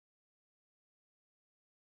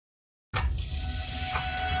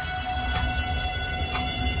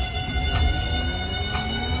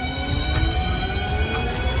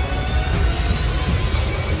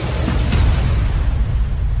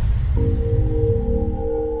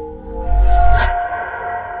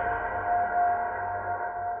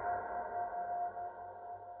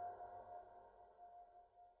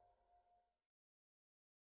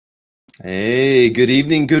good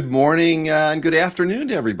evening, good morning, and good afternoon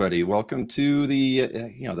to everybody. Welcome to the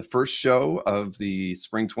the first show of the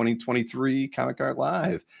Spring 2023 Comic Art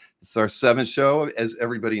Live. This is our 7th show, as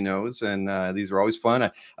everybody knows, and these are always fun.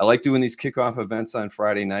 I like doing these kickoff events on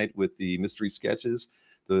Friday night with the mystery sketches.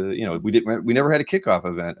 We never had a kickoff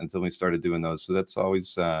event until we started doing those, so that's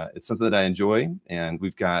always it's something that I enjoy. And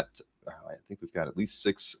we've got I think we've got at least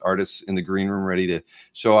 6 artists in the green room ready to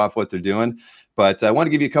show off what they're doing. But I want to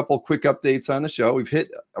give you a couple quick updates on the show. We're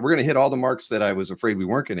going to hit all the marks that I was afraid we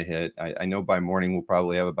weren't going to hit. I know by morning we'll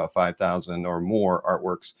probably have about 5,000 or more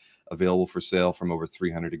artworks available for sale from over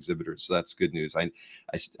 300 exhibitors. So that's good news. I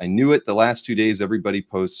knew it the last 2 days. Everybody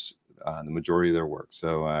posts the majority of their work.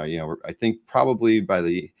 So I think probably by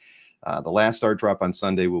the last art drop on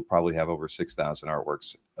Sunday, we'll probably have over 6,000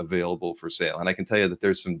 artworks available for sale. And I can tell you that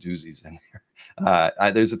there's some doozies in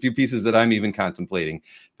there. There's a few pieces that I'm even contemplating,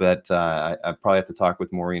 but I probably have to talk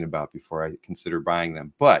with Maureen about before I consider buying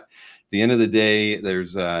them. But at the end of the day,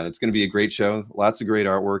 it's going to be a great show. Lots of great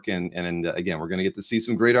artwork. And again, we're going to get to see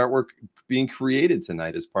some great artwork being created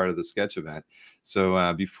tonight as part of the sketch event.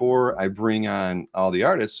 So before I bring on all the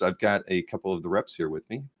artists, I've got a couple of the reps here with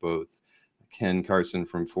me, both Ken Carson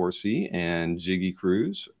from 4C and Jiggy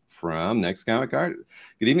Cruz from Next Comic Art.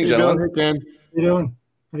 Good evening, gentlemen. Hey, Ken. How you doing?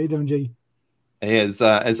 How you doing, Jiggy? As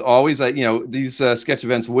always, these sketch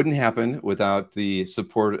events wouldn't happen without the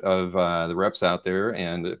support of the reps out there.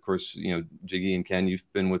 And of course, Jiggy and Ken, you've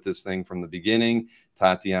been with this thing from the beginning.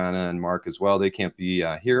 Tatiana and Mark as well. They can't be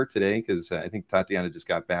here today because I think Tatiana just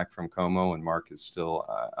got back from Como and Mark is still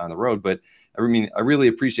on the road. But I really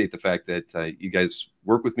appreciate the fact that you guys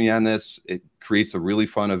work with me on this. It creates a really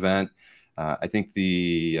fun event. I think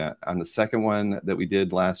on the second one that we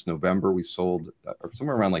did last November, we sold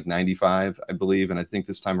somewhere around like 95, I believe. And I think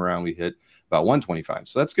this time around we hit about 125.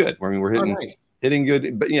 So that's good. We're hitting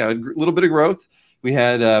good, but a little bit of growth. We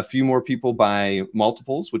had a few more people buy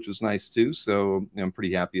multiples, which was nice too. So I'm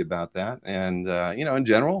pretty happy about that. And, in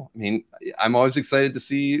general, I'm always excited to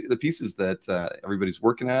see the pieces that everybody's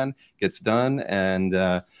working on gets done. And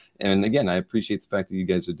again, I appreciate the fact that you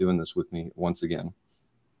guys are doing this with me once again.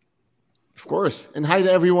 Of course. And hi to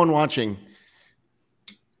everyone watching.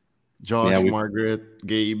 Josh, Margaret,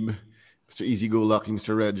 Gabe, Mr. Easy-Go-Lucky,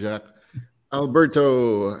 Mr. Red Jack.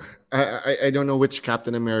 Alberto, I don't know which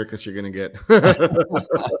Captain Americas you're going to get.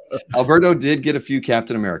 Alberto did get a few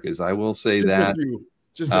Captain Americas. I will say that.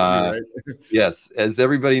 Just a few, right? Yes. As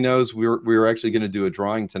everybody knows, we were actually going to do a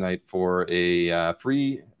drawing tonight for a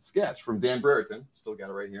free sketch from Dan Brereton. Still got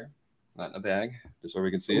it right here. Not in a bag, just where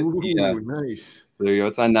we can see it. Ooh, nice. So there you go.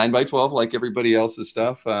 It's on 9x12 like everybody else's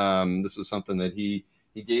stuff. This was something that he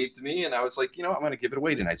gave to me, and I was like, I'm going to give it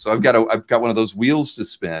away tonight. So I've got one of those wheels to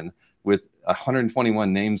spin with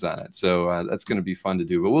 121 names on it. So that's going to be fun to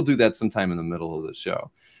do. But we'll do that sometime in the middle of the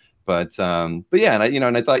show. But yeah,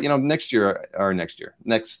 and I thought,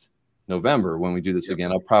 next November when we do this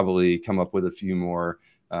again, I'll probably come up with a few more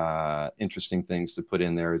interesting things to put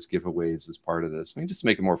in there as giveaways as part of this. Just to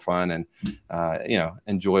make it more fun and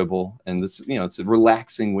enjoyable. And this, it's a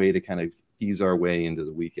relaxing way to kind of ease our way into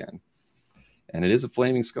the weekend. And it is a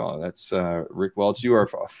flaming skull. That's Rick Welch. You are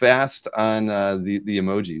fast on the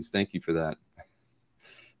emojis. Thank you for that.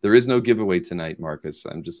 There is no giveaway tonight, Marcus.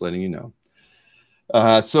 I'm just letting you know.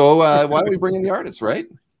 So why don't we bring in the artists, right?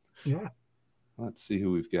 Yeah. Let's see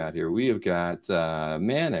who we've got here. We have got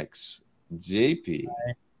Manix, JP,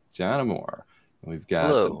 John Amor. We've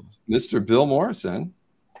got Mr. Bill Morrison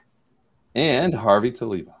and Harvey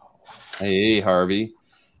Tolibao. Hey, Harvey.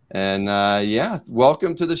 And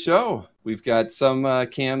welcome to the show. We've got some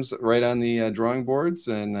cams right on the drawing boards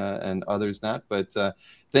and others not. But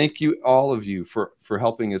thank you, all of you, for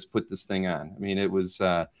helping us put this thing on. It was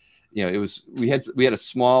we had a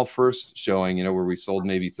small first showing, where we sold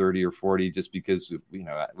maybe 30 or 40 just because we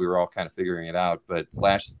were all kind of figuring it out. But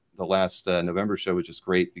the last November show was just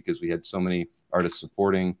great because we had so many artists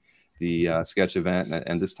supporting the sketch event,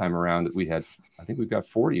 and this time around I think we've got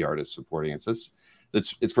 40 artists supporting it. So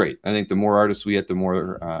it's great. I think the more artists we get, the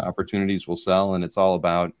more opportunities we'll sell, and it's all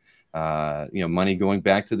about money going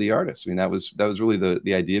back to the artists. That was really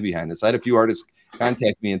the idea behind this. I had a few artists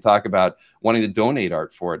contact me and talk about wanting to donate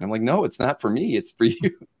art for it, and I'm like, no, it's not for me, it's for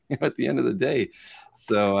you. At the end of the day.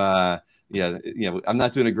 So I'm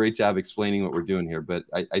not doing a great job explaining what we're doing here, but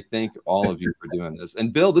I thank all of you for doing this.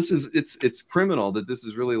 And Bill, it's criminal that this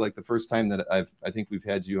is really like the first time that I think we've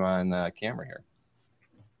had you on camera here.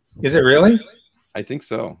 Is it really? I think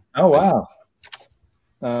so. Oh, wow.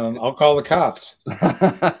 I'll call the cops.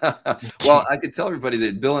 Well, I could tell everybody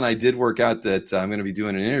that Bill and I did work out that I'm going to be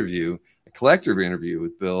doing an interview. I collector interview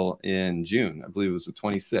with Bill in June. I believe it was the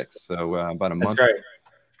 26th. So about a month. That's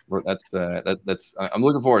right. That's I'm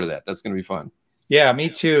looking forward to that. That's going to be fun. Yeah, me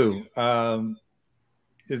too.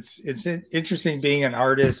 It's interesting being an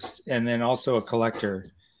artist and then also a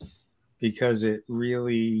collector, because it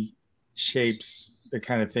really shapes the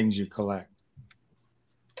kind of things you collect.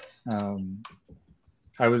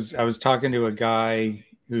 I was talking to a guy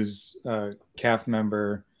who's a CAF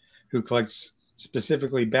member who collects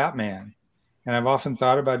specifically Batman, and I've often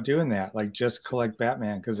thought about doing that, like just collect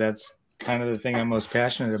Batman, because that's kind of the thing I'm most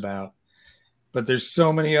passionate about. But there's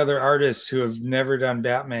so many other artists who have never done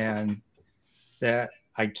Batman that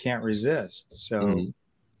I can't resist. So,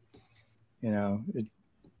 you know,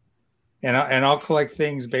 and I'll collect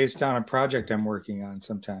things based on a project I'm working on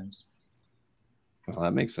sometimes. Well,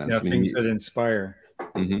 that makes sense. You know, things that inspire.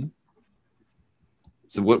 Mm-hmm.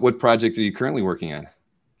 So what project are you currently working on?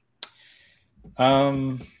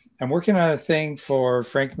 I'm working on a thing for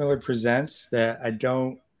Frank Miller Presents that I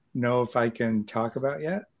don't know if I can talk about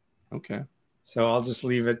yet. Okay. So I'll just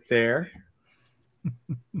leave it there.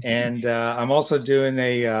 And I'm also doing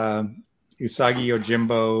a Usagi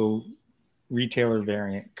Yojimbo retailer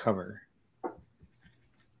variant cover.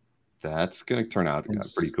 That's going to turn out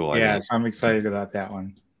pretty cool. Yeah, so I'm excited about that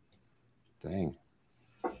one. Dang.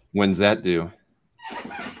 When's that due?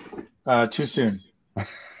 Too soon.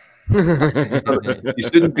 You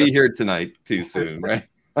shouldn't be here tonight too soon, right?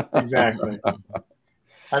 Exactly.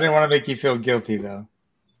 I didn't want to make you feel guilty, though.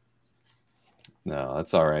 No,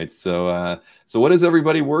 that's all right. So, so what is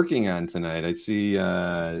everybody working on tonight? I see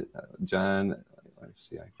John. Let's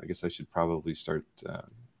see. I guess I should probably start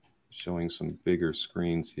showing some bigger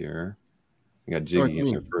screens here. I got Jiggy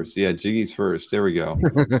in there first. Yeah, Jiggy's first. There we go.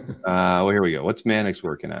 Well, here we go. What's Manix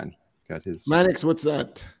working on? Got his Manix. What's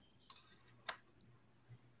that?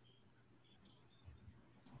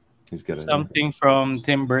 He's got something from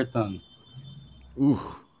Tim Burton. Ooh.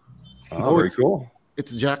 Oh, very cool.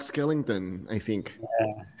 It's Jack Skellington, I think.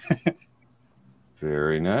 Yeah.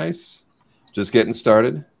 Very nice. Just getting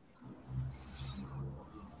started.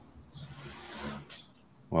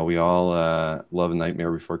 Well, we all love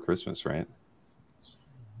Nightmare Before Christmas, right?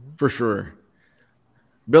 For sure.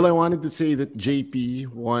 Bill, I wanted to say that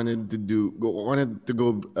JP wanted to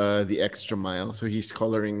go the extra mile, so he's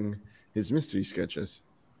coloring his mystery sketches.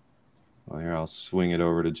 Well, here, I'll swing it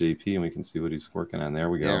over to JP and we can see what he's working on. There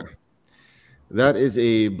we go. Yeah. That is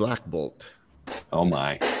a Black Bolt. Oh,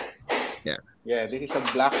 my. Yeah. Yeah, this is a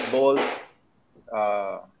Black Bolt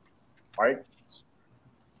art.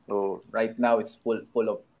 So right now it's full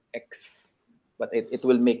of X, but it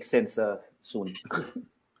will make sense soon.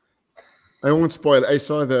 I won't spoil. I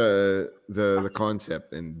saw the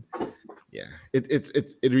concept, and yeah,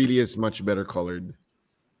 it really is much better colored.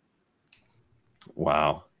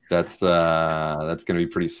 Wow. That's going to be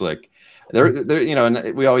pretty slick. They're you know,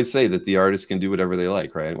 and we always say that the artists can do whatever they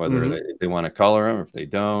like, right? Whether they want to color them or if they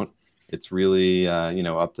don't, it's really you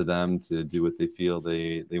know, up to them to do what they feel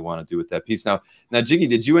they want to do with that piece. Now, Jiggy,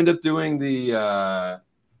 did you end up doing the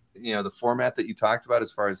you know, the format that you talked about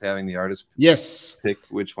as far as having the artists pick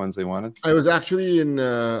which ones they wanted? I was actually in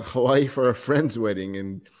Hawaii for a friend's wedding,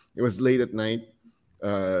 and it was late at night.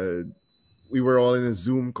 We were all in a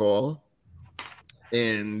Zoom call,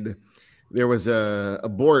 and there was a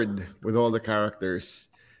board with all the characters.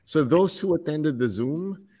 So those who attended the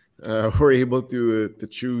Zoom were able to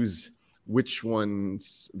choose which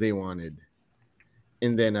ones they wanted.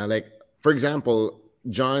 And then, like, for example,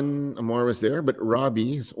 John Amor was there, but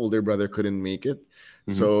Roby, his older brother, couldn't make it.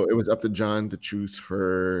 So it was up to John to choose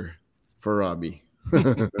for Roby.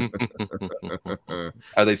 Are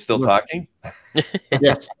they still talking?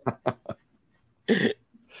 Yes.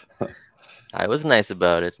 I was nice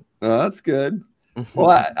about it. Oh, that's good. Well,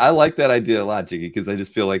 I like that idea a lot, Jiggy, because I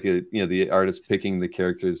just feel like you know, the artist picking the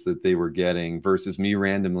characters that they were getting versus me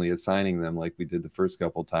randomly assigning them like we did the first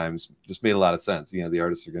couple times just made a lot of sense. You know, the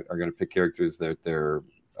artists are going to pick characters that they're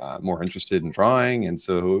more interested in drawing, and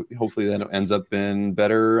so hopefully that ends up in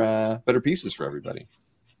better pieces for everybody.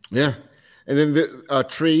 Yeah, and then the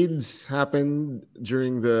trades happened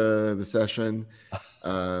during the session.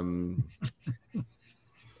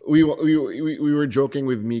 We were joking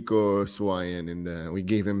with Mico Suayan, and we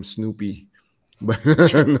gave him Snoopy, but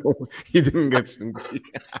no, he didn't get Snoopy.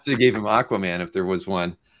 So you gave him Aquaman if there was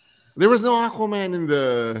one. There was no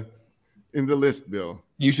Aquaman in the list, Bill.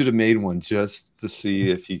 You should have made one just to see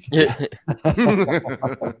if you could.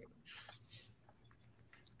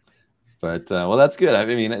 But well, that's good. I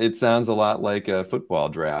mean, it sounds a lot like a football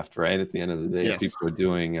draft, right? At the end of the day, people are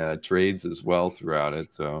doing trades as well throughout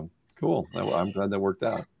it. So cool. I'm glad that worked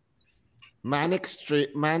out.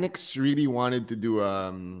 Manix really wanted to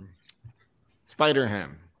do Spider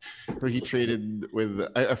Ham, so he traded with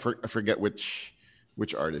I forget which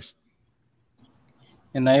artist.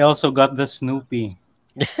 And I also got the Snoopy.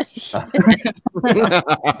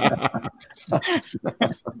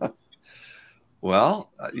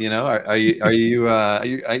 Well, you know,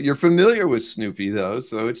 you're familiar with Snoopy though,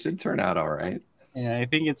 so it should turn out all right. Yeah, I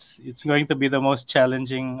think it's going to be the most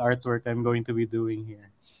challenging artwork I'm going to be doing here.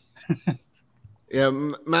 Yeah,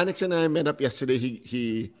 Manix and I met up yesterday.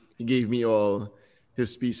 He gave me all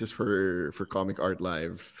his pieces for Comic Art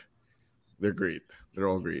Live. They're great. They're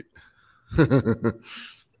all great.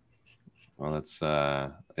 Well, that's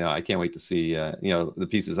yeah, I can't wait to see you know, the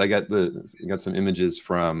pieces. I got some images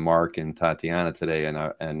from Mark and Tatiana today,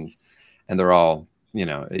 and they're all, you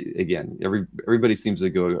know, again, everybody seems to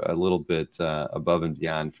go a little bit above and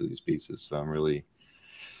beyond for these pieces. So I'm really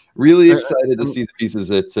excited to see the pieces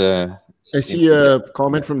that. I see a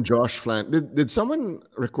comment from Josh Flant. Did someone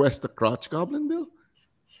request the crotch goblin, Bill?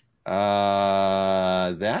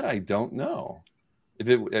 That I don't know.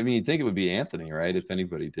 I mean, you'd think it would be Anthony, right? If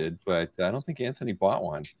anybody did, but I don't think Anthony bought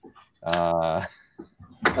one.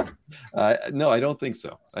 No, I don't think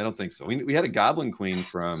so. I don't think so. We had a Goblin Queen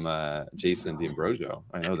from Jason D'Ambrosio.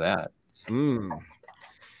 I know that.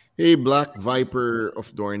 Hey, Black Viper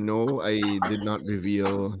of Dorn. No, I did not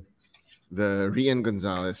reveal the Rian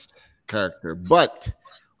Gonzales character, but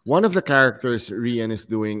one of the characters Rian is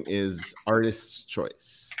doing is Artist's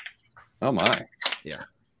Choice. Oh my. Yeah.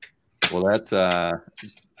 Well, well,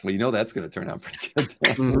 you know, that's going to turn out pretty good.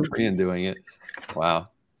 Rian doing it. Wow.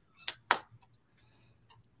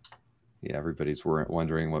 Yeah, everybody's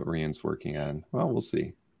wondering what Rian's working on. Well, we'll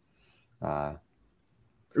see.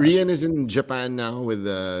 Rian is in Japan now with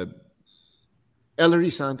Ellery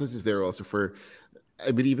Santos is there also for,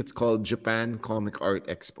 I believe it's called Japan Comic Art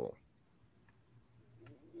Expo.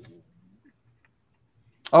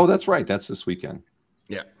 Oh, that's right. That's this weekend.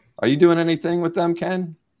 Yeah. Are you doing anything with them,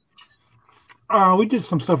 Ken? We did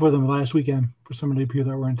some stuff with them last weekend for some of the people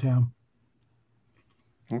that were in town.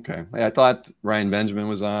 Okay. I thought Ryan Benjamin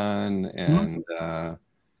was on, and I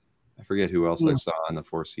forget who else I saw on the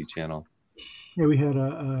 4C channel. Yeah, we had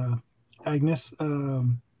Agnes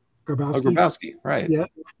Grabowski. Oh, Grabowski, right. Yeah,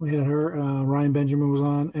 we had her. Ryan Benjamin was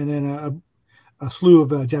on, and then a slew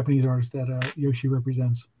of Japanese artists that Yoshi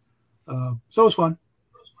represents. So it was fun.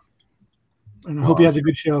 And I hope he has a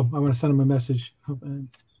good show. I want to send him a message and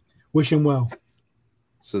wish him well.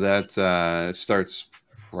 So that starts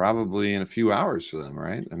probably in a few hours for them,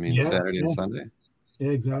 right? I mean, Saturday and Sunday.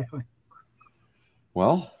 Yeah, exactly.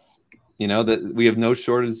 Well, you know that we have no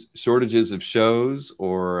shortages of shows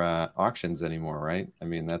or auctions anymore, right? I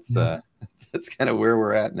mean, that's that's kind of where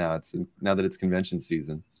we're at now. Now that it's convention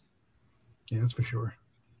season. Yeah, that's for sure.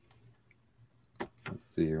 Let's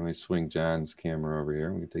see here. Let me swing John's camera over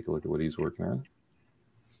here. Let me take a look at what he's working on.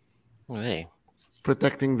 Hey.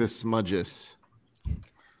 Protecting the smudges.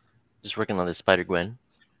 Just working on the Spider-Gwen.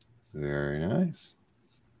 Very nice.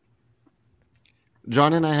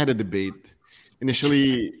 John and I had a debate.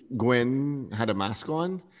 Initially, Gwen had a mask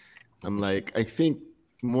on. I'm like, I think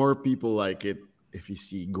more people like it if you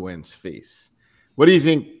see Gwen's face. What do you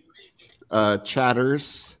think,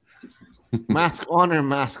 chatters? Mask on or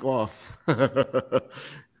mask off?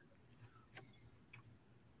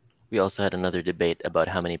 We also had another debate about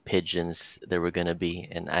how many pigeons there were going to be,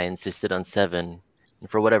 and I insisted on 7. And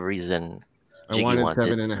for whatever reason, I wanted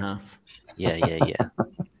 7.5. Yeah.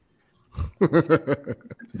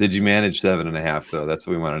 Did you manage 7.5 though? That's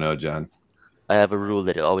what we want to know, John. I have a rule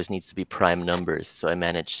that it always needs to be prime numbers, so I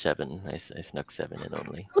managed 7. I snuck 7 in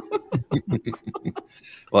only.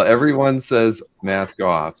 Well, everyone says mask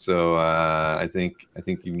off, so I think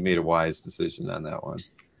you made a wise decision on that one.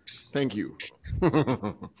 Thank you.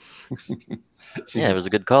 Yeah, it was a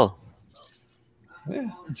good call. Yeah,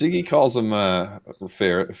 Jiggy calls them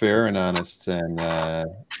fair and honest, and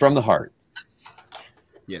from the heart.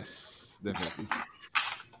 Yes, definitely.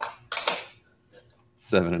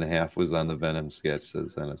 7.5 was on the Venom sketch,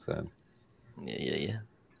 says NSN. Yeah.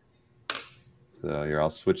 So here, I'll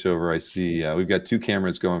switch over. I see we've got 2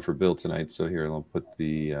 cameras going for Bill tonight. So here, I'll put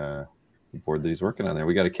the board that he's working on there.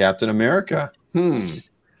 We got a Captain America. I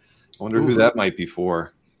wonder who that might be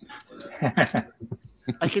for.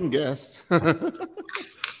 I can guess.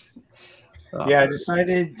 Yeah, I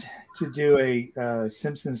decided to do a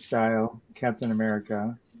Simpsons-style Captain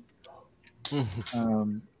America.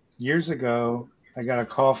 Years ago, I got a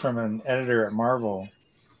call from an editor at Marvel,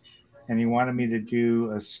 and he wanted me to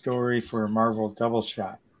do a story for Marvel Double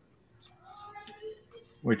Shot,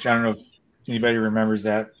 which I don't know if anybody remembers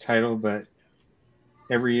that title, but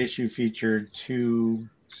every issue featured 2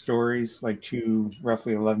 stories, like 2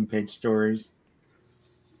 roughly 11-page stories.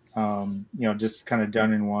 Just kind of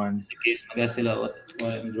done in one. Case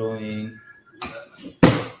what I'm drawing.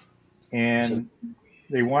 And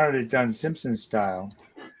they wanted it done Simpson style.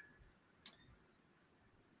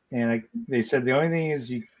 And they said the only thing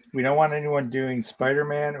is we don't want anyone doing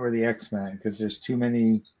Spider-Man or the X-Men because there's too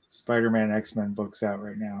many Spider-Man X-Men books out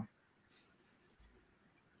right now.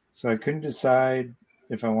 So I couldn't decide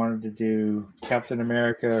if I wanted to do Captain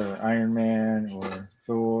America or Iron Man or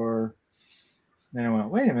Thor. Then I went,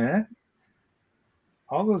 wait a minute.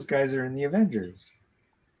 All those guys are in the Avengers.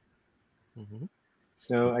 Mm-hmm.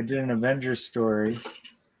 So I did an Avengers story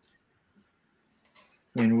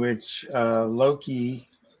in which Loki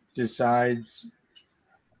decides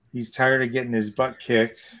he's tired of getting his butt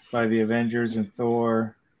kicked by the Avengers and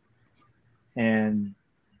Thor, and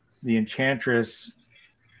the Enchantress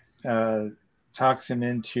talks him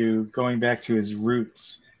into going back to his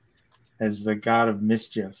roots as the god of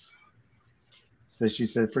mischief. So she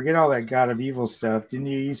said, forget all that god of evil stuff. Didn't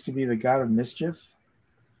you used to be the god of mischief?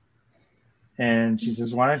 And she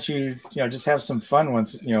says, why don't you, just have some fun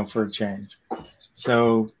once, for a change.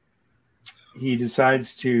 So he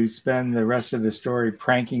decides to spend the rest of the story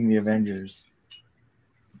pranking the Avengers.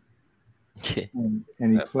 and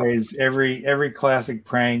he plays every classic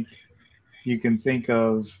prank you can think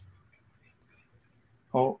of,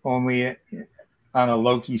 only on a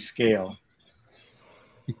Loki scale.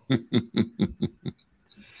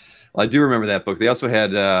 Well, I do remember that book. They also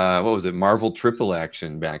had what was it, Marvel Triple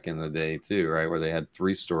Action back in the day too, right? Where they had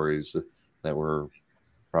 3 stories that were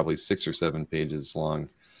probably 6 or 7 pages long.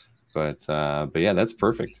 But yeah, that's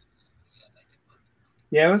perfect.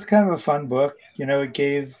 Yeah, it was kind of a fun book. It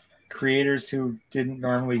gave creators who didn't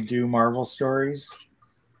normally do Marvel stories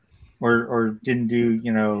or didn't do,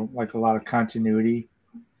 like a lot of continuity,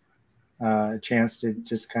 a chance to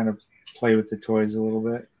just kind of play with the toys a little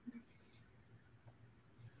bit.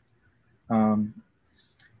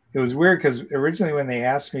 It was weird because originally when they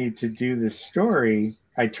asked me to do this story,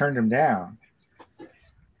 I turned them down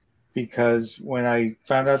because when I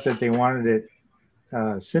found out that they wanted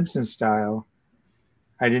it Simpson style,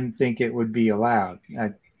 I didn't think it would be allowed.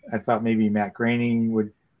 I thought maybe Matt Groening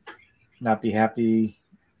would not be happy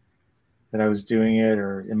that I was doing it,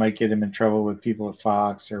 or it might get him in trouble with people at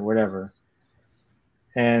Fox or whatever.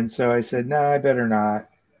 And so I said, no, I better not.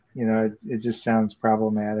 It just sounds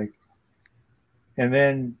problematic. And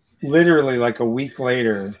then literally like a week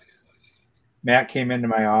later, Matt came into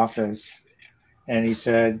my office and he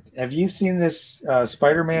said, have you seen this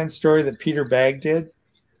Spider-Man story that Peter Bagg did?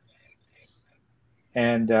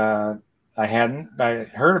 And I hadn't, but I had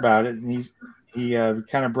heard about it. And he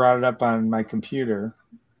kind of brought it up on my computer.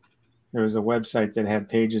 There was a website that had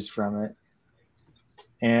pages from it.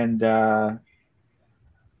 And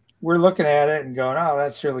we're looking at it and going, oh,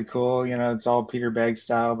 that's really cool. It's all Peter Bagg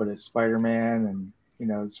style, but it's Spider-Man. And,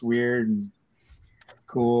 it's weird and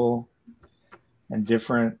cool and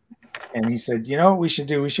different. And he said, what we should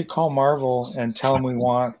do? We should call Marvel and tell them we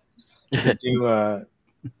want to do a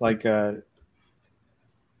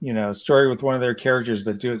story with one of their characters,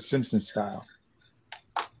 but do it Simpson style.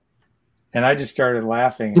 And I just started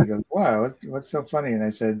laughing. And he goes, wow, what's so funny? And I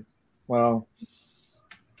said, well,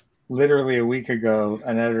 literally a week ago,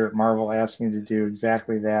 an editor at Marvel asked me to do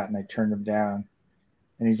exactly that, and I turned him down.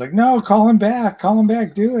 And he's like, no, call him back,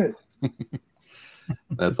 do it.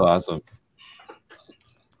 That's awesome.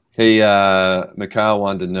 Hey, Mikhail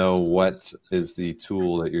wanted to know, what is the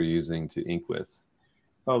tool that you're using to ink with?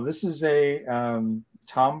 Oh, this is a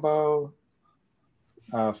Tombow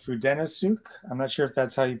Fudenosuk. I'm not sure if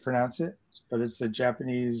that's how you pronounce it, but it's a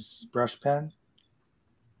Japanese brush pen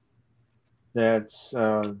that's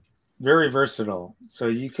very versatile. So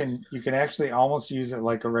you can actually almost use it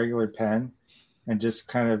like a regular pen and just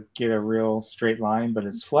kind of get a real straight line, but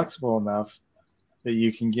it's flexible enough that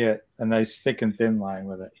you can get a nice thick and thin line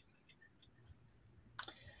with it.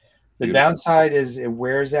 The downside is it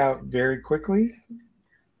wears out very quickly,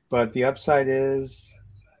 but the upside is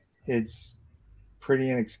it's pretty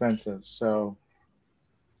inexpensive. So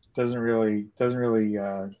it doesn't really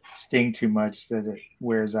sting too much that it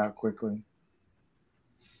wears out quickly.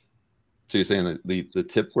 So you're saying that the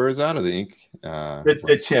tip wears out, or the ink?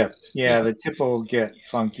 The tip. Yeah, the tip will get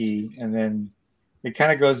funky, and then it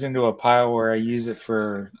kind of goes into a pile where I use it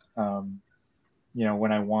for, when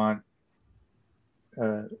I want,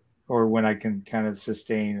 or when I can kind of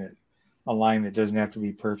sustain a line that doesn't have to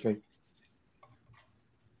be perfect.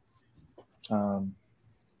 But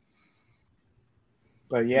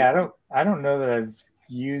yeah, I don't know that I've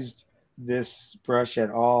used this brush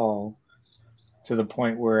at all to the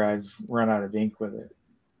point where I've run out of ink with it.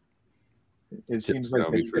 It seems like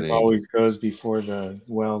the ink always goes before the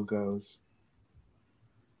well goes.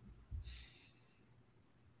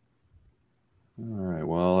 All right.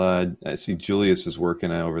 Well, I see Julius is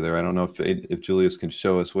working over there. I don't know if Julius can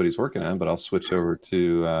show us what he's working on, but I'll switch over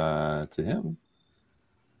to him.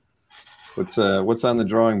 What's on the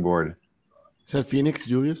drawing board? Is that Phoenix,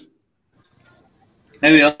 Julius?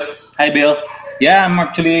 Hey, Bill. Hi, Bill. Yeah, I'm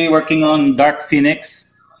actually working on Dark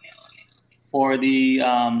Phoenix for the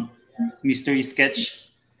mystery sketch.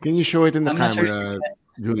 Can you show it in the camera,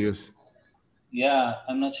 Julius? Yeah,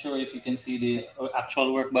 I'm not sure if you can see the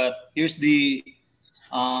actual work, but here's the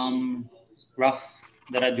rough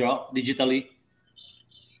that I draw digitally.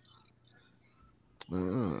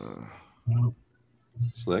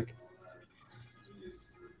 Slick.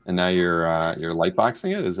 And now you're light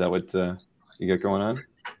boxing it? Is that what you got going on?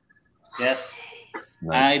 Yes.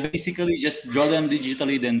 Nice. I basically just draw them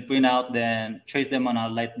digitally, then print out, then trace them on a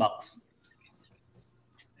light box.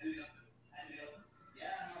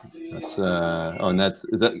 That's and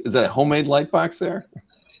is that a homemade light box there?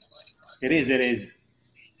 It is.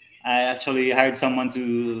 I actually hired someone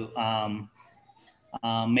to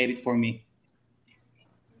made it for me.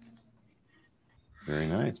 Very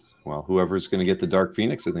nice. Well, whoever's going to get the Dark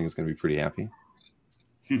Phoenix, I think is going to be pretty happy.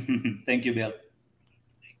 Thank you, Bill.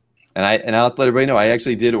 And I'll let everybody know I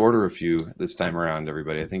actually did order a few this time around.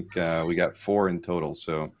 Everybody, I think we got 4 in total.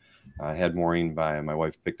 So I had Maureen buy. My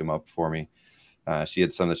wife picked them up for me. She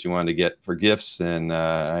had some that she wanted to get for gifts, and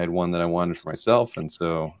I had one that I wanted for myself. And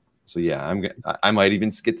so yeah, I might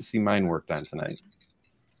even get to see mine worked on tonight.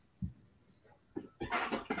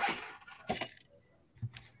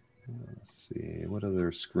 Let's see, what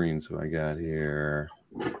other screens do I got here?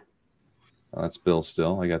 Oh, that's Bill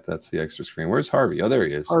still. That's the extra screen. Where's Harvey? Oh, there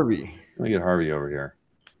he is. Harvey. Let me get Harvey over here.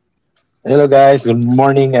 Hello, guys. Good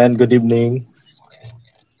morning and good evening.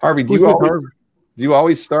 Harvey, do you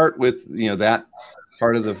always start with that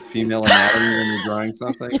part of the female anatomy when you're drawing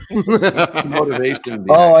something? Motivation.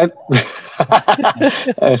 Oh, I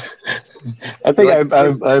think I've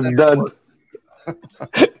done.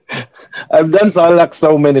 I've done Silac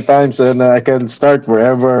so many times, and I can start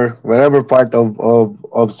wherever part of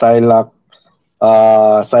Silac,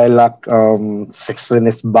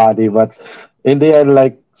 sexiness body. But in the end,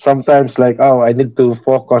 like sometimes, I need to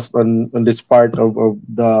focus on this part of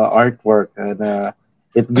the artwork, and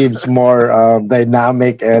it gives more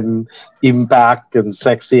dynamic and impact and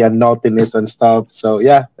sexy and naughtiness and stuff. So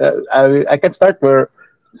yeah, I can start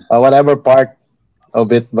whatever part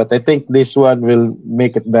of it, but I think this one will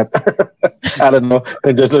make it better. I don't know.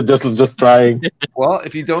 Just trying. Well,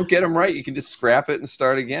 if you don't get them right, you can just scrap it and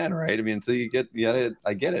start again, right? I mean, until you get it.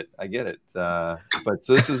 I get it. But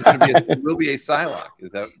so this is going to be it will be a Silac.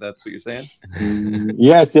 That's what you're saying?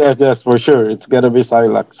 Yes, for sure. It's gonna be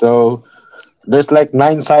Silac. So there's like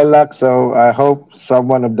 9 Silac, so I hope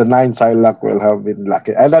someone of the 9 Silac will have been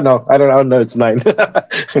lucky. I don't know. It's 9.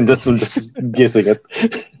 I'm just guessing it.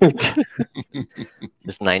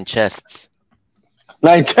 There's 9 chests.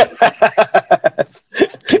 9 chests.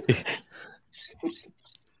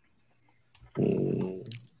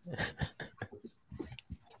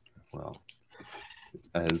 Well,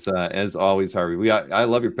 as always, Harvey, I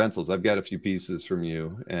love your pencils. I've got a few pieces from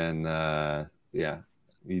you, and yeah,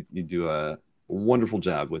 you do a wonderful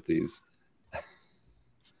job with these.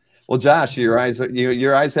 Well, Josh, your eyes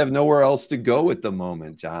have nowhere else to go at the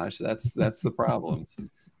moment, Josh. That's the problem.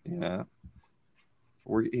 Yeah,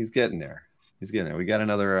 he's getting there. We got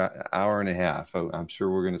another hour and a half. I'm sure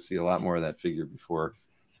we're going to see a lot more of that figure before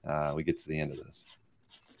we get to the end of this.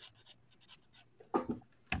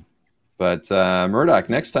 But Murdoch,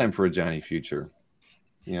 next time for a Johnny Future.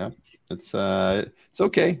 Yeah, it's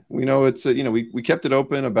okay. We know it's we kept it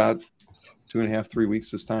open about 2.5, 3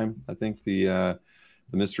 weeks this time. I think the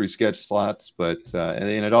mystery sketch slots, but and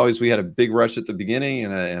it always we had a big rush at the beginning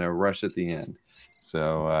and a rush at the end.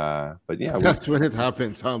 So, but yeah, that's when it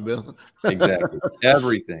happens, huh, Bill? Exactly.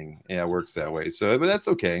 Everything, works that way. So, but that's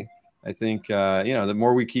okay. I think the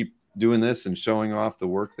more we keep doing this and showing off the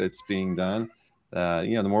work that's being done,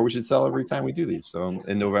 the more we should sell every time we do these. So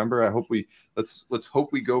in November, I hope let's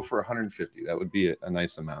hope we go for 150. That would be a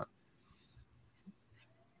nice amount.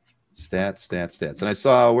 Stats. And I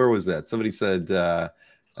saw, where was that? Somebody said,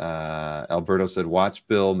 Alberto said, watch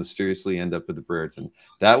Bill mysteriously end up with the Brereton.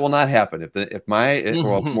 That will not happen. If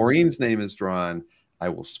Maureen's name is drawn, I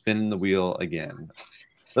will spin the wheel again.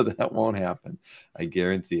 So that won't happen. I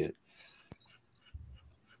guarantee it.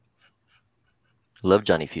 Love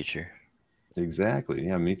Johnny Future. Exactly.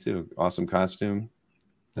 Yeah, me too. Awesome costume.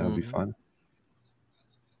 That would be fun.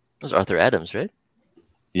 was Arthur Adams, right?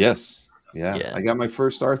 Yes. Yeah. Yeah. I got my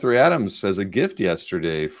first Arthur Adams as a gift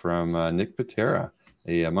yesterday from Nick Patera,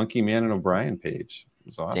 a Monkey Man and O'Brien page. It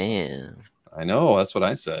was awesome. Damn. I know. That's what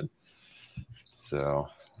I said. So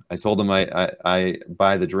I told him I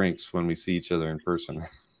buy the drinks when we see each other in person.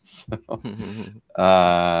 So,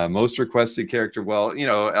 most requested character. Well, you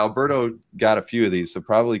know, Alberto got a few of these, so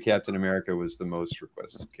probably Captain America was the most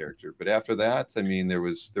requested character. But after that, I mean, there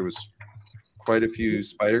was quite a few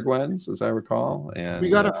Spider Gwens, as I recall, and We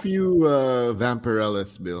got a few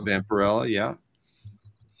Vampirellas, Bill. Vampirella, yeah.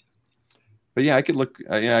 But yeah, I could look.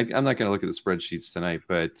 Yeah, I'm not going to look at the spreadsheets tonight,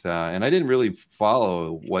 but and I didn't really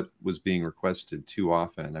follow what was being requested too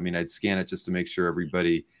often. I mean, I'd scan it just to make sure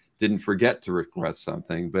everybody didn't forget to request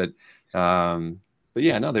something, but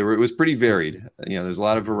yeah, no, it was pretty varied. You know, there's a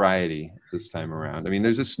lot of variety this time around. I mean,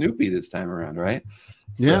 there's a Snoopy this time around, right?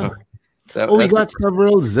 Yeah. So We got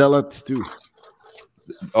several Zealots too.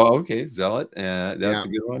 Oh, okay, Zealot. That's a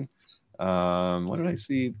good one. What did I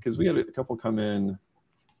see? Because we had a couple come in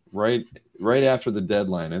right after the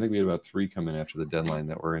deadline. I think we had about 3 come in after the deadline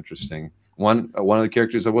that were interesting. One of the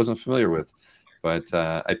characters I wasn't familiar with, but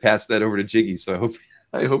I passed that over to Jiggy, so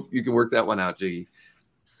I hope you can work that one out, Jiggy.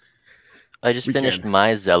 I just finished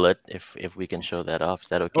my Zealot. If we can show that off, is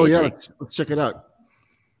that okay? Oh yeah, Jake? let's check it out.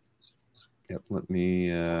 Yep. Let me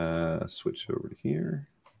switch over to here.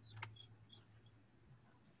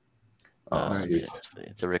 Oh, Nice.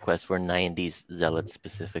 It's a request for 90s Zealot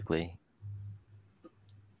specifically.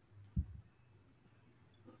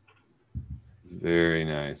 Very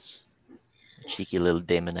nice. Cheeky little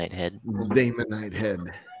Damonite head. Damonite head.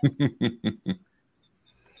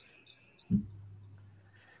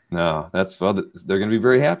 No, that's well. They're going to be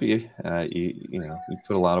very happy. You know, you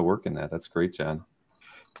put a lot of work in that. That's great, John.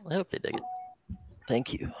 I hope they dig it.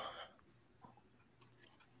 Thank you.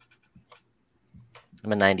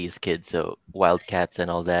 I'm a 90s kid, so Wildcats and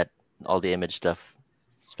all that, all the image stuff,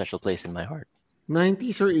 special place in my heart.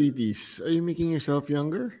 90s or 80s? Are you making yourself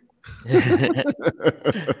younger?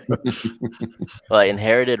 Well, I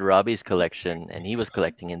inherited Roby's collection, and he was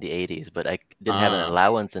collecting in the 80s, but I didn't have an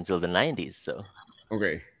allowance until the 90s, so.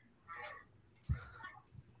 Okay.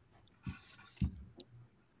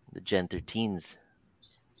 The Gen 13s.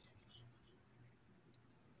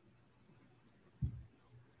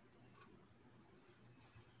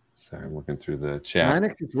 Sorry, I'm looking through the chat.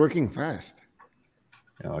 Manix is working fast.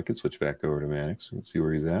 Yeah, I can switch back over to Manix. We can see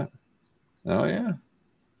where he's at. Oh, yeah.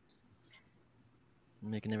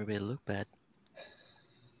 Making everybody look bad.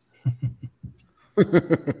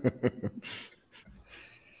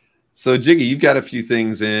 So, Jiggy, you've got a few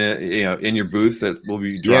things in your booth that will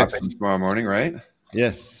be dropping tomorrow morning, right?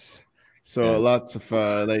 Yes. So lots of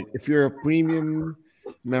like if you're a premium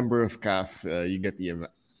member of KAF, you get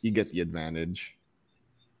the advantage.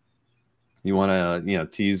 You want to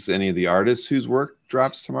tease any of the artists whose work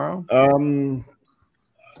drops tomorrow?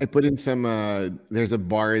 I put in some. There's a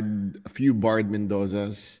few Bard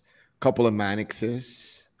Mendozas, a couple of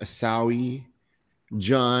Manixes, a Saowee,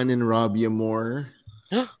 John and Roby Amor.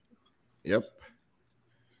 Yep.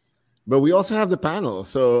 But we also have the panel,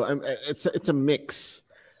 so it's a mix.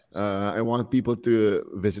 I want people to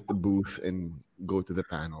visit the booth and go to the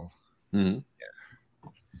panel. Mm-hmm.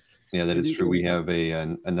 Yeah, that is true. We have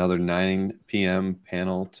another 9 p.m.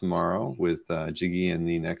 panel tomorrow with Jiggy and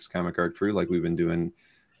the next comic art crew, like we've been doing.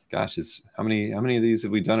 Gosh, how many of these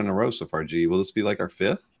have we done in a row so far, G? Will this be like our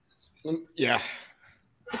 5th? Yeah,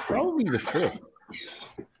 probably the 5th.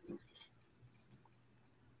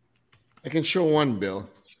 I can show one, Bill.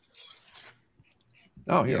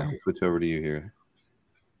 Oh, here, I'll switch over to you here.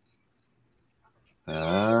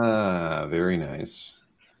 Ah, very nice.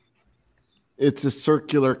 It's a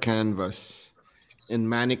circular canvas. And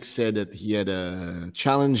Manix said that he had a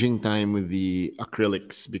challenging time with the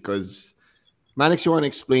acrylics because Manix, you want to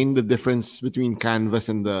explain the difference between canvas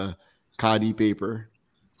and the KaDi paper?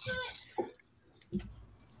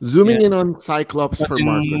 Zooming in on Cyclops for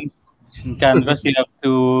marker. In canvas, you have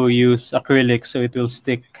to use acrylic so it will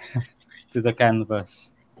stick to the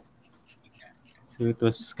canvas. So it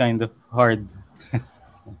was kind of hard.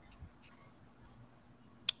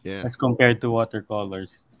 Yeah. As compared to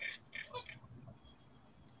watercolors.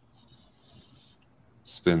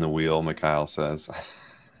 Spin the wheel, Mikhail says.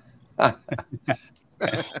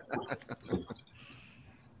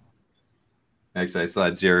 Actually, I saw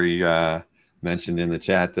Jerry mentioned in the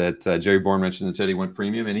chat that Jerry Bourne mentioned that Teddy went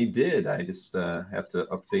premium, and he did. I just have to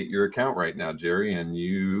update your account right now, Jerry, and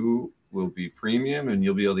you will be premium, and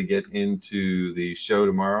you'll be able to get into the show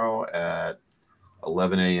tomorrow at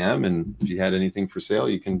 11 a.m. And if you had anything for sale,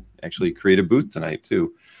 you can actually create a booth tonight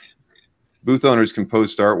too. booth owners can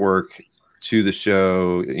post artwork to the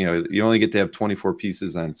show. You know, you only get to have 24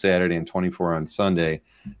 pieces on Saturday and 24 on Sunday,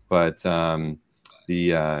 but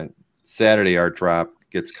the Saturday art drop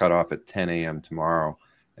gets cut off at 10 a.m. tomorrow.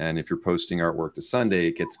 And if you're posting artwork to Sunday,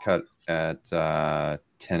 it gets cut at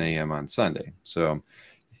 10 a.m. on Sunday. So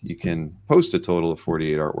you can post a total of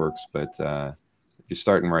 48 artworks, but if you're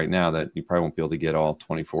starting right now, that you probably won't be able to get all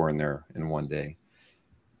 24 in there in one day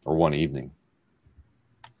or one evening.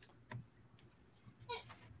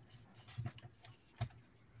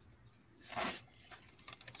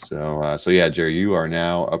 So, yeah, Jerry, you are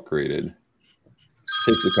now upgraded.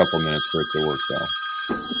 Takes a couple minutes for it to work, though.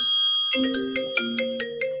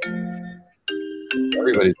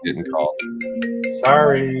 Everybody's getting called.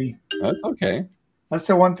 Sorry. That's okay. That's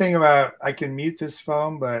the one thing about I can mute this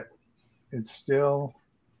phone, but it still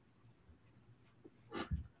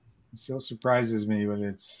surprises me with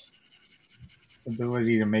its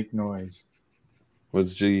ability to make noise.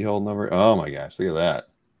 What's G hold number? Oh my gosh, look at that.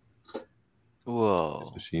 Whoa.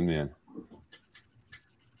 It's Machine Man.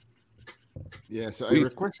 Yeah, so I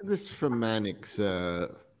requested this from Manix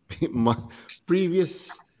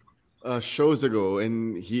previous shows ago,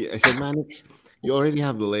 and I said, Manix, you already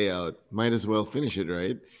have the layout. Might as well finish it,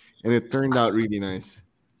 right? And it turned out really nice.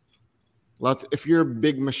 If you're a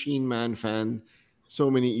big Machine Man fan, so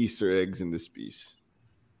many Easter eggs in this piece.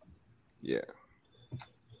 Yeah.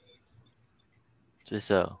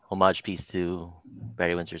 Just a homage piece to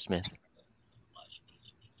Barry Windsor Smith.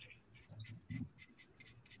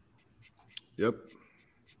 Yep.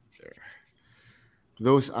 There.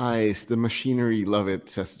 Those eyes, the machinery, love it,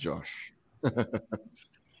 says Josh. Let's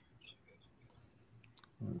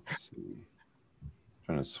see.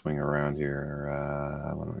 Trying to swing around here.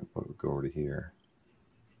 Why don't we go over to here?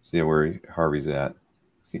 See where Harvey's at.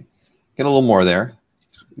 Get a little more there.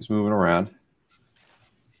 He's moving around.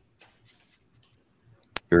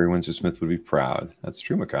 Barry Windsor Smith would be proud. That's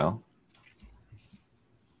true, Miguel.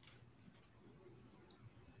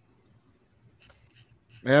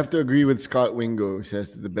 I have to agree with Scott Wingo, who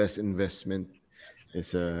says that the best investment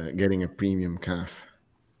is getting a premium calf.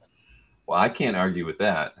 Well, I can't argue with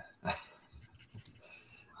that.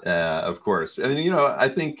 Of course. I mean, I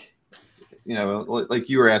think, like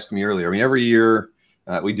you were asking me earlier, I mean, every year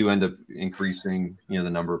we do end up increasing, the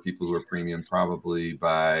number of people who are premium probably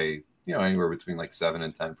by, anywhere between like 7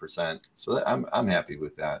 and 10%. So I'm happy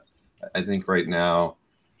with that. I think right now,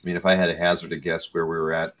 I mean, if I had to hazard a guess where we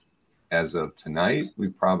were at as of tonight, we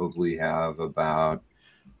probably have about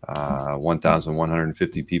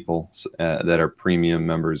 1,150 people that are premium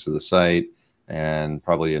members of the site, and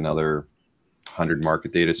probably another 100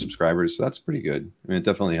 market data subscribers. So that's pretty good. I mean, it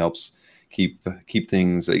definitely helps keep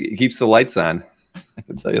things. It keeps the lights on. I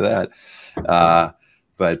can tell you that.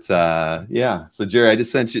 Yeah. So Jerry, I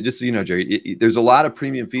just sent you, just so you know, Jerry, there's a lot of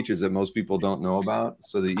premium features that most people don't know about.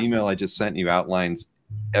 So the email I just sent you outlines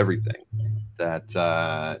everything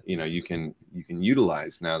that you can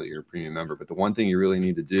utilize now that you're a premium member. But the one thing you really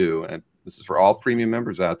need to do, and this is for all premium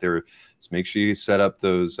members out there, is make sure you set up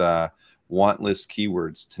those want list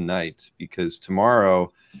keywords tonight, because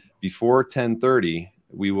tomorrow before 10:30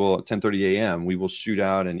 a.m. we will shoot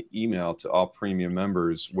out an email to all premium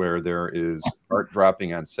members where there is art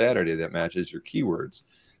dropping on Saturday that matches your keywords.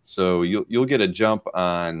 So you'll get a jump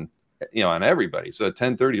on everybody. So at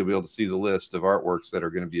 10:30 you'll be able to see the list of artworks that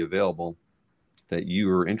are going to be available that you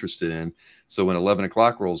are interested in. So when 11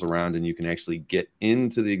 o'clock rolls around and you can actually get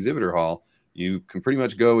into the exhibitor hall, you can pretty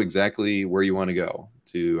much go exactly where you want to go,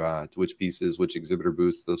 to which pieces, which exhibitor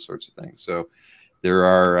booths, those sorts of things. So there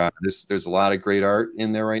are there's a lot of great art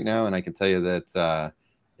in there right now, and I can tell you that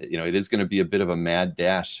it is going to be a bit of a mad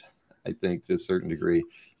dash, I think, to a certain degree,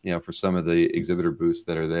 for some of the exhibitor booths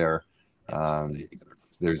that are there.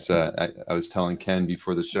 There's I was telling Ken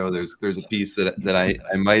before the show, there's a piece that I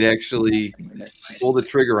might actually pull the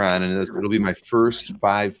trigger on, and it'll be my first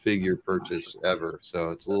 5-figure purchase ever.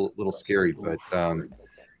 So it's a little scary, but I'm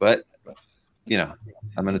going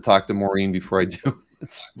to talk to Maureen before I do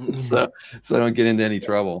it, so I don't get into any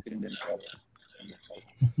trouble.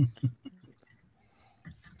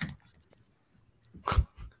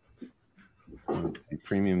 Let's see,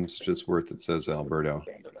 premium's just worth it, says Alberto.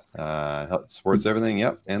 Supports everything,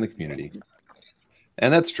 yep, and the community.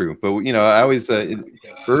 And that's true. But I always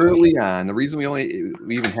early on, the reason we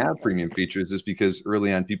even have premium features is because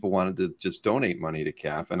early on people wanted to just donate money to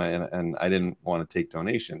CAF, and I didn't want to take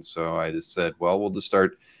donations. So I just said, well, we'll just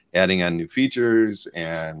start adding on new features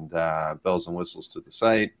and bells and whistles to the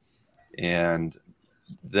site, and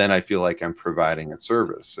then I feel like I'm providing a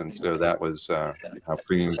service. And so that was how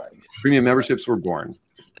premium memberships were born.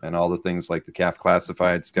 and all the things like the calf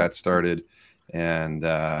classifieds got started, and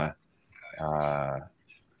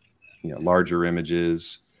larger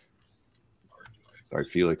images. Sorry,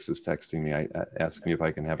 Felix is texting me. Asked me if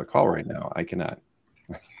I can have a call right now. I cannot.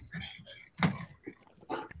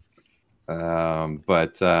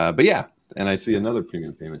 But yeah, and I see another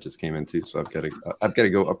premium payment just came in too, so I've got to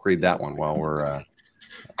go upgrade that one while we're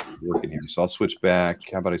working here. So I'll switch back.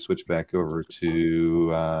 How about I switch back over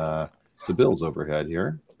to Bill's overhead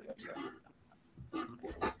here.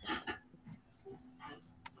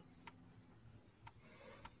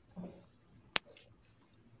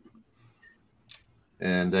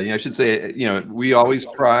 And I should say, we always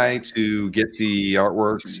try to get the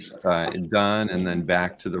artworks done and then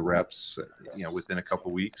back to the reps, within a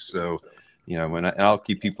couple weeks. So, I'll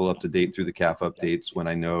keep people up to date through the CAF updates when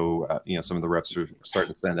I know, some of the reps are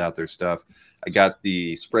starting to send out their stuff. I got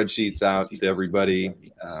the spreadsheets out to everybody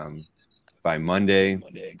by Monday.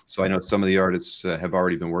 So I know some of the artists have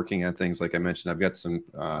already been working on things. Like I mentioned, I've got some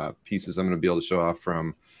pieces I'm going to be able to show off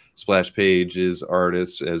from Splash Page's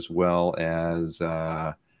artists, as well as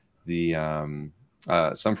some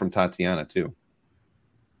from Tatiana too.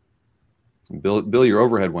 Bill, your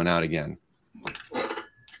overhead went out again.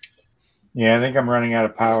 Yeah, I think I'm running out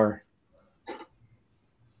of power.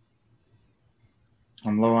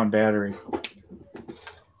 I'm low on battery.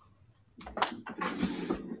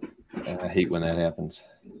 I hate when that happens.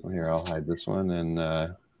 Well, here, I'll hide this one. And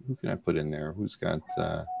who can I put in there? Who's got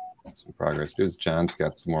some progress? There's John's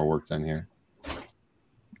got some more work done here.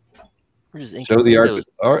 Show the art.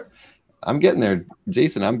 All right. I'm getting there,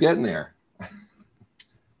 Jason. I'm getting there.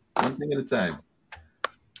 One thing at a time.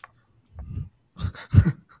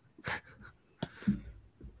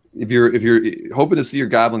 If you're hoping to see your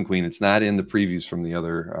Goblin Queen, it's not in the previews from the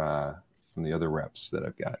other reps that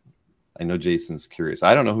I've got. I know Jason's curious.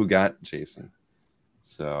 I don't know who got Jason,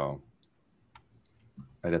 so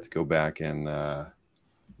I'd have to go back and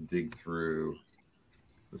dig through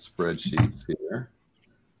the spreadsheets here.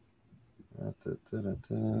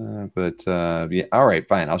 But yeah, all right,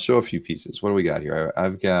 fine. I'll show a few pieces. What do we got here?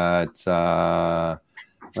 I've got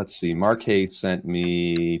let's see. Mark Hayes sent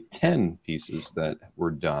me 10 pieces that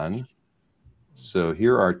were done. So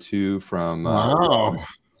here are 2 from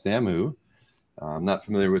Samu. I'm not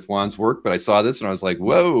familiar with Juan's work, but I saw this and I was like,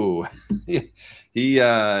 whoa. He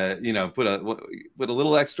put a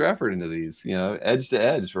little extra effort into these, edge to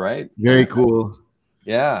edge, right? Very cool.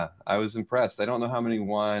 Yeah, I was impressed. I don't know how many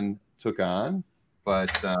Juan took on,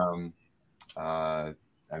 but I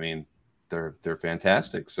mean, they're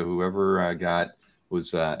fantastic. So whoever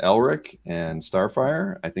was Elric and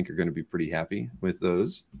Starfire, I think are going to be pretty happy with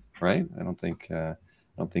those, right? I don't think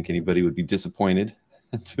anybody would be disappointed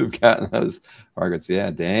to have gotten those targets.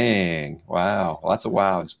 Yeah, dang, wow, lots of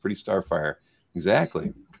wows. Pretty Starfire,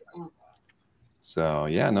 exactly. So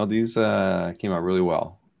yeah, no, these came out really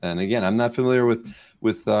well. And again, I'm not familiar with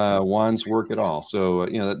Juan's work at all, so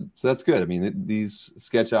so that's good. I mean, these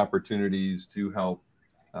sketch opportunities do help,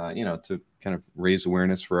 to kind of raise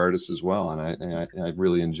awareness for artists as well, and I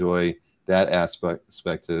really enjoy that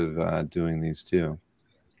aspect of doing these too.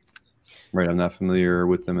 Right, I'm not familiar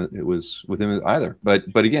with them. It was with him either, but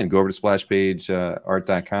again, go over to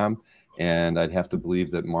splashpageart.com, and I'd have to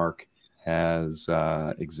believe that Mark has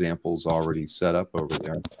examples already set up over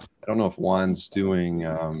there. I don't know if Juan's doing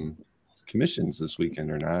commissions this weekend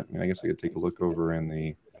or not. I mean, I guess I could take a look over in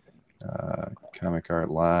the Comic Art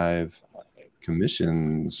Live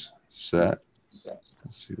commissions set.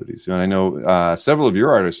 Let's see what he's doing. I know several of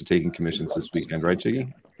your artists are taking commissions this weekend, right,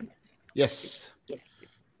 Chiggy? Yes.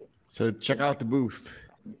 So check out the booth.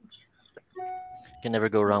 You can never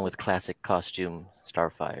go wrong with classic costume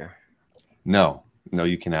Starfire. No,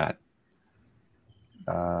 you cannot.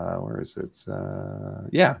 Where is it?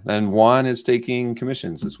 Yeah, and Juan is taking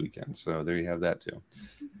commissions this weekend, so there you have that too.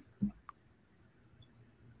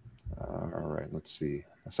 All right, let's see.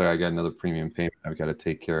 Sorry, I got another premium payment I've got to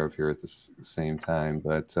take care of here at the same time,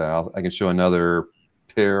 but I can show another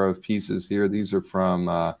pair of pieces here. These are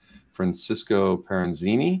from Francisco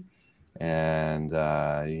Peranzini, and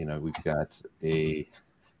we've got a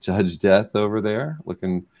Judge Death over there,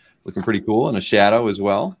 looking pretty cool, and a Shadow as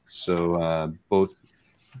well. So both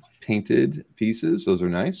painted pieces. Those are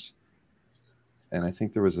nice. And I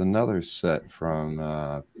think there was another set from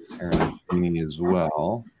Peranzini as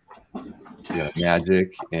well. So you got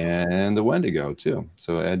Magic and the Wendigo too.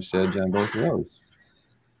 So edge to edge on both of those.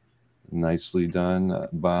 Nicely done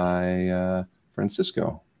by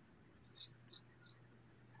Francisco.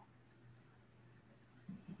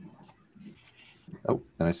 Oh,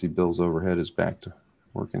 and I see Bill's overhead is back to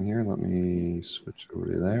working here. Let me switch over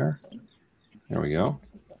to there. There we go.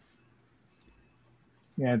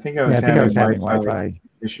 Yeah, I think I was having Wi-Fi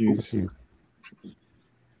issues.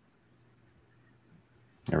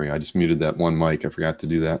 There we go. I just muted that one mic. I forgot to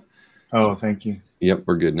do that. Oh, thank you. Yep,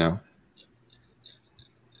 we're good now.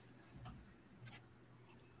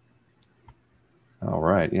 All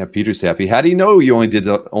right. Yeah, Peter's happy. How do you know you only did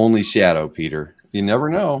the only shadow, Peter? You never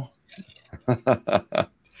know.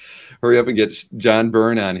 Hurry up and get John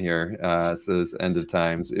Byrne on here. Says end of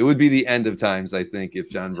times. It would be the end of times, I think,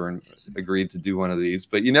 if John Byrne agreed to do one of these.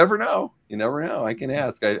 But you never know. You never know. I can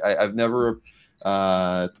ask. I've never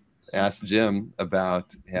asked Jim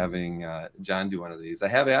about having John do one of these. I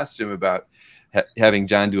have asked Jim about having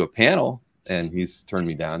John do a panel, and he's turned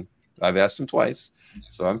me down. I've asked him twice,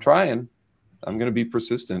 so I'm trying. I'm going to be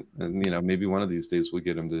persistent, and maybe one of these days we'll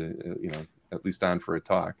get him to at least on for a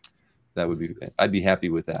talk. That would be. I'd be happy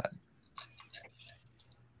with that.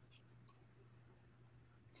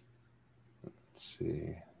 Let's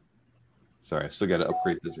see. Sorry, I still got to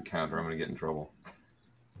upgrade this account, or I'm going to get in trouble.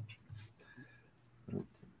 Let's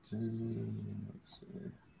see.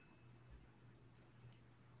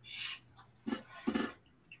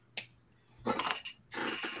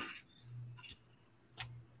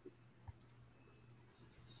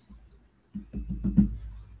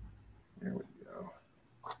 There we go.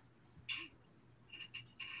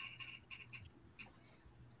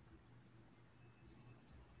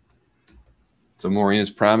 So Maureen has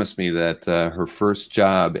promised me that her first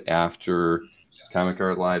job after Comic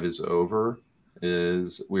Art Live is over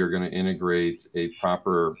is we are going to integrate a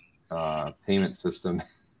proper payment system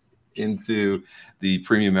into the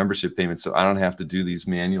premium membership payment, so I don't have to do these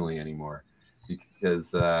manually anymore.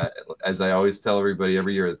 Because as I always tell everybody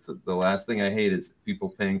every year, it's the last thing I hate is people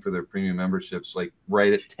paying for their premium memberships like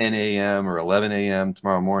right at 10 a.m. or 11 a.m.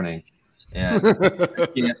 tomorrow morning, and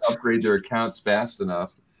can't upgrade their accounts fast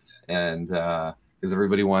enough. And because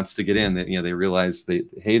everybody wants to get in, that they realize they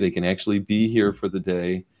can actually be here for the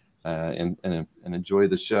day and enjoy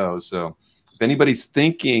the show. So if anybody's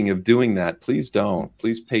thinking of doing that, please don't.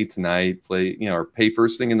 Please pay tonight. Or pay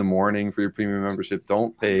first thing in the morning for your premium membership.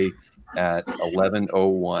 Don't pay at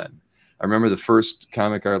 11:01. I remember the first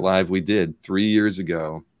Comic Art Live we did 3 years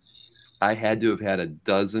ago. I had to have had a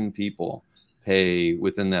dozen people pay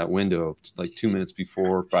within that window, like 2 minutes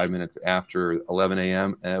before, 5 minutes after 11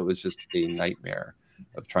 a.m. And it was just a nightmare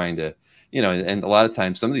of trying to, and a lot of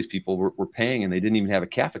times some of these people were paying and they didn't even have a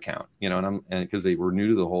CAF account, and because they were new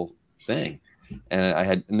to the whole thing. And I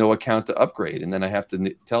had no account to upgrade. And then I have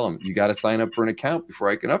to tell them, you got to sign up for an account before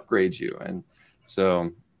I can upgrade you. And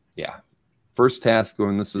so, yeah, first task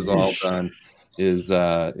when this is all done is,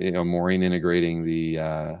 Maureen integrating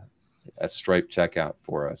a Stripe checkout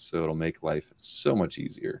for us. So it'll make life so much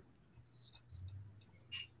easier.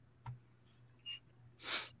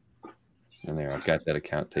 And there, I've got that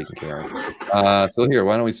account taken care of. So here,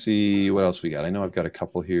 why don't we see what else we got? I know I've got a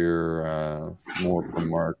couple here, more from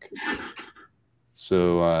Mark.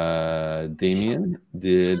 So Damien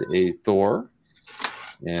did a Thor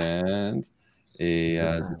and a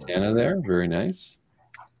Zatanna there. Very nice.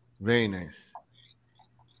 Very nice.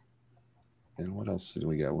 And what else did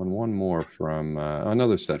we get? One more from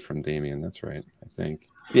another set from Damien. That's right, I think.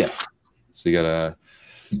 Yeah. So you got a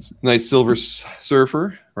nice Silver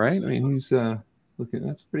Surfer, right? I mean, he's looking.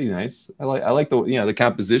 That's pretty nice. I like the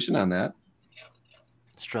composition on that.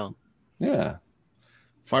 Strong. Yeah.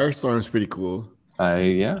 Firestorm's pretty cool.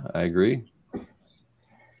 I agree.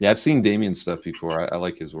 Yeah, I've seen Damien's stuff before. I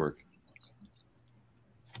like his work.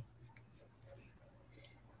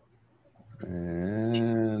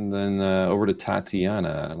 And then over to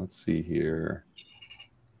Tatiana. Let's see here.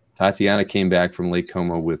 Tatiana came back from Lake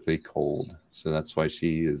Como with a cold, so that's why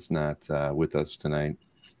she is not with us tonight.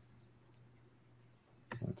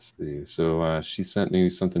 Let's see. So she sent me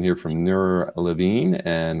something here from Nur Levine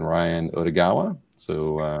and Ryan Odegawa.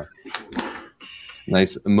 So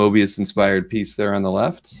nice Mobius-inspired piece there on the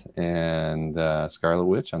left, and Scarlet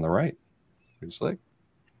Witch on the right. Pretty slick.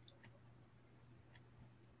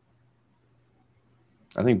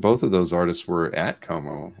 I think both of those artists were at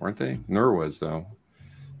Como, weren't they? Nur was, though.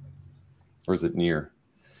 Or is it near?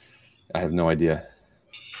 I have no idea.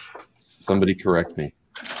 Somebody correct me.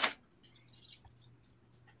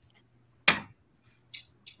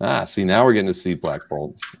 See, now we're getting to see Black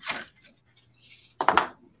Bolt.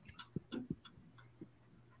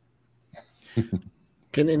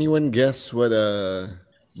 Can anyone guess what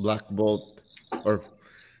Black Bolt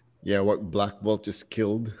what Black Bolt just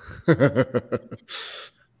killed? Did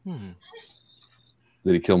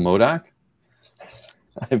he kill MODOK?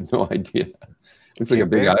 I have no idea. Looks like a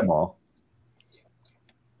big eyeball.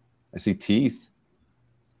 I see teeth.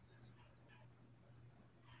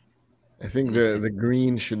 I think the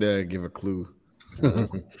green should give a clue.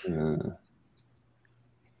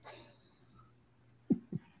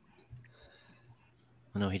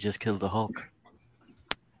 Oh, no, he just killed the Hulk.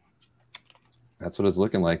 that's what it's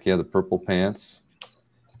looking like. Yeah, the purple pants.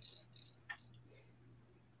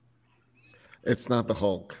 It's not the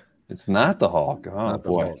Hulk. It's not the Hulk. Oh, Not the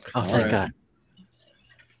boy. Hulk. Oh, thank God.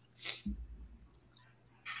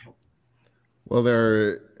 Well, there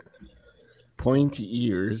are pointy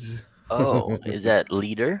ears. Oh, is that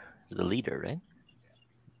leader? The leader, right?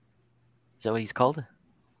 Is that what he's called?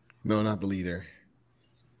 No, not the leader.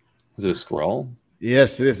 Is it a scroll?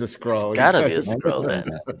 Yes, it is a scroll. Gotta be a scroll then.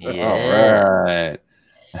 Yeah. All right.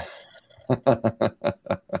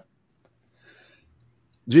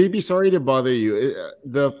 JB, sorry to bother you.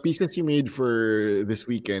 The pieces you made for this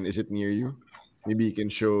weekend, is it near you? Maybe you can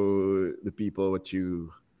show the people what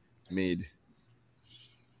you made.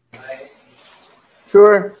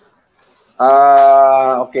 Sure.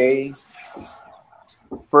 Okay.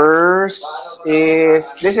 First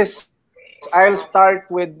I'll start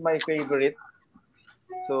with my favorite.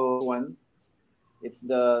 So one, it's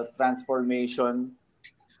the transformation.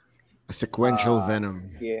 A sequential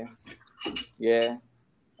venom. Yeah. Yeah.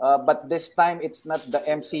 But this time it's not the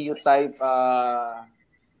MCU type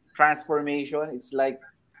transformation. It's like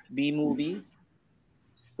B movie.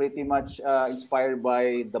 Pretty much inspired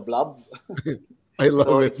by the Blob. I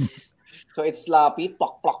love it. So it's sloppy,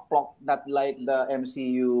 plok, plok, plok, not like the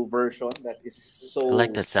MCU version that is so I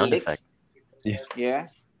like that sound slick. effect. Yeah.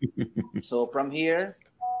 So from here,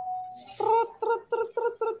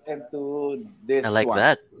 and to this I like one.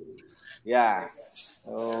 that. Yeah.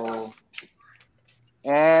 So,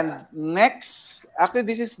 and next, actually,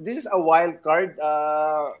 this is a wild card.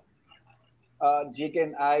 Jake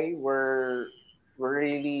and I were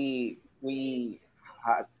really we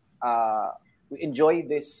enjoy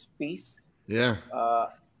this piece. Yeah.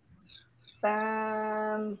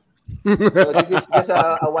 So this is just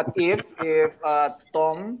a what if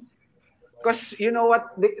Tom, because you know what,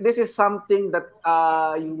 this is something that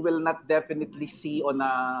you will not definitely see on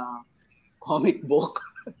a comic book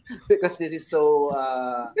because this is so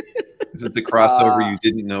Is it the crossover you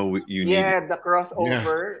didn't know you needed? Yeah, the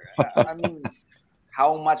crossover. Yeah. I mean,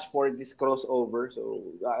 how much for this crossover? So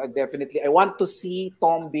definitely I want to see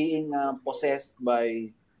Tom being possessed by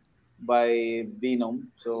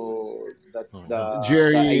Venom. So that's the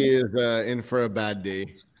Jerry is in for a bad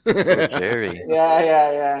day. Jerry.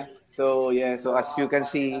 Yeah. So as you can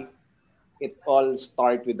see, it all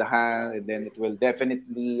starts with the hand, and then it will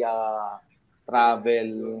definitely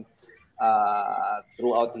travel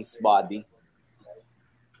throughout his body.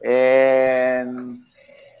 And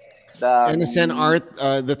NSN art,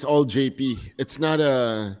 that's all JP. It's not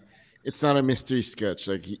a mystery sketch.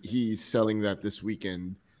 Like he's selling that this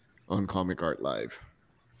weekend on Comic Art Live.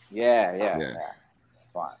 Yeah.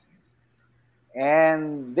 Fun.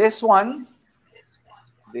 And this one's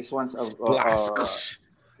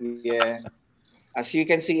yeah. As you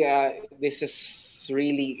can see, this is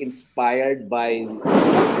really inspired by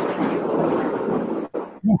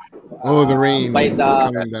the rain by is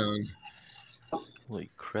coming down. Holy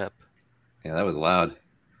crap. Yeah, that was loud.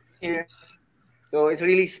 Here. So it's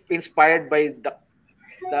really inspired by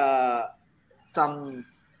the some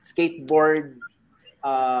skateboard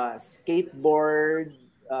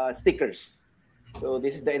stickers. So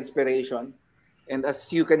this is the inspiration. And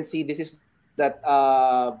as you can see, this is that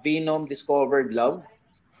Venom discovered love.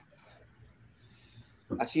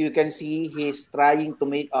 As you can see, he's trying to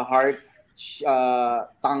make a heart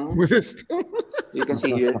tongue. With his tongue. You can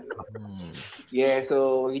see here. Yeah,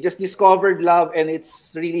 so he just discovered love and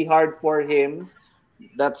it's really hard for him.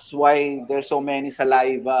 That's why there's so many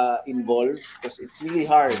saliva involved because it's really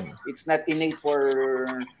hard. It's not innate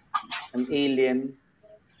for an alien.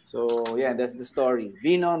 So yeah, that's the story.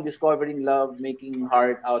 Venom discovering love, making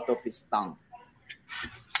heart out of his tongue.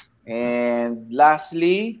 And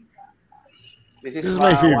lastly, this is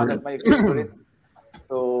my favorite. one of my favorite.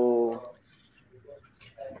 So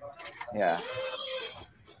yeah.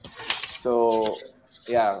 So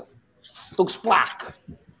yeah, Tugsplak.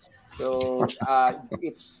 So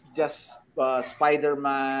it's just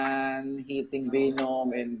Spider-Man hitting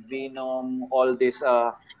Venom and Venom, all this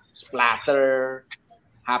splatter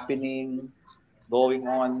happening, going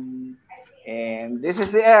on. And this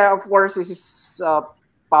is, of course, this is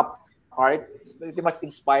pop art. It's pretty much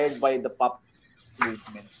inspired by the pop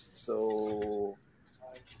movement. So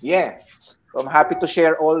yeah, so I'm happy to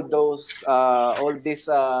share all these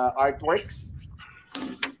artworks.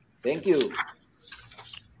 Thank you.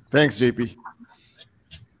 Thanks, JP.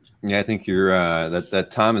 Yeah, I think you're that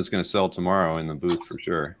Tom is going to sell tomorrow in the booth for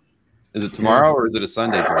sure. Is it tomorrow or is it a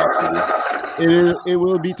Sunday drop? It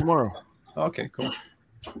will be tomorrow. Okay, cool.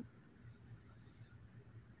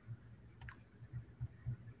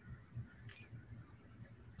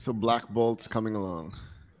 So Black Bolt's coming along.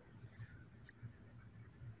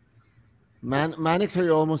 Manix, are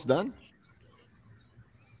you almost done?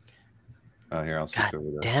 Oh, here, I'll switch God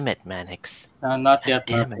over there. damn it, Manix. Not yet.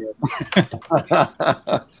 Damn Not it.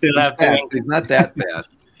 yet. Still have to ink. He's not that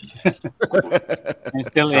fast. I'm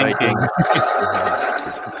still Sorry, inking.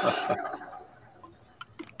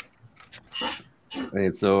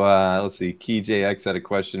 Hey, so let's see. KeyJX had a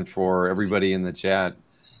question for everybody in the chat.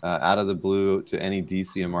 Out of the blue, to any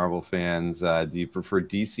DC and Marvel fans, do you prefer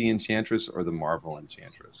DC Enchantress or the Marvel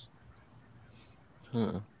Enchantress?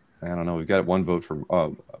 I don't know. We've got one vote for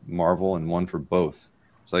Marvel and one for both.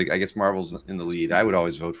 So I guess Marvel's in the lead. I would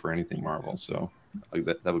always vote for anything Marvel. So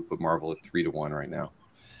that would put Marvel at 3-1 right now.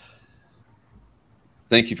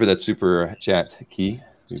 Thank you for that super chat, Key.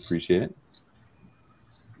 We appreciate it.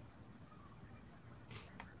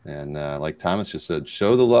 And like Thomas just said,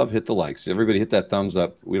 show the love, hit the likes. Everybody hit that thumbs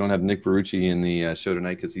up. We don't have Nick Barucci in the show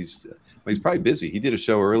tonight because he's probably busy. He did a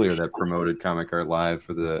show earlier that promoted Comic Art Live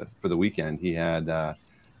for the weekend. He had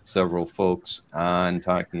several folks on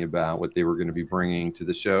talking about what they were going to be bringing to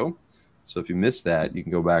the show. So if you missed that, you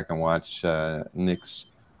can go back and watch Nick's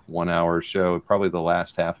 1-hour show. Probably the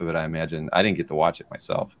last half of it, I imagine. I didn't get to watch it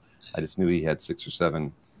myself. I just knew he had 6 or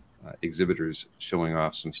 7 exhibitors showing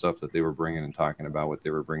off some stuff that they were bringing and talking about what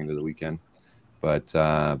they were bringing to the weekend. But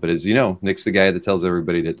as you know, Nick's the guy that tells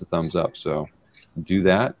everybody to hit the thumbs up. So do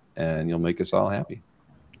that, and you'll make us all happy.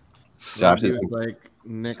 Josh is like,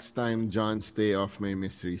 next time, John, stay off my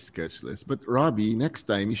mystery sketch list. But Robbie, next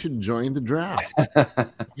time you should join the draft.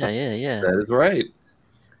 Yeah. That is right.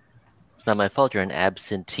 It's not my fault you're an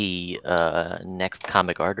absentee next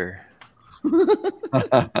comic arter.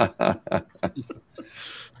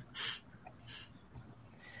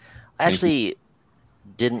 I actually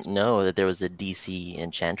didn't know that there was a DC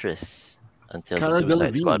Enchantress until the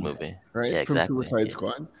Suicide Squad movie. Right? Yeah, exactly. From Suicide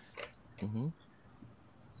Squad. Mm-hmm.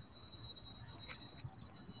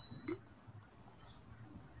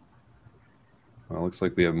 Well, it looks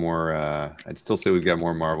like we have more. I'd still say we've got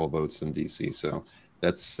more Marvel votes than DC. So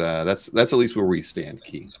that's at least where we stand,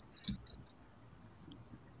 Key.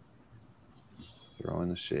 Throw in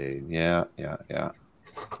the shade. Yeah.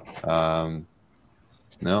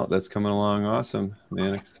 No, that's coming along awesome,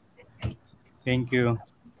 Manix. Thank you.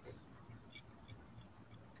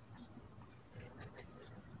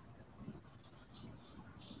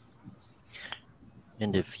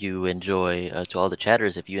 And if you enjoy, to all the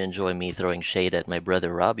chatters, if you enjoy me throwing shade at my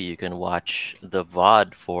brother Robbie, you can watch the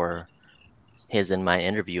VOD for his and my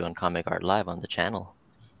interview on Comic Art Live on the channel.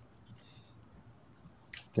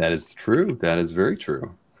 That is true. That is very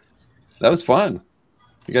true. That was fun.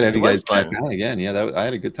 We got to have you guys back on again. Yeah, I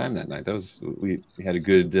had a good time that night. We had a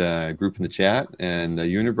good group in the chat, and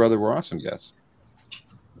you and your brother were awesome guests.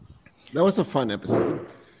 That was a fun episode.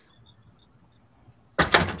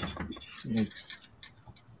 Thanks.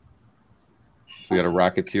 So we got a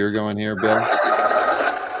Rocketeer going here, Bill.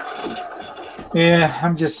 Yeah,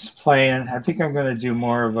 I'm just playing. I think I'm going to do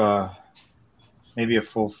more of maybe a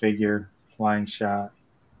full figure flying shot.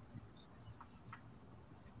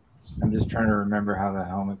 I'm just trying to remember how the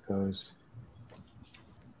helmet goes.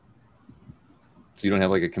 So you don't have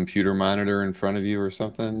like a computer monitor in front of you or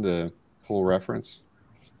something to pull reference?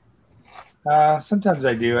 Sometimes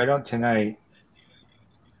I do. I don't tonight.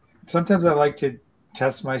 Sometimes I like to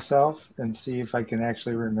test myself and see if I can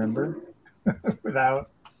actually remember without.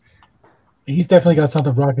 He's definitely got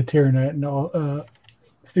something Rocketeer in that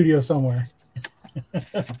studio somewhere.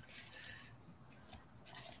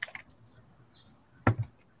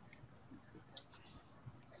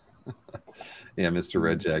 Yeah, Mr.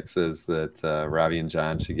 Red Jack says that Robbie and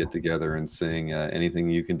John should get together and sing Anything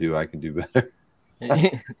You Can Do, I Can Do Better.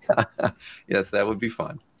 Yes, that would be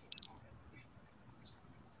fun.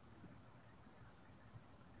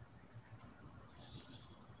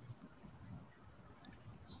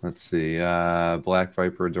 Let's see. Black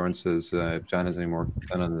Viper Adorn says if John has any more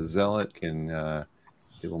done on the Zealot, can get a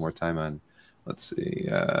little more time on. Let's see.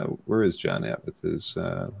 Where is John at with his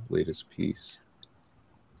latest piece?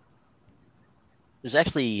 There's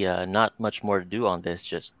actually not much more to do on this,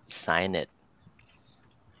 just sign it.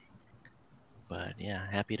 But yeah,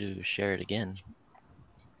 happy to share it again.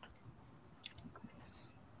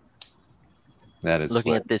 That is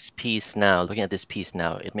looking at this piece now,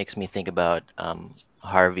 it makes me think about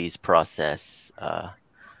Harvey's process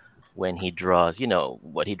when he draws, you know,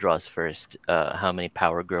 what he draws first, how many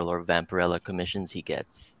Power Girl or Vampirella commissions he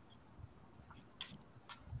gets.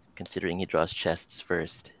 considering he draws chests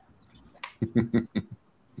first.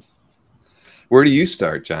 Where do you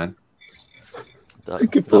start, John? I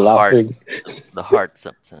keep The heart. laughing. The heart.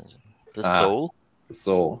 The soul. The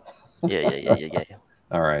soul. Yeah.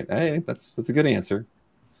 All right. Hey, that's a good answer.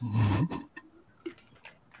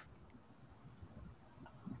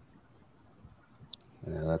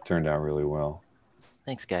 Yeah, that turned out really well.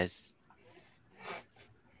 Thanks, guys.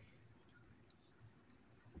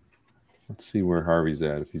 Let's see where Harvey's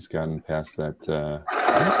at, if he's gotten past that.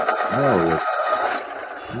 Oh,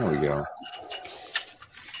 there we go.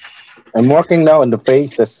 I'm working now on the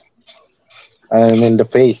faces. I'm in the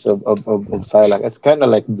face of Silac. It's kind of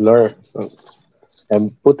like blur. So I'm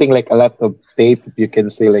putting like a lot of tape, you can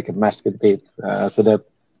see, like a masking tape, so that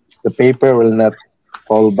the paper will not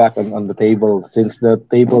fall back on the table, since the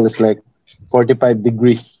table is like 45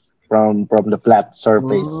 degrees from the flat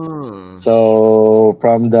surface. So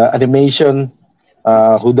from the animation,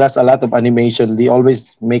 who does a lot of animation, they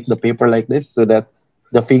always make the paper like this, so that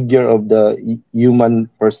the figure of the human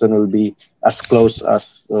person will be as close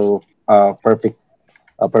as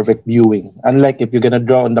perfect viewing. Unlike if you're gonna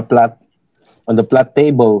draw on the flat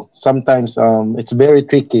table, sometimes it's very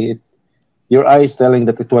tricky. Your eye is telling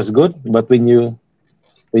that it was good, but when you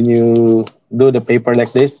do the paper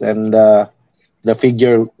like this, and the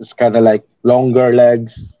figure is kind of like longer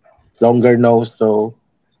legs, longer nose, so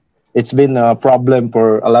it's been a problem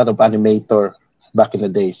for a lot of animator back in the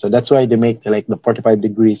day. So that's why they make like the 45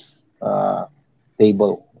 degrees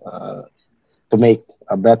table to make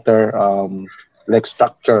a better like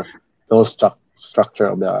structure, structure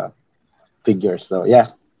of the figure. So yeah,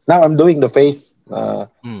 now I'm doing the face of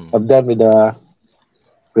them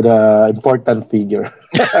with a important figure.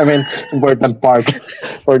 I mean, important part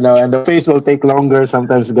for now. And the face will take longer.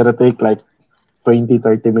 Sometimes it's gonna take like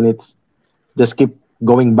 20-30 minutes. Just keep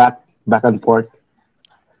going back and forth.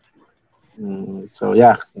 So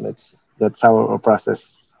yeah, that's how our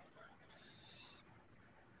process.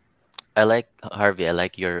 I like, Harvey, I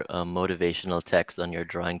like your motivational text on your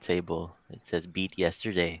drawing table. It says "beat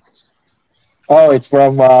yesterday." Oh, it's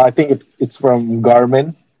from I think it's from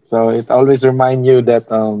Garmin. So it always remind you that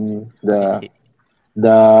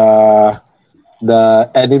the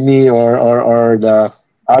enemy or the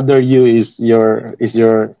other you is your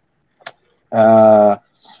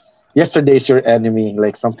yesterday is your enemy,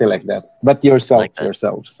 like something like that. But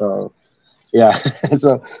yourself. So yeah.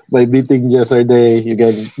 So by beating yesterday, you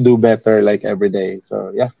can do better like every day.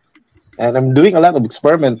 So yeah. And I'm doing a lot of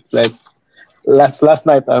experiments. Like last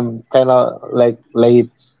night, I'm kind of like late.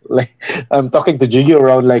 Like I'm talking to Jiggy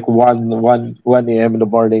around like 1 a.m. in the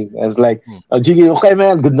morning. I was like, oh, Jiggy, okay,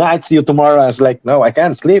 man, good night. See you tomorrow. I was like, no, I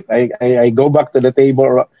can't sleep. I go back to the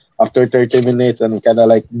table after 30 minutes and kind of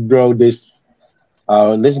like draw this.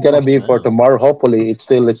 This is gonna be for tomorrow. Hopefully, it's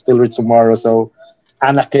still reach tomorrow. So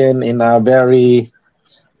Anakin in a very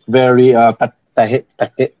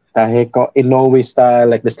Taheko Inoue style,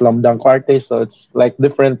 like the slam dunk artist. So it's like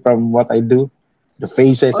different from what I do. The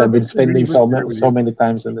faces I've been spending so many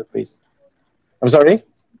times on the face. I'm sorry?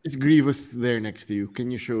 It's Grievous there next to you.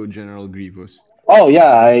 Can you show General Grievous? Oh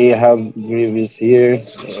yeah, I have Grievous here.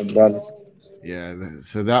 So I'm done. Yeah,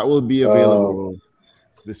 so that will be available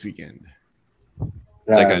this weekend.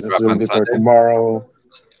 Yeah, this will be for tomorrow.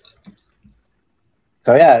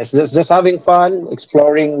 So yeah, it's just having fun,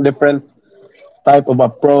 exploring different type of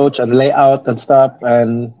approach and layout and stuff,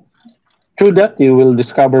 and through that you will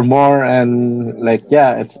discover more. And like,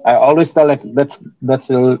 yeah, it's, I always tell, like, that's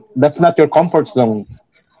not your comfort zone.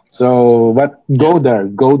 So but go there,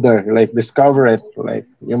 like discover it. Like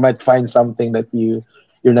you might find something that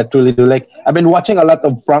you're not really do. Like I've been watching a lot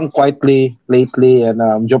of Frank Whiteley lately,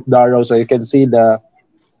 and Job Darrow, so you can see the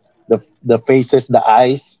faces, the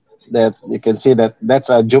eyes, that you can see that that's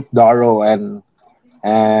a Job Darrow and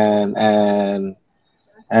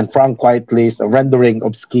Frank Whiteley's rendering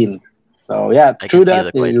of skin. So yeah, through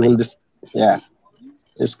that you will just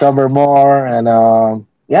discover more. And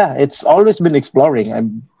yeah, it's always been exploring. I've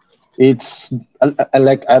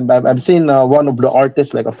seen one of the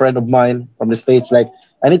artists, like a friend of mine from the States, like,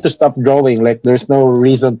 I need to stop drawing, like there's no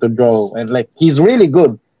reason to draw, and like he's really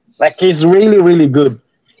good, like he's really good.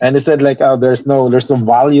 And he said like, oh, there's no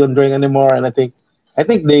value in drawing anymore. And I think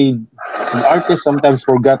the artists sometimes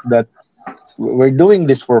forgot that we're doing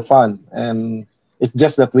this for fun, and it's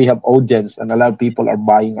just that we have audience and a lot of people are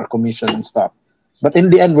buying our commission and stuff. But in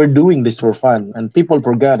the end, we're doing this for fun, and people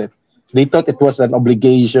forgot it. They thought it was an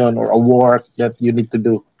obligation or a work that you need to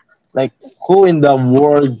do. Like, who in the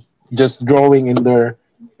world just drawing in their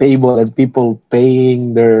table and people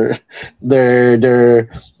paying their their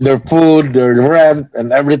their food, their rent,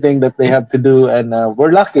 and everything that they have to do. And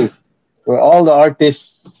we're lucky. We're all the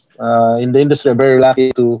artists in the industry are very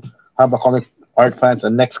lucky to have a comic art fans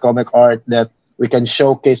and next comic art that we can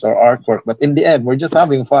showcase our artwork. But in the end, we're just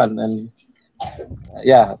having fun. And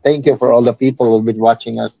yeah, thank you for all the people who've been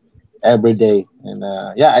watching us every day. And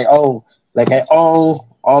yeah, I owe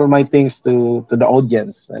all my things to the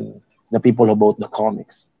audience and the people who bought the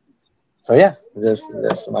comics. So yeah,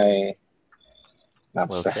 that's my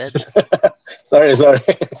Well said. sorry.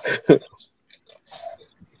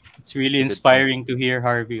 It's really inspiring to hear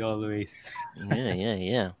Harvey always.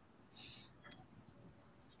 Yeah.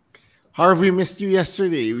 Harvey, missed you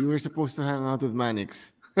yesterday. We were supposed to hang out with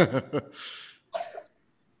Manix.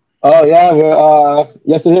 Oh yeah,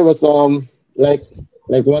 yesterday was like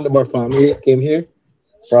one of our family came here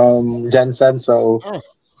from Jensen. So Oh,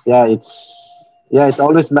 yeah, it's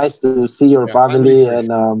always nice to see your yeah, family family first.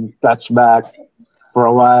 and catch back for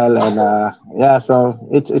a while. And yeah, so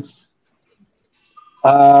it's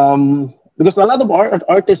because a lot of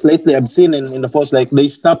artists lately I've seen in the post, like they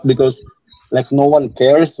stop because like no one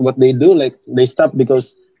cares what they do. Like they stop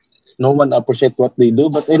because no one appreciate what they do.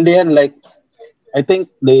 But in the end, like I think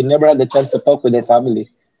they never had the chance to talk with their family.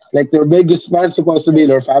 Like their biggest fan supposed to be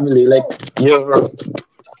their family. Like you're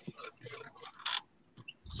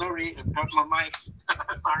sorry, I dropped my mic.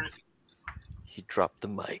 Sorry. He dropped the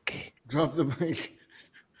mic. Drop the mic.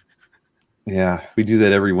 Yeah, we do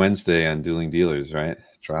that every Wednesday on Dueling Dealers, right?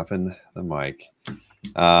 Dropping the mic.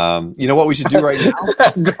 You know what we should do right now?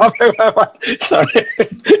 Dropping my mic.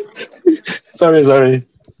 Sorry.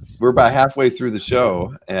 We're about halfway through the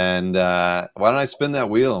show, and why don't I spin that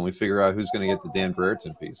wheel and we figure out who's going to get the Dan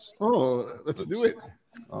Brereton piece? Oh, let's do it.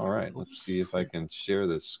 All right, let's see if I can share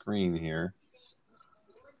the screen here.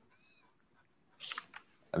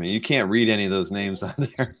 I mean, you can't read any of those names on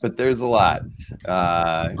there, but there's a lot.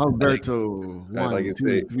 Alberto, like I 1,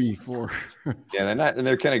 say- 2, 3, 4. Yeah, they're not, and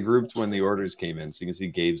they're kind of grouped when the orders came in. So you can see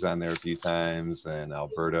Gabe's on there a few times, and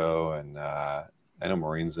Alberto, and I know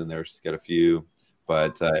Maureen's in there. She's got a few,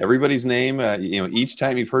 but everybody's name. Each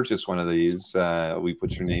time you purchase one of these, we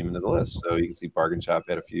put your name into the list. So you can see Bargain Shop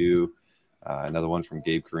had a few. Another one from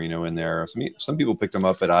Gabe Carino in there. Some people picked them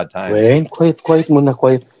up at odd times. Wait, quiet muna,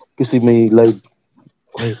 quiet. Kasi may live.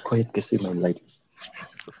 Quiet kasi may live.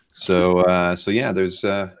 So yeah, there's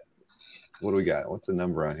what do we got? What's the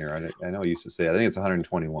number on here? I know I used to say it. I think it's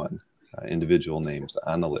 121 individual names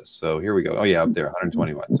on the list. So here we go. Oh yeah, up there,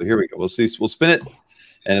 121. So here we go. We'll see. We'll spin it,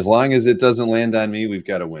 and as long as it doesn't land on me, we've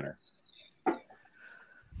got a winner.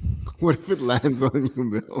 What if it lands on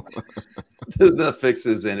you, Bill? The fix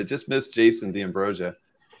is in. It just missed Jason D'Ambrosia.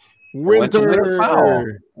 Winter. Powell.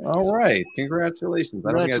 All right, congratulations.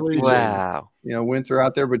 I don't think I see Wow. Winter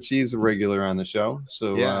out there, but she's a regular on the show,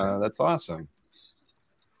 so Yeah. that's awesome.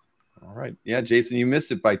 All right, yeah, Jason, you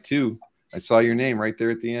missed it by 2. I saw your name right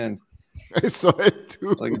there at the end. I saw it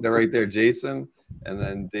too. Look at that right there, Jason, and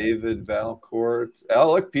then David Valcourt.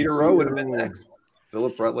 Oh, look, Peter Rowe would have been next.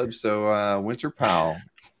 Philip Rutledge. So Winter Powell.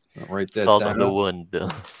 I'll write that Salt down. on the wound, Bill.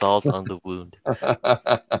 Salt on the wound.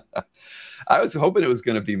 I was hoping it was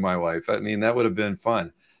going to be my wife. I mean, that would have been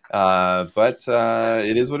fun. But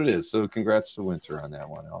it is what it is. So congrats to Winter on that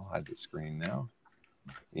one. I'll hide the screen now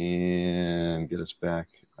and get us back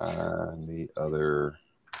on the other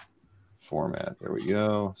format. There we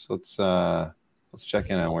go. So let's check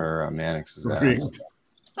in on where Manix is at. Rigged.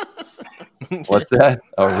 What's that?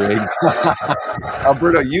 Oh, rigged.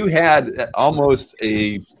 Alberto, you had almost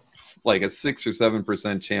a 6 or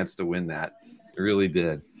 7% chance to win that. You really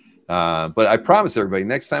did. But I promise everybody,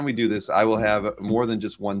 next time we do this, I will have more than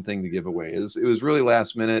just one thing to give away. It was really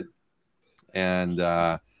last minute, and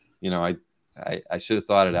I should have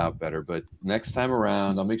thought it out better. But next time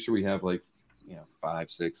around, I'll make sure we have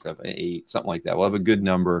 5, 6, 7, 8, something like that. We'll have a good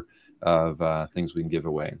number of things we can give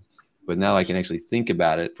away. But now I can actually think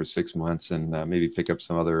about it for 6 months and maybe pick up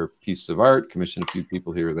some other pieces of art, commission a few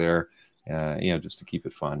people here or there, just to keep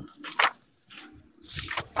it fun.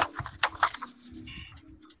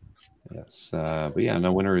 Yes, but yeah,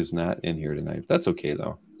 no, Winter is not in here tonight. That's okay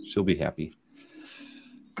though; she'll be happy.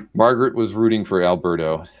 Margaret was rooting for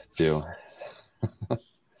Alberto too,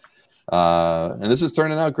 and this is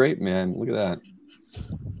turning out great, man. Look at that.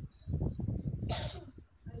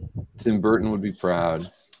 Tim Burton would be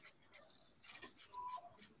proud.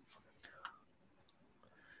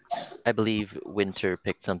 I believe Winter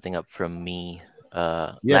picked something up from me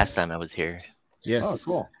Yes. last time I was here. Yes.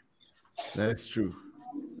 Oh, cool. That's true.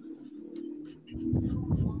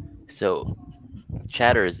 So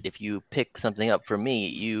chatters, if you pick something up from me,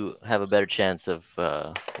 you have a better chance of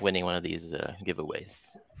winning one of these giveaways.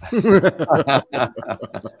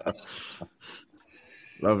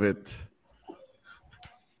 Love it.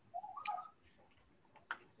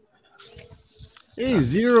 Hey,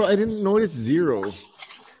 zero. I didn't notice zero.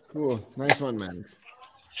 Cool. Nice one, Manix.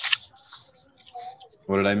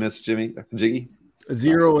 What did I miss, Jiggy?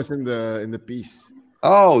 Zero was in the piece.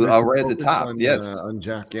 Oh, Versus right at the focus top. on, Yes. On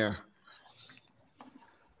Jack, yeah.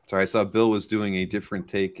 Sorry, I saw Bill was doing a different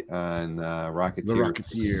take on Rocketeer. The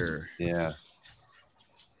Rocketeer. Yeah.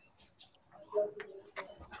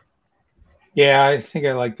 Yeah, I think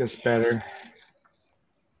I like this better.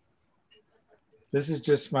 This is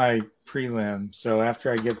just my prelim. So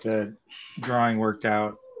after I get the drawing worked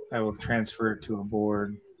out, I will transfer it to a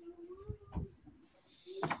board.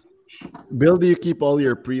 Bill, do you keep all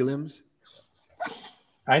your prelims?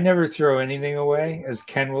 I never throw anything away, as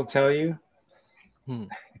Ken will tell you.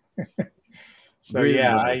 So Breathe,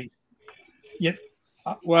 yeah,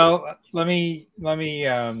 brother. well, let me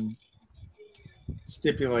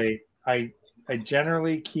stipulate. I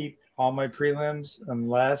generally keep all my prelims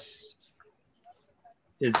unless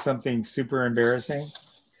it's something super embarrassing,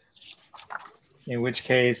 in which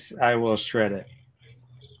case I will shred it.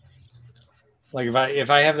 Like if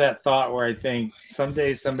I have that thought where I think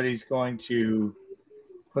someday somebody's going to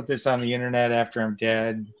put this on the internet after I'm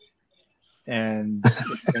dead, and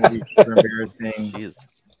it's going to be super embarrassing. Jeez.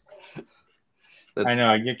 I know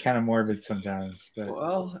I get kind of morbid sometimes, but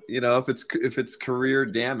well, if it's career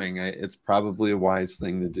damning, it's probably a wise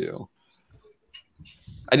thing to do.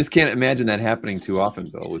 I just can't imagine that happening too often,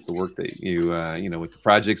 Bill, with the work that you with the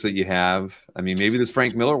projects that you have. I mean, maybe this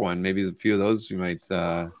Frank Miller one, maybe a few of those you might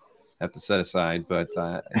have to set aside, but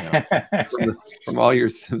from all your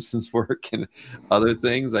Simpsons work and other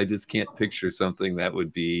things, I just can't picture something that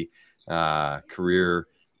would be career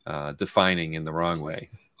defining in the wrong way.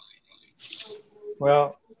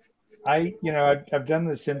 Well, I've done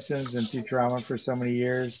the Simpsons and Futurama for so many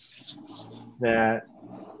years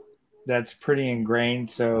that's pretty ingrained.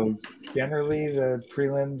 So generally the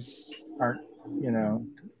prelims aren't,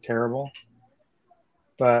 terrible.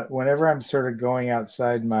 But whenever I'm sort of going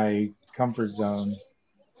outside my comfort zone,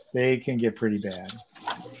 they can get pretty bad.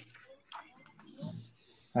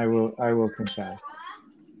 I will confess.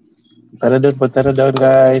 Put that down,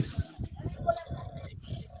 guys.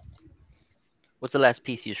 What's the last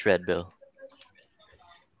piece you shred, Bill?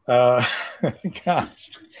 Gosh,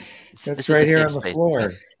 it's right here on the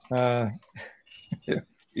floor. Yeah.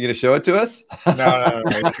 You gonna show it to us? No.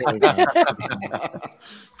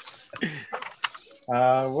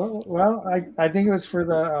 Well, I think it was for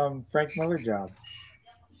the Frank Miller job.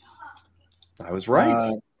 I was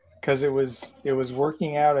right. Because it was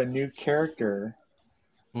working out a new character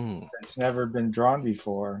that's never been drawn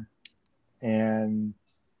before, and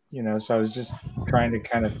so I was just trying to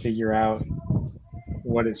kind of figure out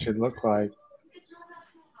what it should look like,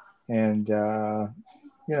 and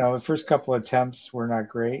the first couple of attempts were not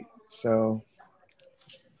great, so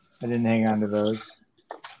I didn't hang on to those.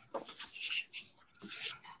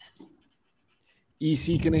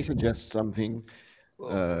 EC, can I suggest something?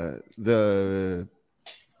 The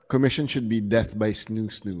commission should be death by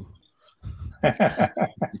snoo.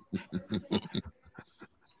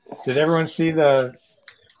 Did everyone see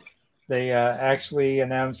they actually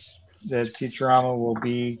announced that Futurama will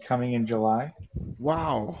be coming in July?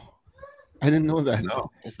 Wow. I didn't know that. No.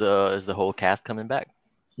 Is the whole cast coming back?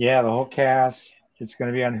 Yeah, the whole cast. It's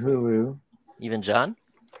going to be on Hulu. Even John?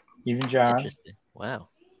 Even John. Interesting. Wow.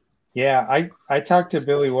 Yeah, I talked to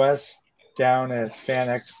Billy West down at Fan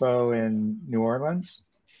Expo in New Orleans.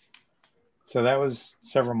 So that was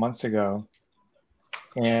several months ago.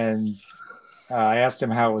 And I asked him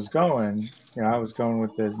how it was going. I was going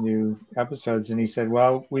with the new episodes. And he said,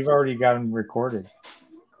 well, we've already got them recorded.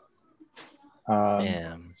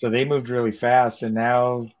 So they moved really fast. And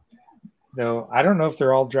now, though, I don't know if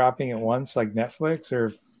they're all dropping at once like Netflix or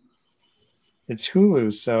if it's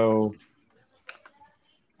Hulu. So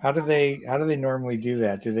how do they normally do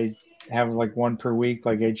that? Do they have like one per week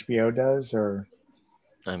like HBO does, or?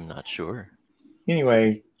 I'm not sure.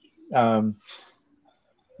 Anyway,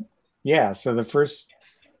 yeah. So the first,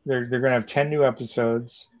 they're going to have 10 new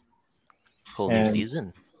episodes. Whole new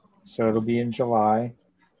season. So it'll be in July,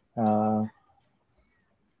 and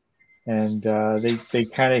they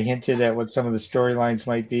kind of hinted at what some of the storylines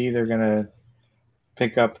might be. They're going to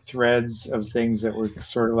pick up threads of things that were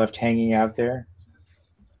sort of left hanging out there.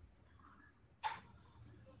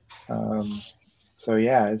 So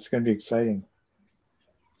yeah, it's going to be exciting.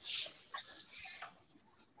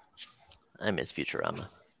 I miss Futurama.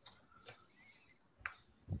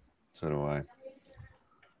 So do I.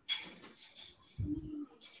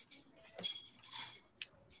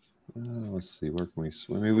 Let's see. Where can we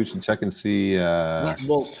swim? Maybe we should check and see. Black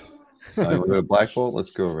Bolt. We go to Black Bolt. Let's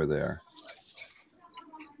go over there.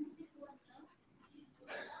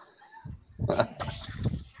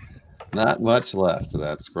 Not much left of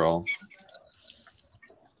that scroll.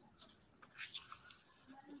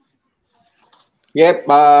 Yep.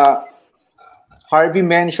 Harvey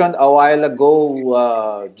mentioned a while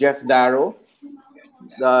ago Jeff Darrow.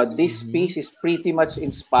 This piece is pretty much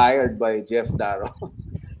inspired by Jeff Darrow.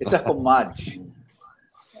 It's a homage.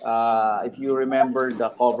 If you remember the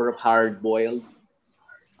cover of Hard Boiled.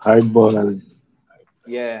 Hard Boiled.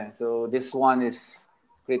 Yeah, so this one is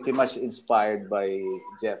pretty much inspired by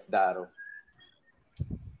Jeff Darrow.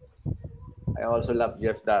 I also love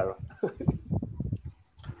Jeff Darrow.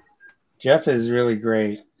 Jeff is really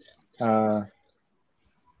great.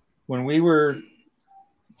 When we were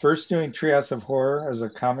first doing Treehouse of Horror as a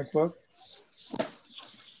comic book,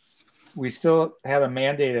 we still had a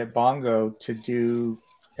mandate at Bongo to do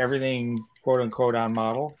everything quote unquote on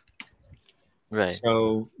model. Right.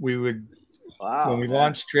 So we would, when we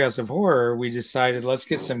launched Treehouse of Horror, we decided let's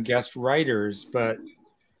get some guest writers, but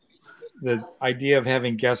the idea of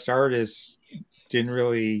having guest artists didn't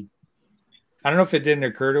really, I don't know if it didn't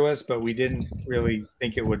occur to us, but we didn't really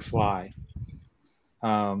think it would fly.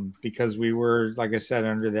 Because we were, like I said,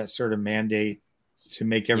 under that sort of mandate to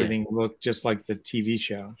make everything look just like the TV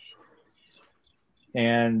show.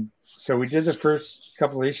 And so we did the first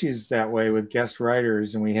couple issues that way with guest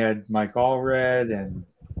writers, and we had Mike Allred and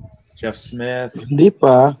Jeff Smith.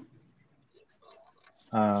 Deepa.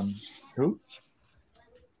 Who?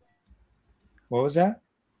 What was that?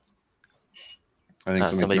 I think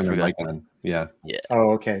somebody turned their mic on. Yeah. Yeah.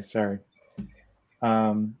 Oh, okay. Sorry.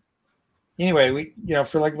 Anyway, we,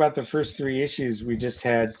 for like about the first 3 issues, we just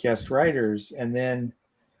had guest writers. And then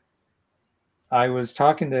I was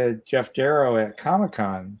talking to Jeff Darrow at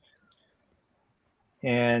Comic-Con,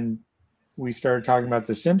 and we started talking about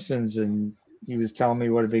The Simpsons, and he was telling me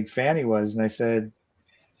what a big fan he was. And I said,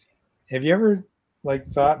 have you ever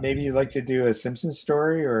thought maybe you'd like to do a Simpsons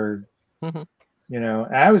story, or,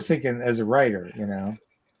 and I was thinking as a writer,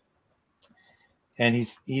 and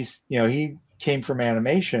he's, he came from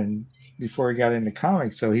animation before he got into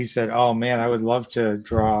comics. So he said, oh man, I would love to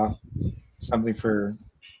draw something for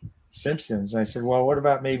Simpsons. And I said, well, what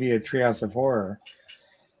about maybe a Treehouse of Horror?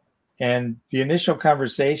 And the initial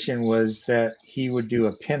conversation was that he would do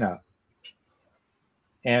a pinup.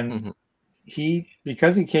 And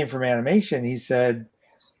because he came from animation, he said,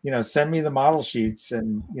 send me the model sheets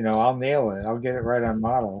and, I'll nail it. I'll get it right on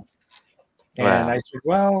model. And I said,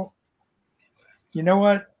 well, you know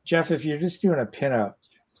what, Jeff, if you're just doing a pinup,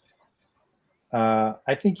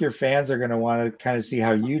 I think your fans are going to want to kind of see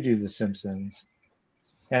how you do The Simpsons.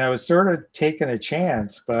 And I was sort of taking a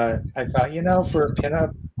chance, but I thought, for a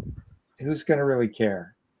pinup, who's going to really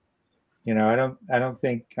care? I don't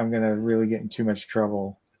think I'm going to really get in too much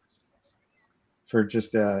trouble for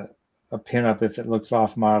just a pinup if it looks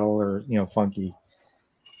off model or, funky.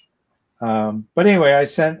 But anyway, I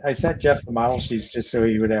sent Jeff the model sheets just so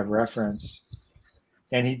he would have reference.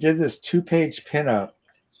 And he did this 2-page pinup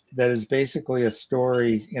that is basically a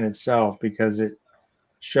story in itself, because it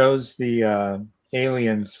shows the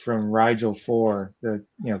aliens from Rigel 4, the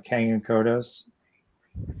Kang and Kodos,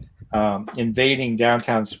 invading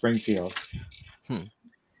downtown Springfield.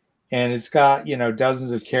 And it's got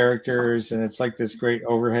dozens of characters, and it's like this great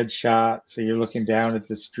overhead shot, so you're looking down at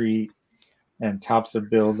the street and tops of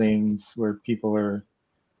buildings where people are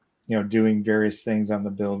doing various things on the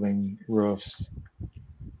building roofs.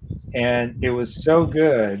 And it was so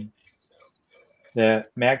good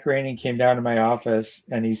that Matt Groening came down to my office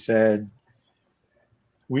and he said,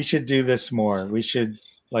 we should do this more. We should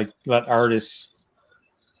let artists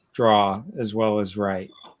draw as well as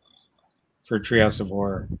write for Treehouse of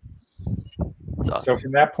Horror. Awesome. So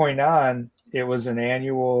from that point on, it was an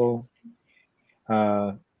annual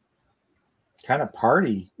kind of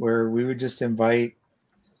party where we would just invite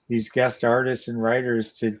these guest artists and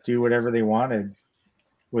writers to do whatever they wanted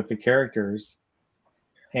with the characters.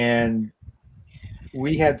 And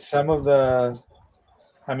we had some of the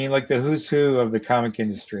who's who of the comic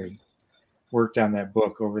industry worked on that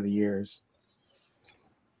book over the years.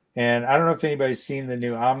 And I don't know if anybody's seen the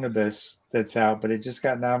new omnibus that's out, but it just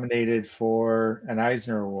got nominated for an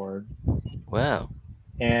Eisner Award. Wow.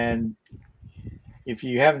 And if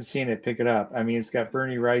you haven't seen it, pick it up. It's got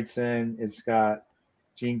Bernie Wrightson, it's got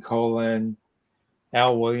Gene Colan,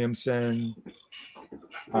 Al Williamson.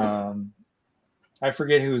 I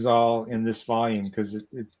forget who's all in this volume, because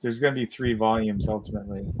there's going to be 3 volumes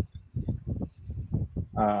ultimately.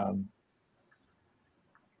 But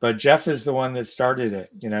Jeff is the one that started it.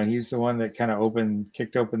 You know, he's the one that kind of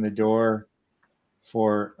kicked open the door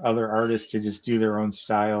for other artists to just do their own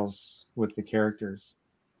styles with the characters.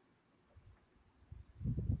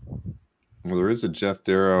 Well, there is a Jeff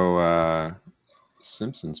Darrow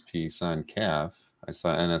Simpsons piece on CAF. I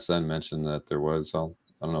saw NSN mention that there was. I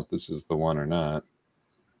don't know if this is the one or not.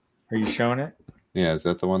 Are you showing it? Yeah, is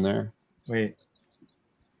that the one there? Wait.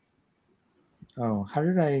 Oh, how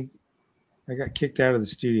did I got kicked out of the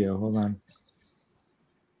studio. Hold on.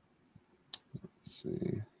 Let's see.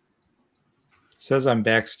 It says I'm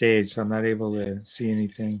backstage, so I'm not able to see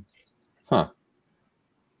anything. Huh.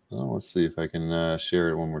 Well, let's see if I can share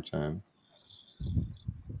it one more time.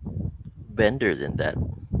 Bender's in that.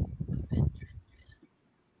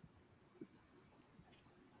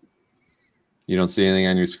 You don't see anything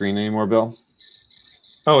on your screen anymore, Bill?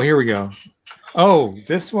 Oh, here we go. Oh,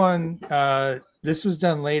 this one, this was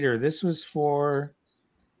done later. This was for,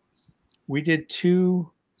 we did two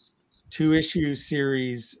issue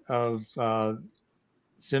series of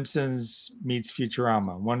Simpsons meets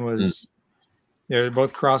Futurama. One was, they're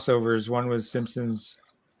both crossovers. One was Simpsons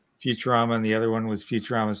Futurama and the other one was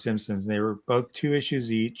Futurama Simpsons. They were both 2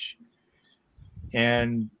 issues each.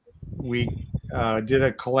 And we did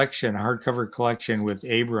a collection, a hardcover collection with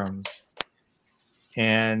Abrams.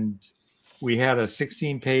 And we had a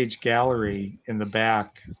 16-page gallery in the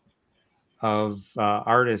back of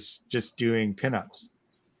artists just doing pinups.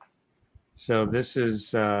 So this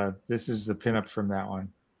is the pinup from that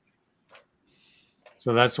one.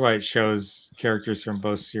 So that's why it shows characters from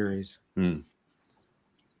both series. Mm.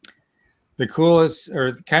 The coolest,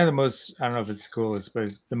 or kind of the most, I don't know if it's the coolest, but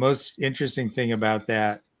the most interesting thing about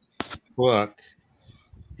that book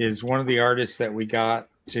is one of the artists that we got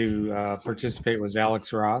to participate was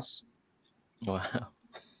Alex Ross. Wow.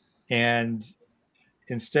 And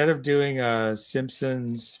instead of doing a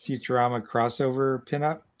Simpsons Futurama crossover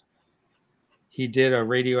pinup, he did a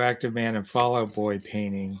Radioactive Man and Fallout Boy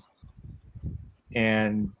painting.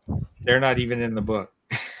 And they're not even in the book.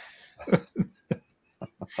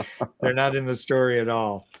 They're not in the story at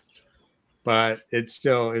all. But it's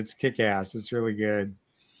kick-ass. It's really good.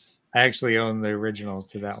 I actually own the original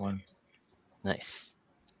to that one. Nice.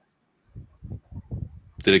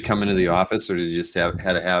 Did it come into the office, or did you just had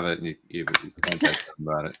to have it and you contacted them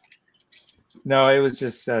about it? No, it was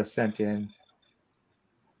just sent in.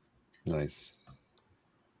 Nice.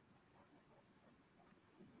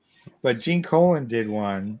 But Gene Colan did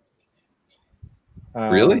one.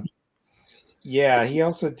 Really? Yeah, he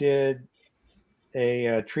also did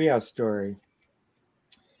a Treehouse story.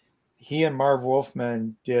 He and Marv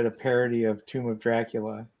Wolfman did a parody of Tomb of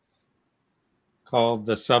Dracula called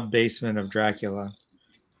The Sub-Basement of Dracula.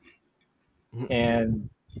 And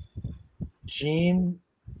Gene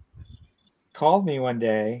called me one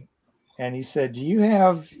day and he said, do you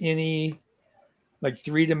have any like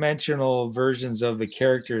 3-dimensional versions of the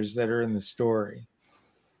characters that are in the story?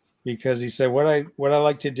 Because he said, what I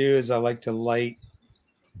like to do is I like to light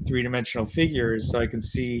 3-dimensional figures so I can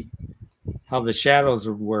see how the shadows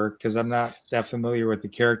would work, because I'm not that familiar with the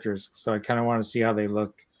characters. So I kind of want to see how they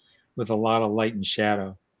look with a lot of light and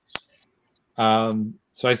shadow.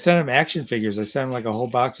 So I sent him action figures. I sent him like a whole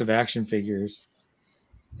box of action figures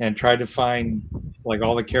and tried to find like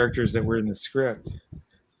all the characters that were in the script.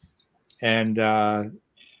 And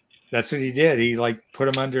that's what he did. He like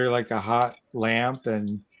put them under like a hot lamp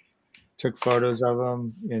and took photos of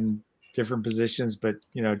them in different positions. But,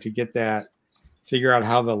 you know, to get that, figure out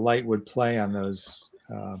how the light would play on those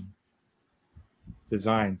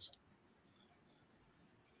designs.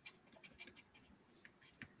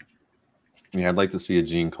 Yeah, I'd like to see a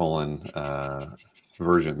Gene Colan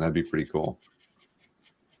version. That'd be pretty cool.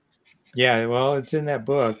 Yeah, well, it's in that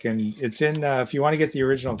book, and it's in. If you want to get the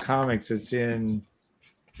original comics, it's in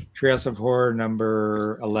Treehouse of Horror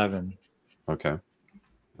number 11. Okay,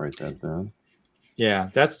 write that down. Yeah,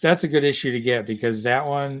 that's a good issue to get, because that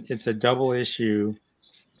one, it's a double issue,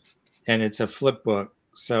 and it's a flip book.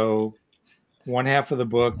 So one half of the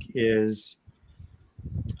book is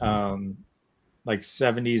like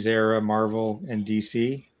 70s era Marvel and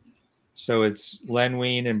DC. So it's Len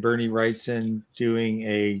Wein and Bernie Wrightson doing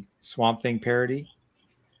a Swamp Thing parody,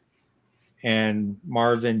 and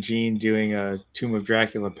Marv and Gene doing a Tomb of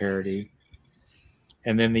Dracula parody.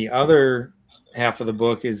 And then the other half of the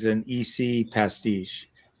book is an EC pastiche.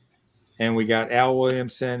 And we got Al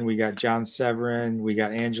Williamson, we got John Severin, we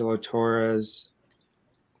got Angelo Torres,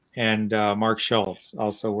 and Mark Schultz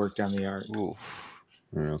also worked on the art. Ooh.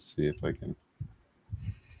 I'll see if I can.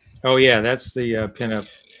 Oh, yeah, that's the pinup.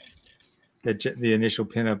 the initial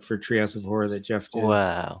pinup for Treehouse of Horror that Jeff did.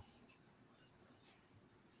 Wow.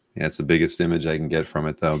 Yeah, it's the biggest image I can get from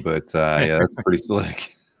it, though. But yeah, that's pretty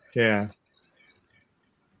slick. Yeah.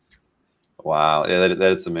 Wow. Yeah,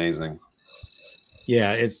 that's amazing.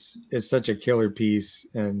 Yeah, it's such a killer piece.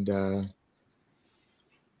 And I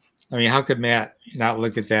mean, how could Matt not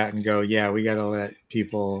look at that and go, yeah, we got to let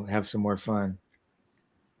people have some more fun?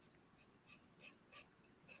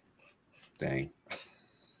 Dang.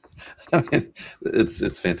 I mean,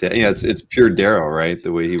 it's fantastic. Yeah, it's pure Darrow, right?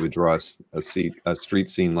 The way he would draw a street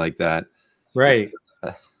scene like that. Right.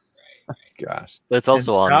 Gosh. But it's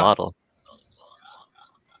also on model.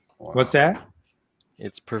 Wow. What's that?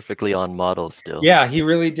 It's perfectly on model still. Yeah, he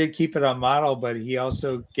really did keep it on model, but he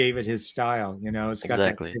also gave it his style. You know, it's got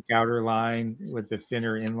Exactly. that thick outer line with the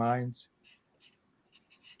thinner inlines.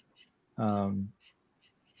 So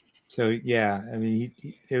yeah, I mean,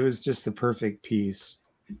 it was just the perfect piece.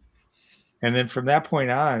 And then from that point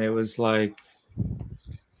on, it was like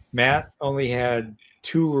Matt only had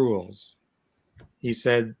 2 rules. He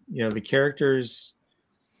said, you know, the characters,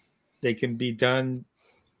 they can be done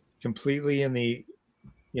completely in the,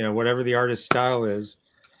 you know, whatever the artist's style is,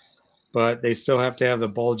 but they still have to have the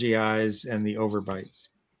bulgy eyes and the overbites.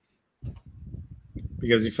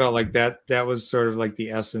 Because he felt like that was sort of like the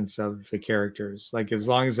essence of the characters. Like as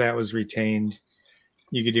long as that was retained,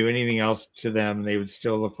 you could do anything else to them and they would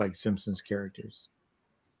still look like Simpsons characters.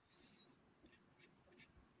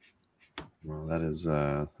 Well, that's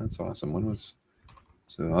awesome. When was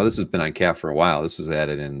this has been on CAF for a while. This was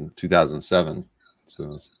added in 2007,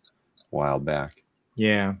 so it's a while back.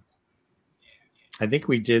 Yeah, I think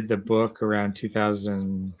we did the book around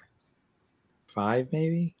 2005,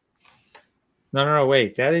 maybe. No,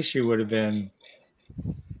 wait, that issue would have been.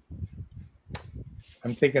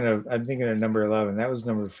 I'm thinking of number 11. That was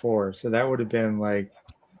number 4, so that would have been like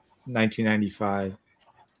 1995.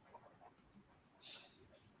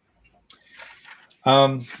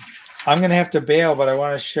 I'm gonna have to bail, but I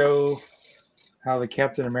want to show how the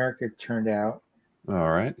Captain America turned out.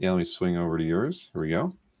 All right, yeah. Let me swing over to yours. Here we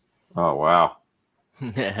go. Oh wow.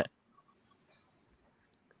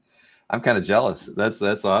 I'm kind of jealous.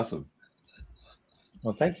 That's awesome.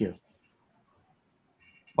 Well, thank you.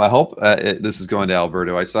 Well, I hope this is going to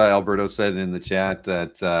Alberto. I saw Alberto said in the chat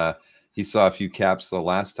that he saw a few Caps the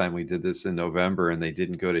last time we did this in November, and they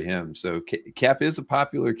didn't go to him. So Cap is a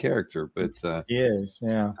popular character, but he is.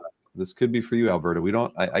 Yeah. This could be for you, Alberto. We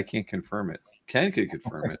don't. I can't confirm it. Ken could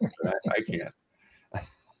confirm it. But I can't.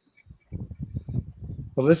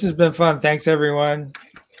 Well, this has been fun. Thanks, everyone.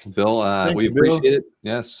 Bill, Thanks, we Bill. appreciate it.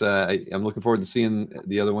 Yes, I'm looking forward to seeing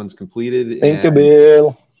the other ones completed. Thank you, and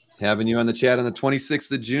Bill. having you on the chat on the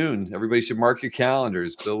 26th of June. Everybody should mark your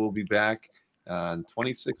calendars. Bill will be back on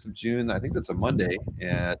 26th of June. I think that's a Monday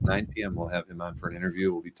at 9 p.m. We'll have him on for an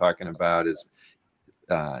interview. We'll be talking about his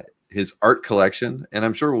art collection, and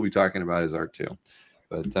I'm sure we'll be talking about his art too.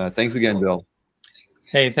 But thanks again, Bill.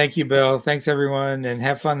 Hey, thank you, Bill. Thanks, everyone, and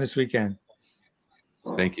have fun this weekend.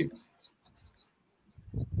 Thank you.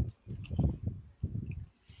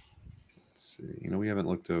 Let's see. You know, we haven't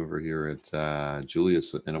looked over here at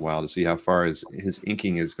Julius in a while to see how far his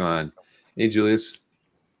inking has gone. Hey, Julius.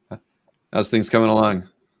 How's things coming along?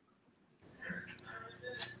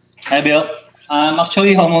 Hi, Bill. I'm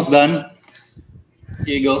actually almost done.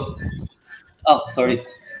 Here you go. Oh, sorry.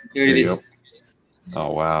 Here it is.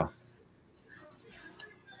 Oh, wow.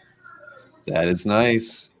 That is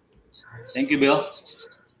nice. Thank you, Bill.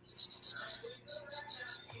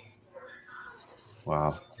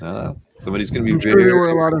 Wow. Somebody's going to be I'm very... sure there were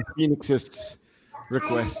a lot of Phoenix's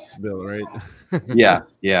requests, Bill, right? Yeah.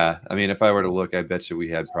 I mean, if I were to look, I bet you we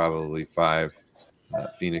had probably 5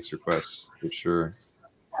 Phoenix requests for sure.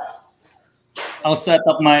 I'll set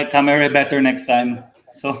up my camera better next time.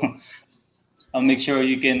 So I'll make sure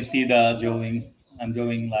you can see the drawing. I'm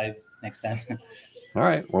drawing live next time. All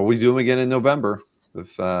right. Well, we do them again in November.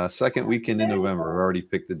 The second weekend in November. I've already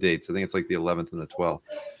picked the dates. I think it's like the 11th and the 12th.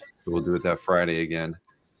 So we'll do it that Friday again.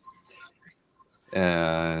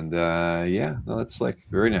 And yeah, no, that's like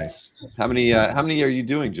very nice. How many are you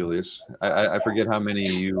doing, Julius? I forget how many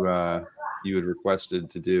you had requested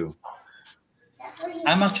to do.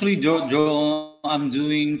 I'm actually I'm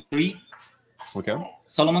doing 3. Okay.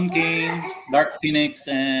 Solomon King, Dark Phoenix,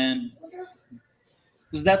 and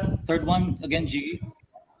who's that third one again? Jiggy?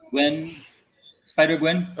 Gwen? Spider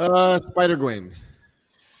Gwen? Spider Gwen.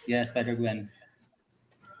 Yeah, Spider Gwen.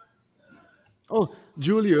 Oh,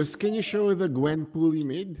 Julius, can you show the Gwen pool you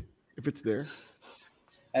made, if it's there?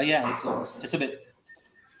 Yeah, it's a bit.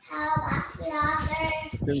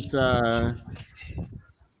 Since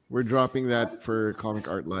we're dropping that for Comic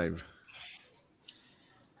Art Live.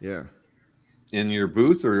 Yeah. In your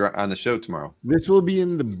booth or on the show tomorrow? This will be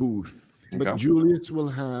in the booth, Okay. but Julius will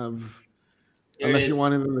have, unless you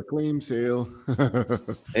want it in the claim sale.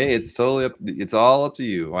 Hey, it's totally up. It's all up to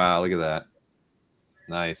you. Wow, look at that.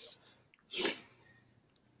 Nice.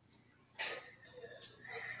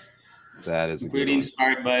 That is a good Really one.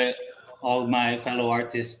 inspired by all my fellow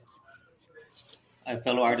artists.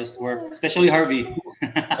 Work, especially Harvey.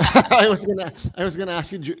 I was gonna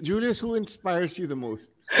ask you, Julius, who inspires you the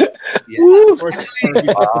most?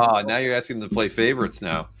 Oh, now you're asking them to play favorites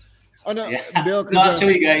now. Oh no, Yeah. Bill. No,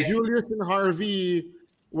 actually, guys. Julius and Harvey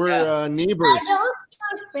were neighbors. Are those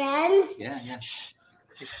your friends? Yeah.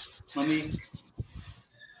 Mommy.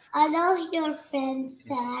 Are those your friends,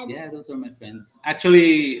 Dad? Yeah, those are my friends.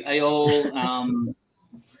 Actually, I owe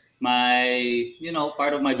my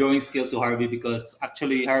part of my drawing skill to Harvey, because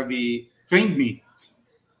actually Harvey trained me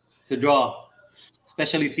to draw,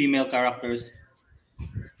 especially female characters.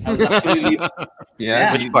 I was actually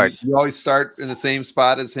Yeah. Which part? You always start in the same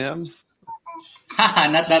spot as him?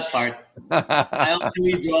 not that part. I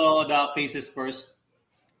actually draw the faces first.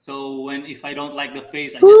 So if I don't like the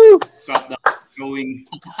face, I just scrap the drawing.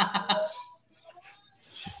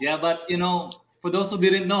 Yeah, but for those who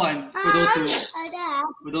didn't know, and for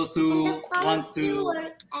those who wants to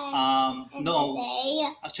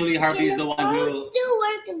know, actually Harvey is the one who.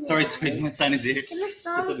 Sorry, my son is here.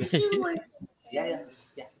 Yeah,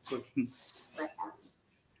 it's working.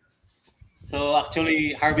 So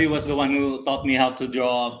actually, Harvey was the one who taught me how to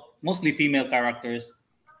draw mostly female characters.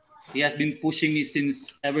 He has been pushing me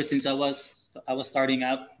ever since I was starting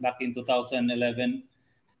out back in 2011.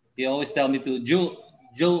 He always tell me to Jul,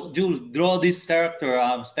 draw this character,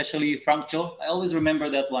 especially Francho. I always remember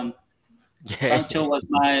that one. Yeah. Francho was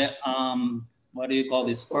my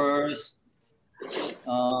first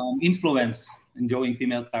influence in drawing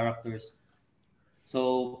female characters.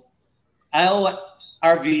 So I owe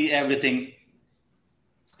RV everything,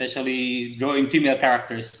 especially drawing female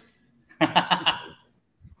characters.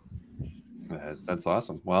 That's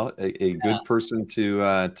awesome. Well, a good person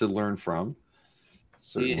to learn from,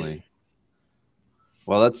 certainly. Yes.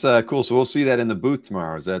 Well, that's cool. So we'll see that in the booth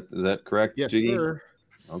tomorrow. Is that correct? Yes, G? sir.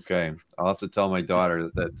 Okay, I'll have to tell my daughter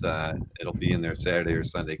that it'll be in there Saturday or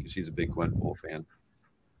Sunday, because she's a big Gwenpool fan.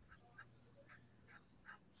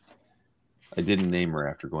 I didn't name her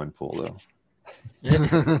after Gwenpool though.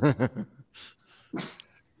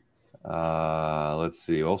 Let's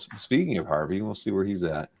see. Well, speaking of Harvey, we'll see where he's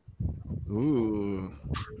at. Ooh.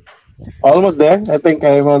 Almost there. I think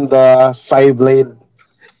I'm on the side blade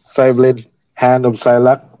hand of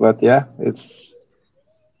Psylocke, but yeah,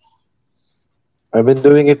 I've been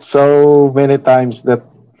doing it so many times that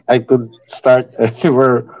I could start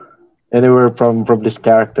anywhere from this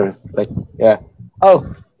character. Like, yeah.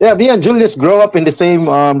 Oh, yeah, me and Julius grew up in the same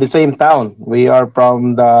town. We are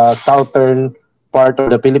from the southern part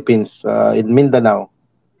of the Philippines, in Mindanao.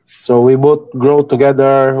 So we both grow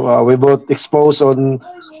together. We both exposed on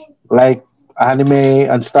like anime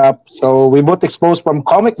and stuff. So we both exposed from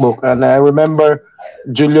comic book. And I remember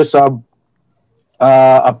Julius, a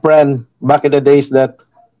friend back in the days that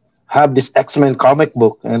have this X-Men comic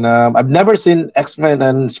book. And I've never seen X-Men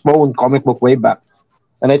and Spawn comic book way back.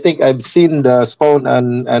 And I think I've seen the Spawn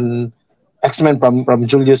and X-Men from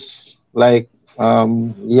Julius. Like,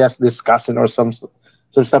 he has this cousin or some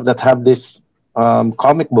stuff that have this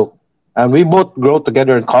comic book. And we both grow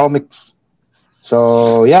together in comics.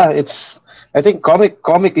 So yeah, I think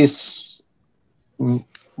comic is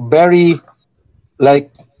very,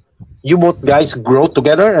 like, you both guys grow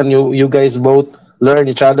together and you guys both learn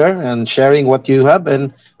each other and sharing what you have,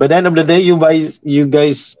 and by the end of the day you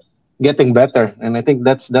guys getting better. And I think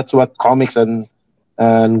that's what comics and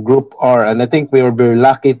group are. And I think we were very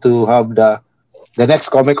lucky to have the next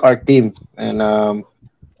comic art team. And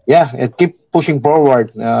yeah, it keep pushing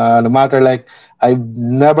forward, no matter, like, I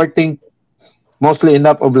never think mostly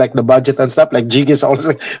enough of like the budget and stuff. Like Jig is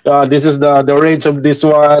also this is the range of this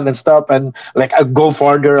one and stuff, and like I go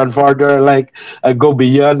farther and farther, like I go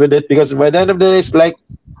beyond with it, because by the end of the day it's like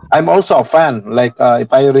I'm also a fan. Like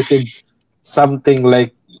if I receive something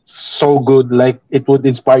like so good, like it would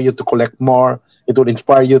inspire you to collect more. It would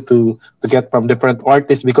inspire you to get from different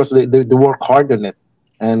artists, because they work hard on it.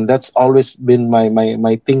 And that's always been my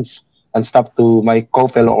things and stuff to my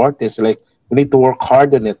co-fellow artists. Like, we need to work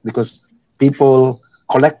hard on it, because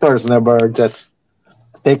collectors never just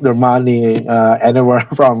take their money anywhere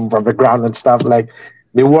from the ground and stuff. Like,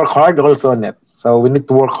 they work hard also on it. So we need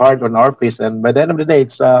to work hard on our piece. And by the end of the day,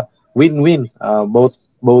 it's a win-win, both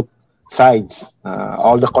sides,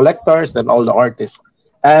 all the collectors and all the artists.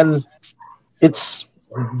 And it's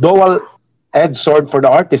dual edge sword for the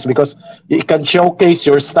artist because you can showcase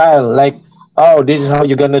your style. Like, oh, this is how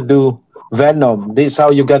you're gonna do Venom. This is how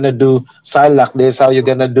you're gonna do Psylocke. This is how you're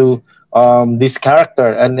gonna do this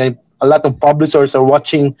character. And then a lot of publishers are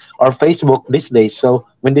watching our Facebook these days. So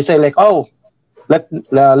when they say like, oh,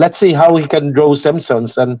 let's see how he can draw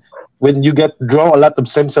Simpsons, and when you get draw a lot of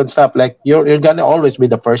Simpsons stuff, like you're gonna always be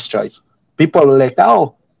the first choice. People are like,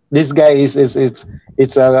 oh, this guy is it's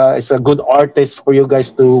a good artist for you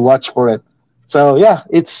guys to watch for it. So yeah,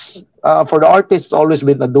 it's for the artist, it's always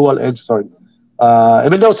been a dual edged sword.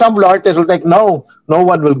 Even though some artists will like, no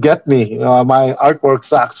one will get me. My artwork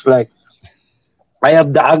sucks. Like I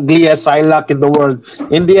have the ugliest Psylocke in the world.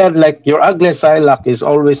 In the end, like your ugliest Psylocke is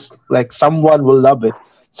always like someone will love it.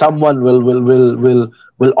 Someone will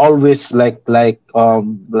always like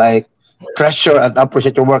treasure and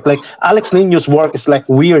appreciate your work. Like Alex Nino's work is like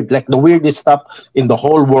weird, like the weirdest stuff in the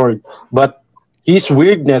whole world. But his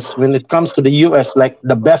weirdness when it comes to the US, like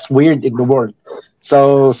the best weird in the world.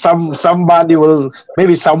 So somebody will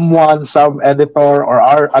maybe someone, some editor or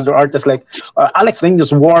our other artists like Alex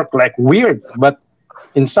Nino's work like weird, but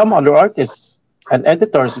in some other artists and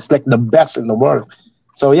editors, it's like the best in the world.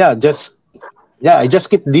 So yeah, I just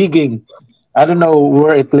keep digging. I don't know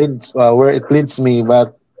where it leads me,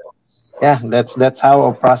 but yeah, that's how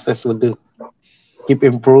a process would do. Keep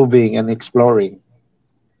improving and exploring.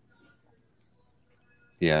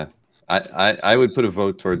 Yeah, I would put a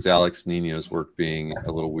vote towards Alex Nino's work being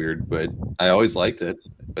a little weird, but I always liked it.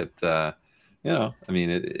 But you know, I mean,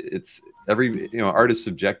 it's every art is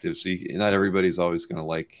subjective, so not everybody's always going to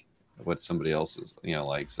like what somebody else is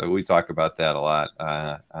like. So we talk about that a lot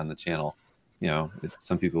on the channel.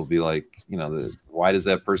 Some people will be like, why does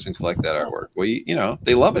that person collect that artwork? Well,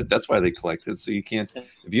 they love it. That's why they collect it. So you can't,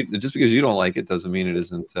 just because you don't like it doesn't mean it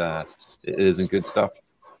isn't good stuff.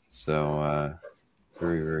 So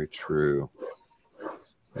very, very true.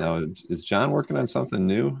 Now, is John working on something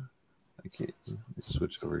new? I can't. Let me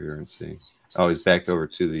switch over here and see. Oh, he's back over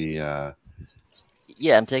to the.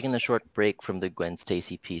 Yeah, I'm taking a short break from the Gwen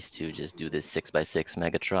Stacy piece to just do this 6x6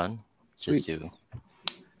 Megatron, Sweet. just to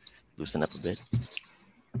loosen up a bit.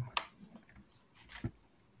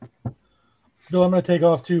 Bill, I'm going to take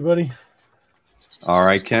off too, buddy. All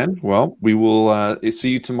right, Ken. Well, we will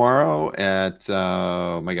see you tomorrow at.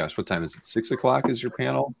 My gosh, what time is it? 6 o'clock is your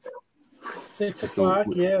panel. 6 o'clock.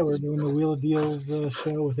 Yeah, we're doing the Wheel of Deals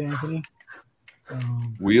show with Anthony.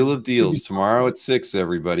 Wheel of Deals tomorrow at 6,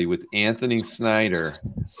 everybody, with Anthony Snyder.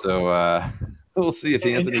 So we'll see if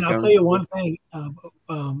Anthony and comes. I'll tell you one thing.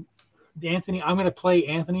 Anthony, I'm going to play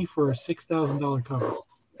Anthony for a $6,000 cover.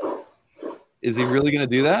 Is he really going to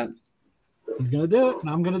do that? He's going to do it, and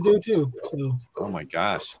I'm going to do it too. So. Oh my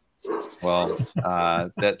gosh. Well,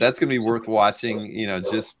 that's going to be worth watching,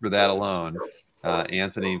 just for that alone.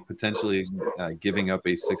 Anthony potentially giving up a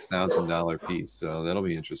 $6,000 piece, so that'll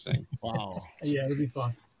be interesting. Wow. Yeah, it'll be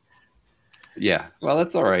fun. Yeah, well,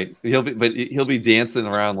 that's all right. He'll be dancing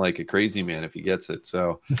around like a crazy man if he gets it.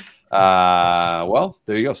 So, well,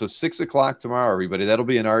 there you go. So 6 o'clock tomorrow, everybody. That'll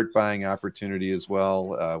be an art buying opportunity as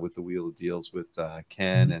well with the Wheel of Deals with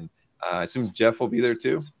Ken, and I assume Jeff will be there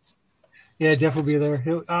too. Yeah, Jeff will be there.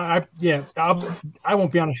 I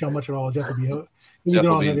won't be on the show much at all. Jeff will be. He'll be doing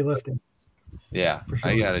all the heavy lifting. Yeah, sure.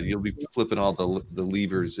 I got it. You'll be flipping all the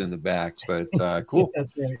levers in the back, but cool.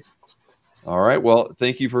 That's right. All right. Well,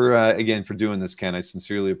 thank you for again for doing this, Ken. I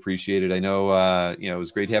sincerely appreciate it. I know it was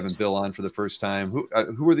great having Bill on for the first time.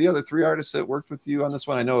 Who were the other 3 artists that worked with you on this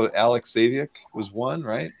one? I know Alex Saviak was one,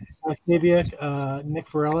 right? Alex Saviak, Nick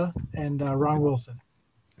Farella, and Ron Wilson.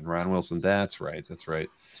 And Ron Wilson. That's right. That's right.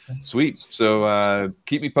 Sweet. So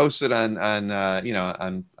keep me posted on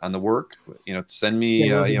the work. Send me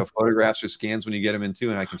photographs or scans when you get them in too,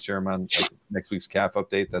 and I can share them on next week's CAF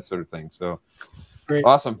update, that sort of thing. So great.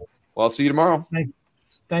 Awesome. Well, I'll see you tomorrow.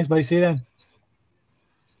 Thanks, buddy. See you then.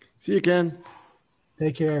 See you, Ken.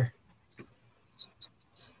 Take care.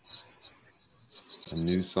 A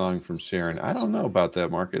new song from Sharon. I don't know about that,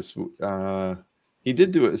 Marcus. He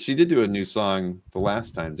did do it. She did do a new song the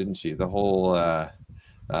last time, didn't she? The whole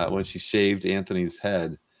when she shaved Anthony's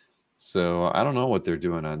head. So I don't know what they're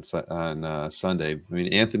doing on Sunday. I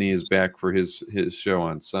mean, Anthony is back for his show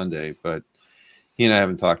on Sunday, but he and I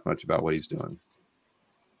haven't talked much about what he's doing.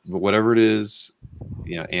 But whatever it is,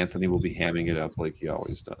 Anthony will be hamming it up like he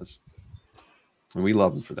always does, and we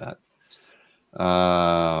love him for that.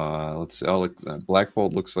 Let's see. Look, Black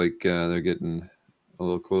Bolt looks like they're getting a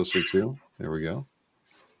little closer too. There we go.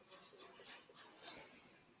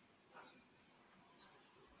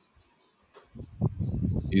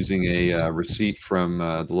 Using a receipt from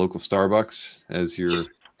the local Starbucks as your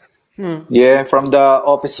Yeah, from the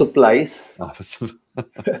office supplies. Office.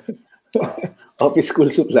 Office school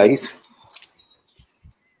supplies.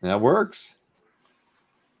 That works.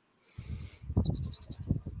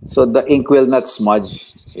 So the ink will not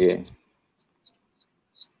smudge. Yeah.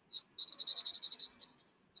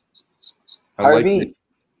 Harvey.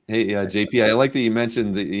 Hey, JP, I like that you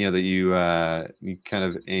mentioned that that you kind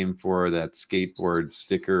of aim for that skateboard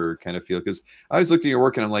sticker kind of feel, because I was looking at your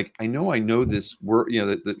work and I'm like, I know this work,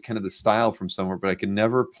 that kind of the style from somewhere, but I can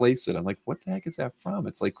never place it. I'm like, what the heck is that from?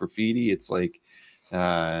 It's like graffiti. It's like,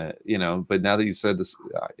 but now that you said this,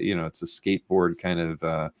 it's a skateboard kind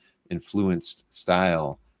of influenced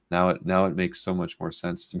style. Now it makes so much more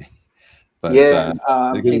sense to me. But yeah,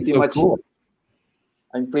 it's so cool.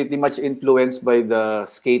 I'm pretty much influenced by the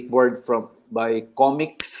skateboard by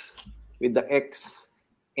comics with the X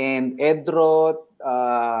and Edrot.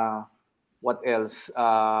 What else?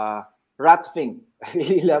 Ratfing. I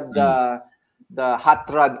really love the hot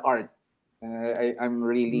rod art. I'm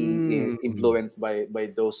really influenced by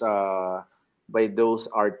those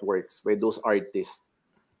artworks, by those artists.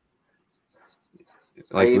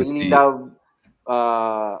 Like I really love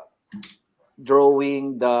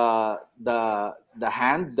drawing the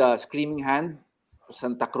hand, the screaming hand,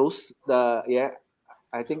 Santa Cruz. I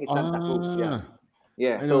think it's Santa Cruz.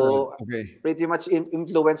 Yeah. So pretty much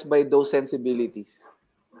influenced by those sensibilities.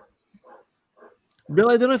 Bill,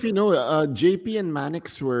 I don't know if you know, JP and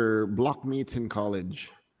Manix were block mates in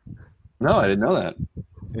college. No, I didn't know that.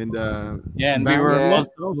 And and we were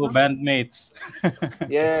also bandmates.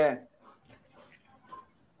 Yeah.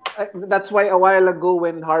 That's why a while ago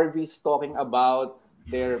when Harvey's talking about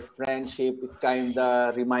their friendship, it kind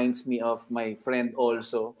of reminds me of my friend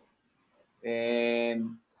also.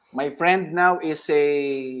 And my friend now is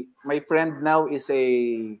a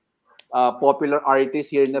popular artist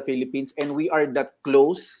here in the Philippines, and we are that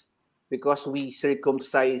close because we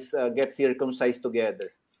get circumcised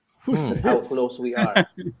together. That's how close we are.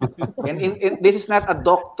 And this is not a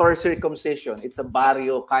doctor circumcision. It's a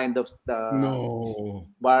barrio kind of barrio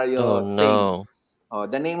thing. Oh,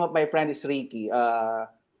 the name of my friend is Ricky.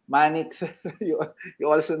 Manix, you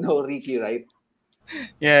also know Ricky, right?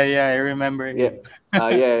 Yeah, I remember him.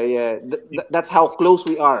 Yeah. That's how close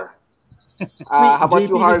we are. How about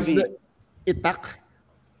you, Harvey? Itak.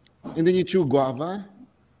 And then you chew guava.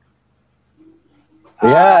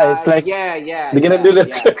 Yeah, it's like they're gonna do the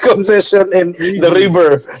circumcision in the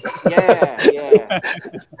river. Yeah.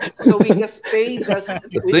 So we just paid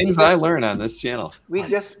things I learn on this channel. We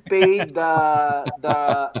just paid the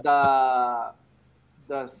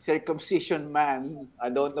circumcision man. I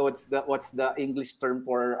don't know what's the English term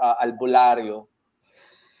for albulario.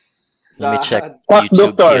 Let me check. The quack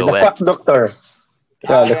doctor.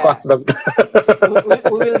 Yeah, the quack doctor.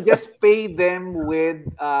 we will just pay them with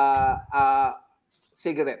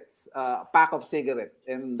cigarettes, a pack of cigarettes,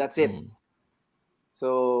 and that's it.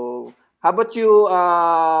 So how about you,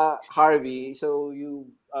 Harvey? So you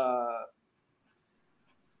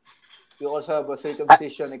also have a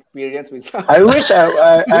circumcision experience with some... I wish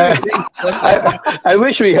I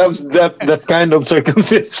wish we have that kind of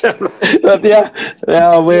circumcision. But we have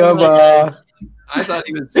I thought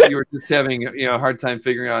you were just having a hard time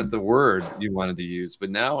figuring out the word you wanted to use, but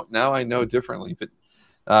now I know differently. But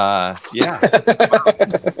yeah,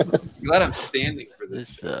 glad I'm standing for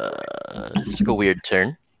this. This took a weird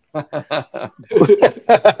turn. So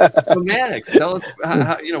Manix, tell us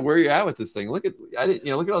how, where you're at with this thing. Look at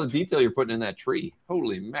all the detail you're putting in that tree.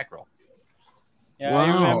 Holy mackerel! Yeah, wow. I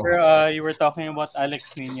remember you were talking about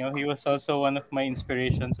Alex Nino. He was also one of my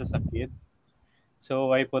inspirations as a kid.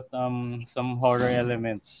 So I put some horror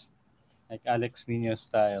elements, like Alex Nino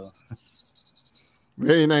style.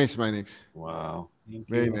 Very nice, Manix. Wow.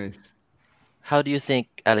 Very nice. How do you think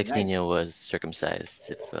Alex Nino was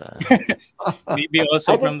circumcised? Maybe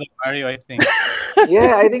also from the barrio, I think.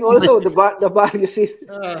 Yeah, I think also the barrio system.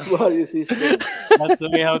 That's the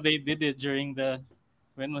way how they did it during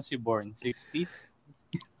when was he born? 60s?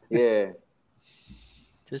 Yeah.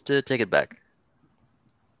 Just to take it back.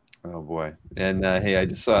 Oh boy. And hey, I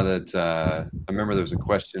just saw that I remember there was a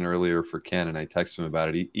question earlier for Ken, and I texted him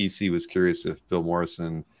about it. EC was curious if Bill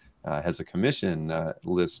Morrison has a commission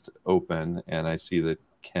list open, and I see that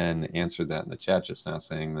Ken answered that in the chat just now,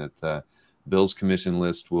 saying that Bill's commission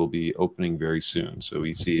list will be opening very soon. So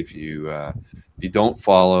EC, if you don't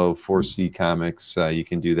follow 4C Comics, you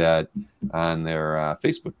can do that on their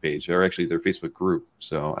Facebook page, or actually their Facebook group.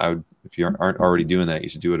 So if you aren't already doing that, you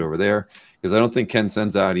should do it over there, because I don't think Ken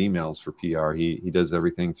sends out emails for PR. He does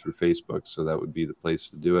everything through Facebook, so that would be the place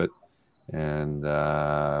to do it, and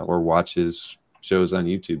or watch his shows on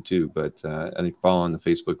YouTube too. But I think following the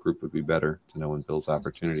Facebook group would be better to know when Bill's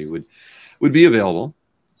opportunity would be available.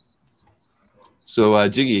 So,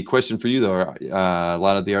 Jiggy, question for you though: a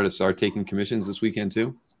lot of the artists are taking commissions this weekend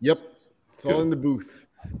too. Yep, it's all in the booth.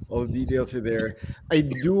 All the details are there. I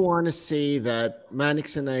do want to say that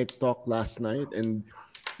Manix and I talked last night, and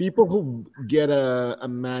people who get a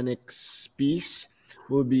Manix piece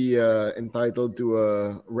will be entitled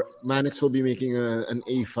to Manix will be making an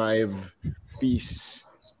A5 piece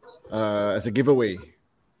as a giveaway.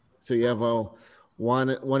 So you have a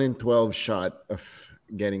 1 in 12 shot of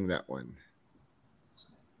getting that one.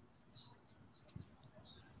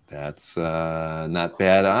 That's not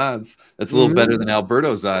bad odds. That's a little better than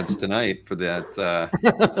Alberto's odds tonight for that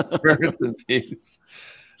Brereton piece.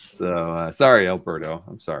 So sorry, Alberto.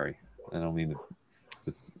 I'm sorry. I don't mean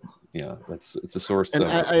to it's a source. And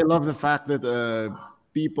I love the fact that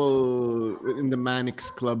people in the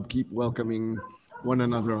Manix club keep welcoming one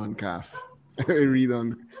another on CAF. I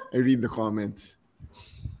read the comments.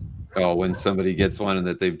 Oh, when somebody gets one and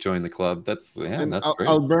that they've joined the club, that's great.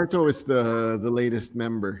 Alberto is the latest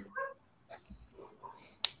member.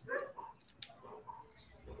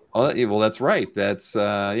 Oh, well, that's right. That's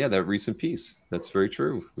that recent piece. That's very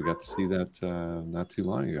true. We got to see that not too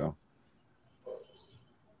long ago.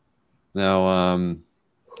 Now,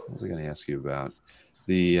 what was I going to ask you about?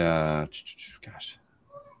 The gosh,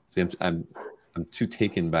 see, I'm too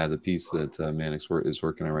taken by the piece that Manix is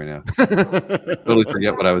working on right now. Totally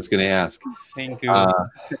forget what I was going to ask. Thank you.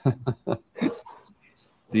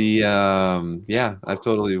 I've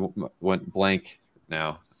totally went blank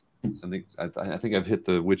now. I think I've hit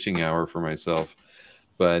the witching hour for myself.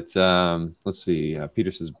 But let's see.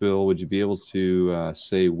 Peter says, Bill, would you be able to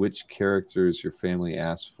say which characters your family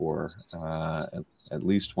asked for? At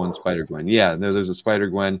least one Spider-Gwen. Yeah, no, there's a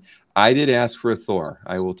Spider-Gwen. I did ask for a Thor.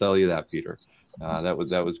 I will tell you that, Peter. That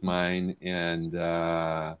was mine, and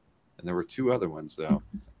there were 2 other ones though.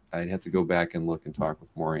 I'd have to go back and look and talk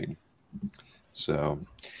with Maureen. So,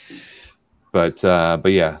 but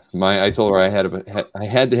yeah, I told her I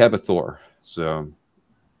had to have a Thor. So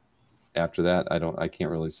after that, I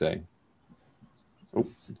can't really say. Oh,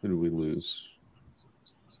 who did we lose?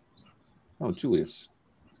 Oh, Julius.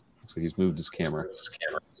 Looks like he's moved his camera.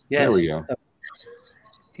 Yeah. There we go.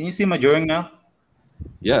 Can you see my drawing now?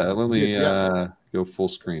 Yeah, let me go full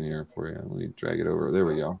screen here for you. Let me drag it over. There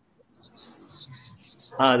we go.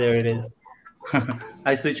 Ah, there it is.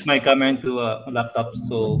 I switched my camera into a laptop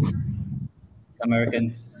so camera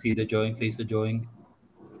can see the drawing, face the drawing.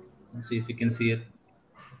 Let's see if you can see it.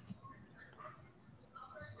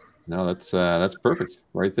 No, that's perfect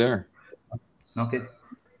right there. Okay,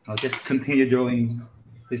 I'll just continue drawing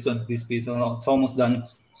this piece. It's almost done.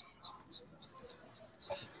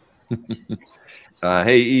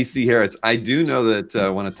 Hey, E.C. Harris, I do know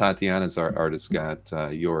that one of Tatiana's artists got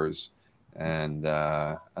yours, and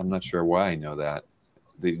I'm not sure why I know that.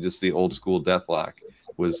 Just the old school Deathlock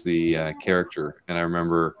was the character, and I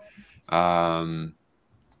remember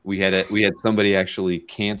we had somebody actually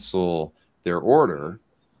cancel their order,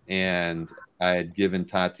 and I had given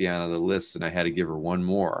Tatiana the list, and I had to give her one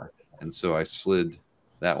more, and so I slid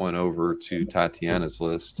that one over to Tatiana's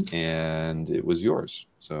list, and it was yours.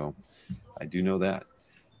 So I do know that.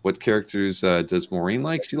 What characters does Maureen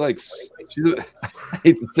like? I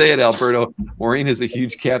hate to say it, Alberto. Maureen is a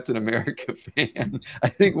huge Captain America fan. I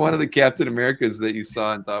think one of the Captain Americas that you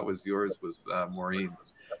saw and thought was yours was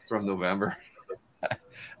Maureen's from November.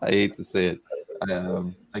 I hate to say it.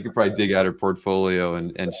 I could probably dig out her portfolio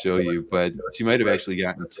and show you, but she might have actually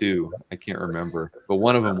gotten 2. I can't remember, but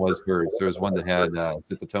one of them was hers. There was one that had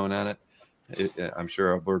Zipatone on it. I'm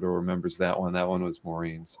sure Alberto remembers that one. That one was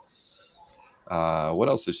Maureen's. What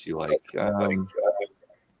else does she like?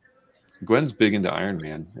 Gwen's big into Iron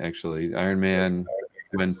Man, actually. Iron Man,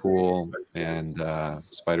 Gwenpool, and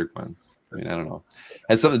Spider-Gwen. I mean, I don't know.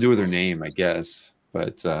 Has something to do with her name, I guess.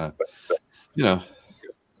 But, you know.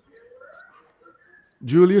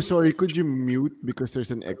 Julius, sorry, could you mute because there's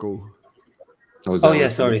an echo? Oh yeah,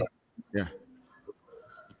 sorry. Yeah.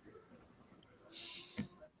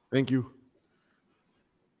 Thank you.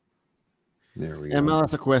 There we go. ML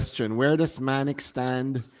has a question. Where does Manix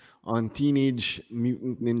stand on Teenage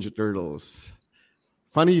Mutant Ninja Turtles?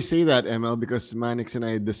 Funny you say that, ML, because Manix and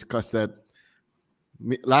I discussed that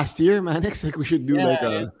last year, Manix. Like we should do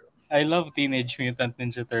I love Teenage Mutant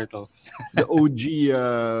Ninja Turtles. the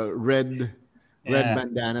OG red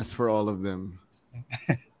bandanas for all of them.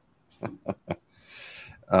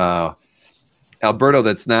 Alberto,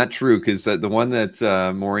 that's not true because the one that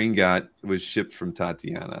Maureen got was shipped from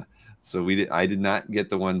Tatiana. So I did not get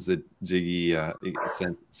the ones that Jiggy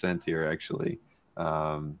sent here. Actually,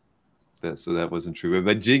 So that wasn't true.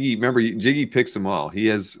 But Jiggy, remember, Jiggy picks them all. He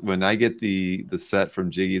has, when I get the set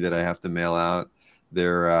from Jiggy that I have to mail out,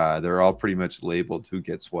 they're all pretty much labeled who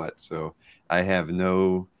gets what. So I have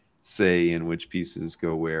no say in which pieces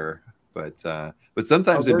go where. But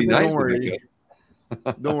sometimes it'd be nice. Don't worry.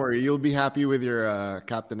 Don't worry. You'll be happy with your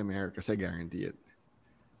Captain America. I guarantee it.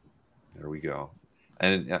 There we go.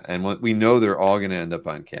 And what we know, they're all going to end up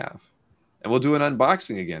on KAF. And we'll do an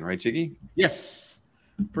unboxing again, right, Jiggy? Yes,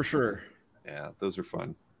 for sure. Yeah, those are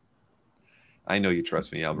fun. I know you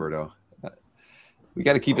trust me, Alberto. We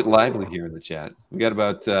got to keep it lively here in the chat. We got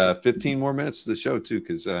about 15 more minutes to the show, too,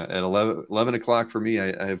 because at 11 o'clock for me,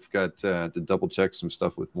 I've got to double check some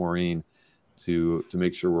stuff with Maureen to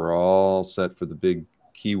make sure we're all set for the big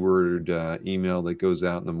keyword email that goes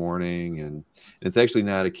out in the morning. And it's actually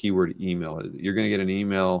not a keyword email. You're going to get an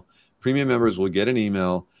email. Premium members will get an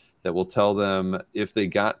email that will tell them if they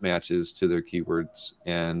got matches to their keywords.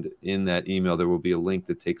 And in that email, there will be a link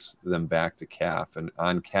that takes them back to KAF. And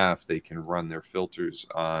on KAF, they can run their filters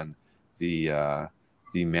on the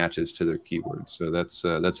matches to their keywords. So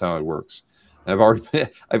that's how it works. And I've already,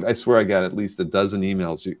 I swear I got at least a dozen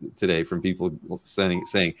emails today from people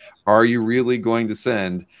saying, are you really going to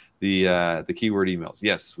send the keyword emails?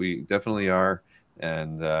 Yes, we definitely are.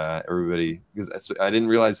 And everybody, because I didn't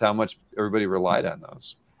realize how much everybody relied on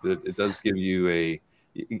those. It does give you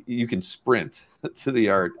you can sprint to the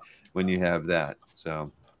art when you have that.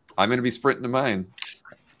 So I'm going to be sprinting to mine.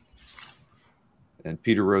 And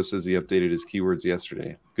Peter Rose says he updated his keywords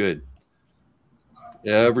yesterday. Good.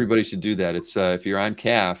 Everybody should do that. It's if you're on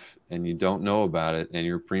KAF and you don't know about it and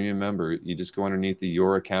you're a premium member, you just go underneath the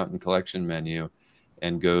Your Account and Collection menu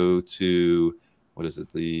and go to, what is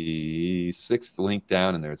it, the 6th link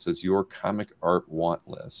down in there. It says Your Comic Art Want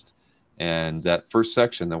List. And that first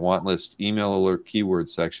section, the want list email alert keyword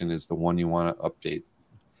section, is the one you want to update.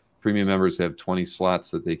 Premium members have 20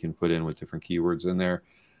 slots that they can put in with different keywords in there.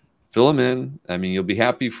 Fill them in. I mean, you'll be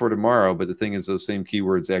happy for tomorrow, but the thing is those same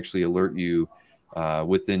keywords actually alert you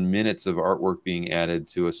within minutes of artwork being added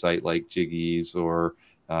to a site like Jiggy's or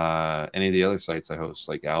any of the other sites I host,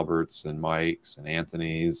 like Albert's and Mike's and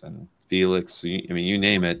Anthony's and Felix. I mean, you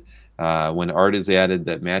name it. When art is added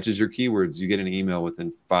that matches your keywords, you get an email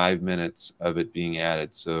within 5 minutes of it being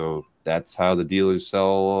added. So that's how the dealers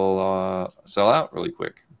sell out really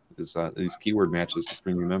quick. Is these keyword matches for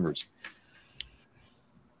premium members.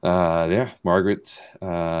 Yeah, Margaret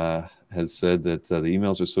has said that the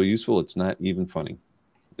emails are so useful, it's not even funny.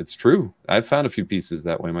 It's true. I've found a few pieces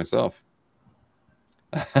that way myself.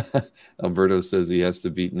 Alberto says he has to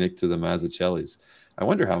beat Nick to the Mazzucchellis. I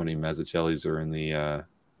wonder how many Mazzucchellis are in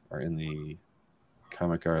the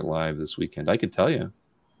Comic Art Live this weekend. I could tell you.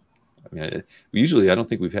 I mean, usually I don't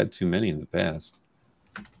think we've had too many in the past.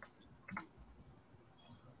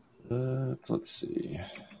 Let's see.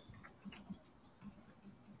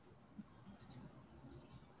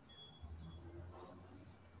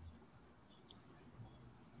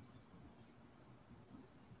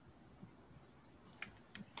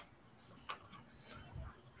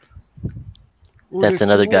 That's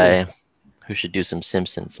another guy who should do some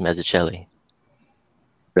Simpsons, Mazzucchelli.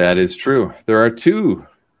 That is true. There are 2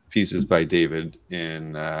 pieces by David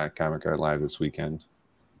in Comic Art Live this weekend.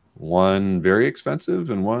 One very expensive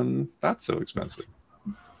and one not so expensive.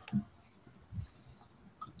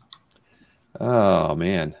 Oh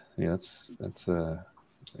man, yeah,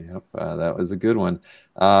 that was a good one.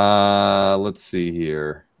 Let's see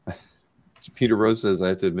here. Peter Rose says, I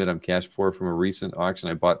have to admit I'm cash poor from a recent auction.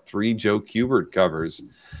 I bought 3 Joe Kubert covers.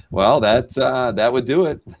 Well, that would do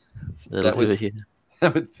it.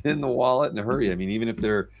 That would thin the wallet in a hurry. I mean, even if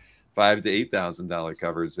they're $5,000 to $8,000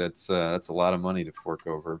 covers, that's a lot of money to fork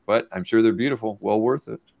over. But I'm sure they're beautiful. Well worth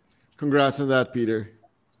it. Congrats on that, Peter.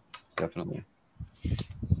 Definitely.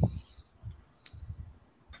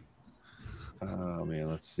 Oh man,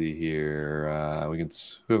 let's see here.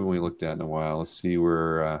 Who haven't we looked at in a while? Let's see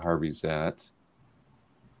where Harvey's at.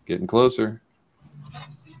 Getting closer.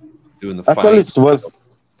 Doing the Actually, fight.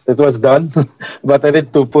 it was done, but I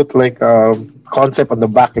need to put like concept on the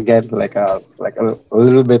back again, like a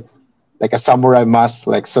little bit like a samurai mask,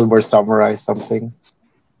 like silver samurai something.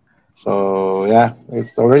 So yeah,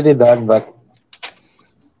 it's already done, but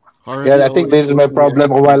Harvey, yeah, I think this is my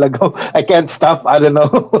problem a while ago. I can't stop. I don't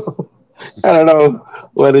know. I don't know.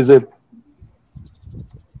 What is it?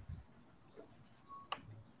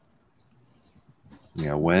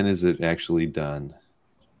 Yeah, when is it actually done?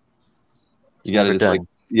 You got to just like,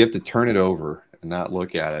 you have to turn it over and not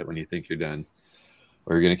look at it when you think you're done,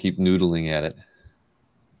 or you're going to keep noodling at it.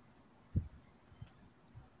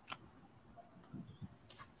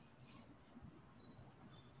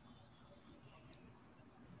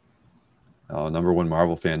 Oh, #1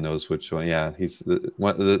 Marvel fan knows which one. Yeah, he's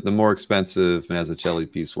the more expensive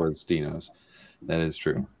Mazzucchelli piece was Dino's. That is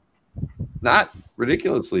true. Not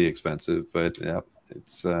ridiculously expensive, but yeah,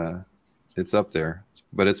 it's up there.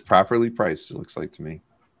 But it's properly priced, it looks like to me.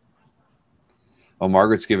 Oh,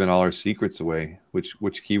 Margaret's giving all her secrets away. Which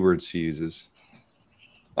keywords she uses.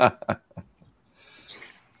 And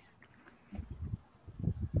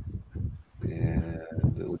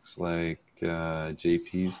it looks like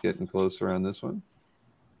JP's getting closer on this one.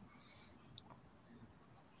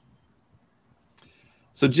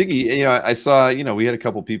 So Jiggy, you know, I saw, you know, we had a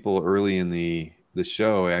couple people early in the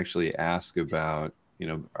show actually ask about, you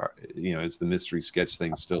know, is the mystery sketch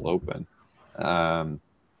thing still open?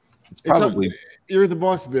 It's probably you're the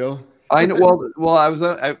boss, Bill. I know. Well,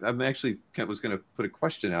 I'm actually was going to put a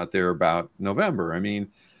question out there about November. I mean,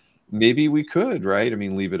 maybe we could, right? I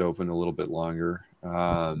mean, leave it open a little bit longer,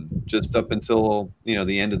 just up until, you know,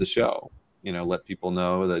 the end of the show. You know, let people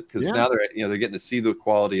know that, because now they're getting to see the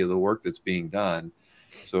quality of the work that's being done.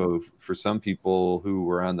 So for some people who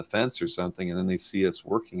were on the fence or something, and then they see us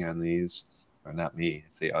working on these, or not me,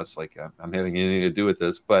 say us, like I'm having anything to do with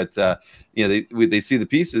this, but you know, they see the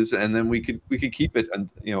pieces, and then we could keep it,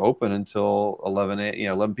 you know, open until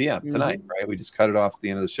 11 p.m. tonight, right? We just cut it off at the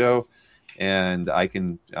end of the show, and I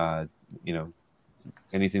can, you know,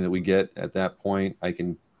 anything that we get at that point, I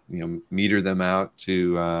can, you know, meter them out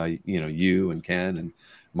to you know, you and Ken and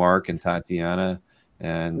Mark and Tatiana,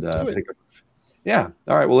 and pick up. Yeah,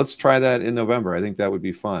 all right. Well, let's try that in November. I think that would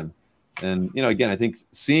be fun. And, you know, again, I think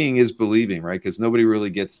seeing is believing, right? Because nobody really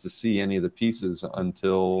gets to see any of the pieces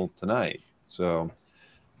until tonight. So,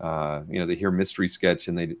 you know, they hear mystery sketch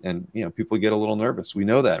and you know, people get a little nervous. We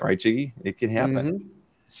know that, right, Jiggy? It can happen.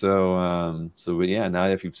 So, but yeah, now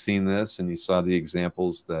if you've seen this and you saw the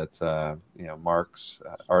examples that, you know, Mark's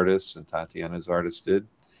artists and Tatiana's artists did,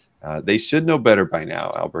 they should know better by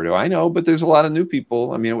now, Alberto. I know, but there's a lot of new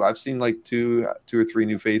people. I mean, I've seen like two or three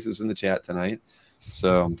new faces in the chat tonight.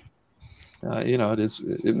 So, you know,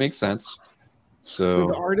 it makes sense. So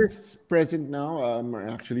the artists present now are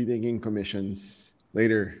actually taking commissions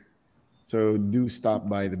later. So do stop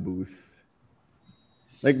by the booth.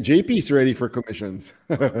 Like JP's ready for commissions.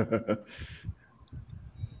 Yeah,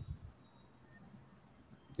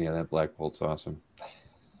 that Black Bolt's awesome.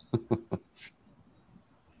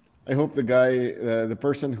 I hope the guy, the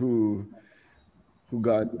person who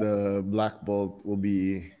got the Black Bolt will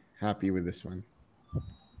be happy with this one.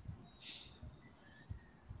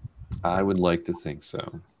 I would like to think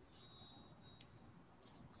so.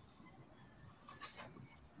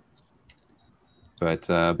 But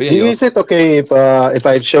yeah, is it okay if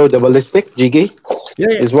I show the ballistic, Jiggy? Yeah.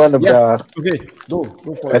 It's one of the. Okay, go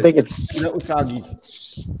for it. I think it's the Usagi.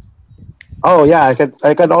 Oh yeah,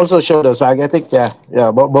 I can also show the Usagi. I think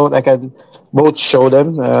both I can both show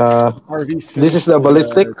them. This is the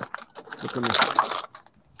ballistic.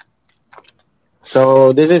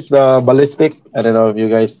 So this is the ballistic. I don't know if you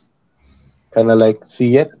guys kind of like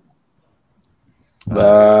see it,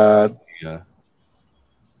 but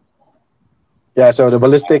yeah. So the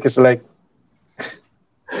ballistic is like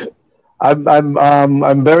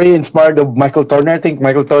I'm very inspired of Michael Turner. I think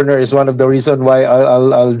Michael Turner is one of the reasons why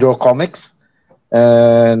I'll draw comics,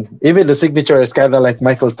 and even the signature is kind of like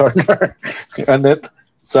Michael Turner on it.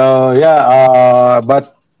 So yeah,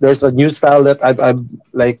 but there's a new style that I'm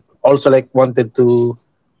like also like wanted to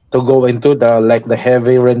go into the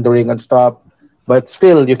heavy rendering and stuff. But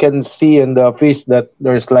still, you can see in the piece that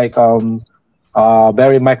there's like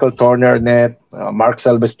very Michael Turner net, Mark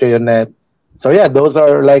Silvestri net. So yeah, those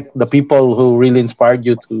are like the people who really inspired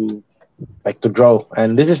you to draw.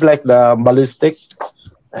 And this is like the ballistic,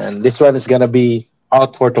 and this one is gonna be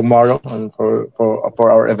out for tomorrow and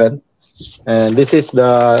for our event. And this is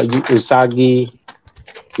the Usagi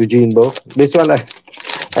Yujinbo. This one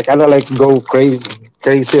I kind of like go crazy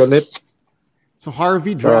on it. So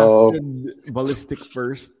Harvey drafted ballistic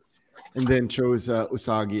first, and then chose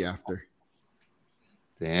Usagi after.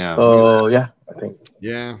 Damn. Oh yeah, I think.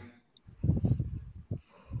 Yeah.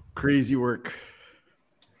 Crazy work.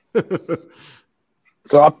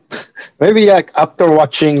 So maybe like after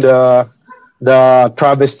watching the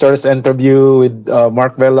Travis Sturz interview with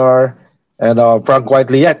Mark Vellar and Frank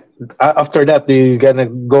Whiteley, after that you're gonna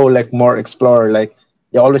go like more explore. Like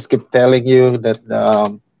they always keep telling you that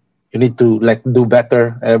you need to like do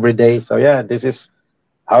better every day. So yeah, this is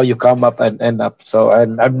how you come up and end up. So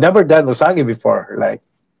and I've never done Usagi before. Like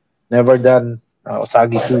never done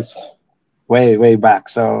Usagi piece way back.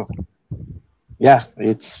 So yeah,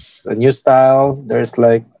 it's a new style. There's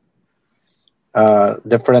like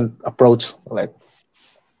different approach. Like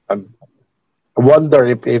I wonder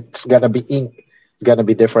if it's gonna be ink. It's gonna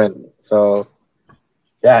be different. So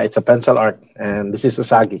yeah, it's a pencil art, and this is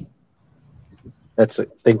Usagi. That's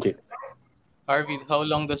it. Thank you. Harvey, how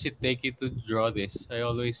long does it take you to draw this? I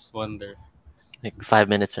always wonder. Like 5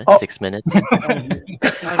 minutes, right? Oh. 6 minutes.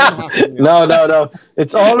 No.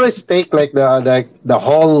 It's always take like the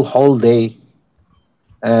whole day,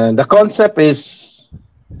 and the concept is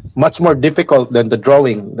much more difficult than the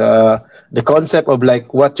drawing. The concept of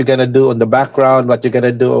like what you're gonna do on the background, what you're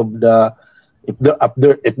gonna do of if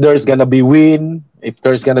there's gonna be wind, if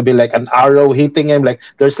there's gonna be like an arrow hitting him, like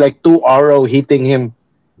there's like 2 arrow hitting him,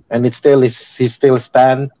 and he still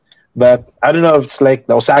stand. But I don't know. It's like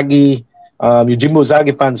the Usagi. Yojimbo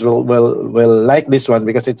Usagi fans will like this one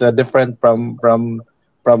because it's a different from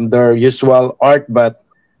their usual art. But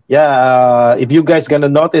yeah, if you guys gonna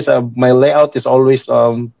notice, my layout is always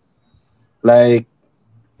like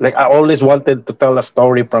I always wanted to tell a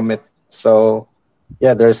story from it. So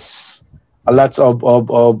yeah, there's a lots of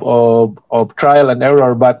trial and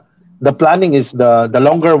error, but the planning is the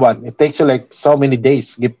longer one. It takes you like so many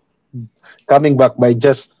days coming back by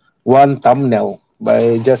just one thumbnail,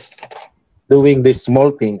 by just doing these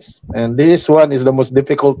small things. And this one is the most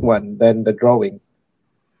difficult one than the drawing.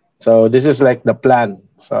 So this is like the plan.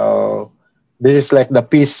 So this is like the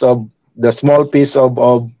small piece of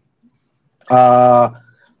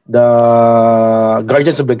the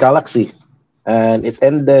Guardians of the Galaxy, and it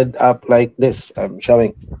ended up like this. I'm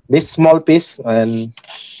showing this small piece and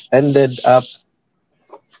ended up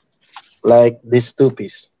like this 2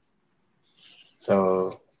 piece.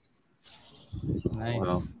 So Nice.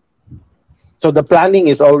 Wow. so the planning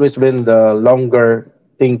is always been the longer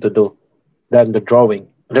thing to do than the drawing.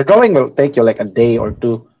 The drawing will take you like a day or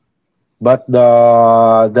two, but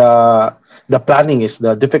the planning is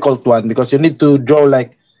the difficult one because you need to draw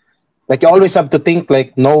like you always have to think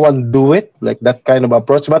like no one do it, like that kind of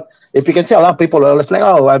approach. But if you can see, a lot of people are always like,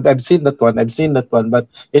 oh, I've seen that one, but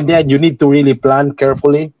in the end you need to really plan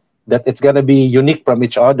carefully that it's gonna be unique from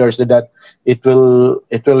each other so that it will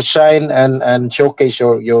shine and showcase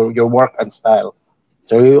your work and style.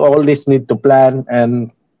 So you always need to plan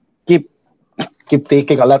and keep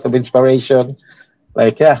taking a lot of inspiration.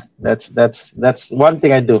 Like yeah, that's one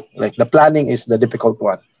thing I do. Like the planning is the difficult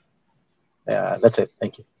one. Yeah, that's it.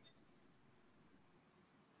 Thank you.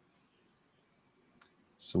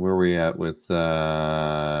 So where are we at with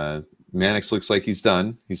Manix? Looks like he's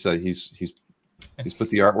done. He's put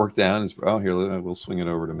the artwork down. Oh, here, we'll swing it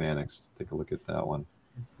over to Manix. Take a look at that one.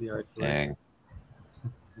 The artwork. Dang.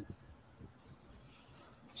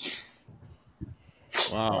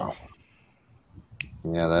 Wow.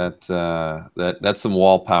 Yeah, that's some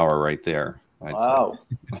wall power right there. I'd Wow.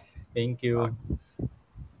 Thank you.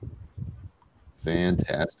 say.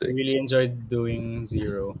 Fantastic. I really enjoyed doing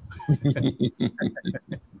Zero.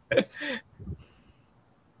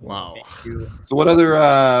 Wow. Thank you. So what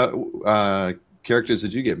other characters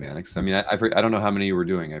did you get, Manix? I mean, I don't know how many you were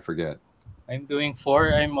doing. I forget. I'm doing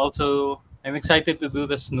 4. I'm excited to do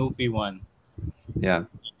the Snoopy one. Yeah.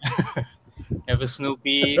 I have a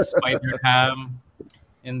Snoopy, Spider-Ham,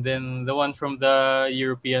 and then the one from the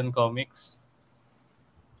European comics.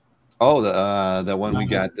 Oh, the one we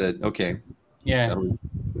got. Okay. Yeah.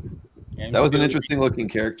 That was an interesting looking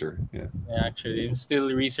character. Yeah. Actually, I'm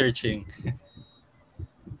still researching.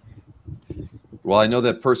 Well, I know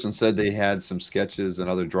that person said they had some sketches and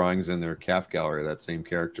other drawings in their CAF gallery of that same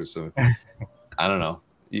character. So I don't know.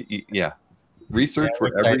 Yeah. Research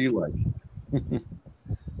whatever you like.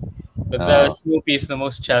 But the Snoopy is the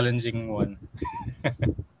most challenging one.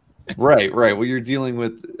 Right. Well, you're dealing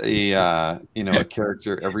with a a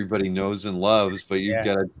character everybody knows and loves, but you've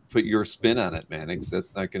got to put your spin on it, man.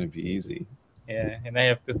 That's not going to be easy. Yeah, and I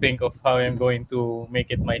have to think of how I'm going to make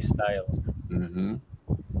it my style. Mm-hmm.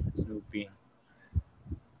 Snoopy.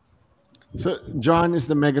 So, John, is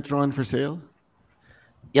the Megatron for sale?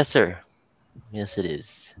 Yes, sir. Yes, it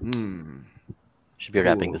is. Should be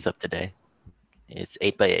wrapping this up today. It's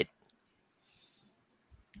 8x8.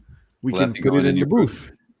 We Will can that be put going it in in your the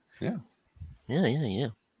booth. Yeah. Yeah.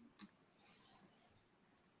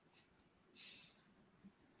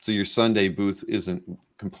 So your Sunday booth isn't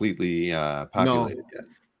completely populated yet.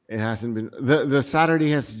 It hasn't been. The Saturday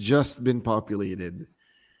has just been populated.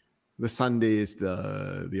 The Sunday is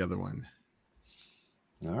the other one.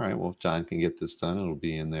 All right. Well, if John can get this done, it'll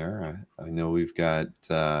be in there. I know we've got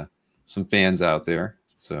some fans out there,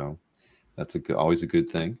 so that's always a good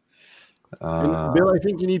thing. And Bill, I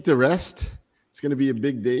think you need to rest. It's going to be a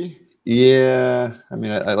big day. Yeah. I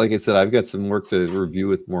mean, like I said, I've got some work to review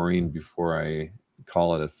with Maureen before I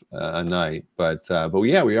call it a night. But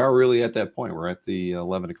yeah, we are really at that point. We're at the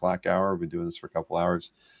 11 o'clock hour. We've been doing this for a couple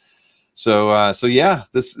hours. So yeah,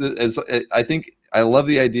 this is, I think I love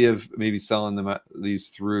the idea of maybe selling them these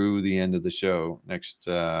through the end of the show next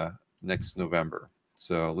November.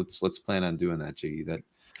 So let's plan on doing that, Jiggy. That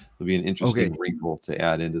will be an interesting wrinkle to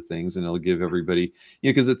add into things, and it'll give everybody,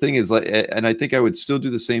 because the thing is, like, and I think I would still do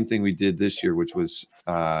the same thing we did this year, which was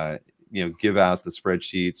give out the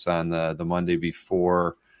spreadsheets on the Monday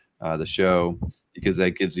before the show, because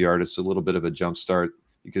that gives the artists a little bit of a jump start.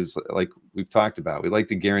 Because, like we've talked about, we like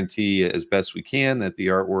to guarantee as best we can that the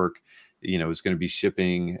artwork, is going to be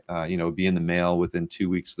shipping, be in the mail within 2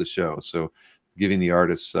 weeks of the show. So giving the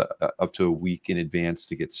artists up to a week in advance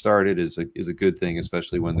to get started is a good thing,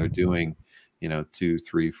 especially when they're doing, 2,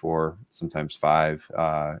 3, 4, sometimes 5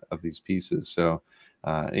 of these pieces. So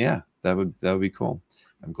yeah, that would be cool.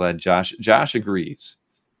 I'm glad Josh agrees.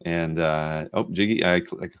 And Jiggy, I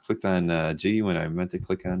clicked on Jiggy when I meant to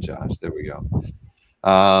click on Josh. There we go.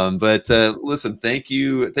 But listen, thank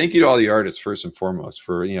you to all the artists first and foremost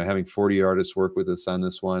for having 40 artists work with us on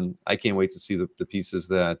this one. I can't wait to see the pieces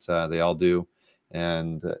that they all do,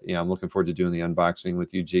 and I'm looking forward to doing the unboxing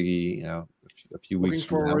with you, Jiggy. A few weeks. Looking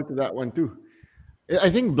forward to that one too. I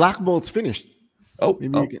think Black Bolt's finished. Maybe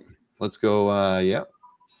you can. Let's go. Yeah.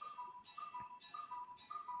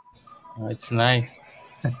 Oh, it's nice.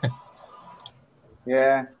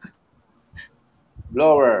 Yeah.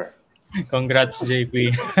 Blower. Congrats,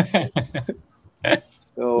 JP.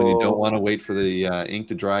 So, when you don't want to wait for the ink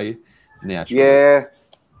to dry naturally. Yeah.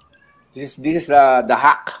 This is the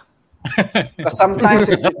hack. Because sometimes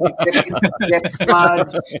it gets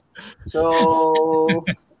smudged. So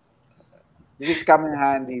this is coming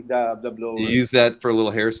handy, the blower. You use that for a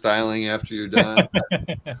little hairstyling after you're done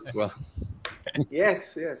as well.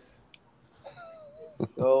 Yes.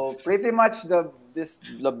 So pretty much the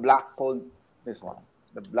black bolt, this one,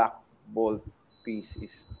 the black bolt piece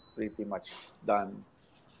is pretty much done.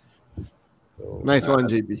 So nice one,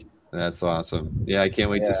 JP. That's awesome. Yeah, I can't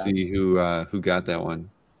wait to see who got that one.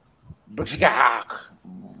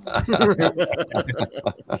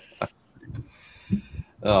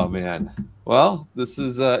 Oh man. Well, this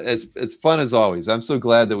is it's fun as always. I'm so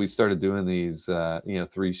glad that we started doing these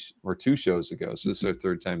 3 or 2 shows ago. So this is our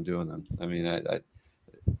 3rd time doing them. I mean,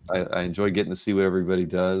 I enjoy getting to see what everybody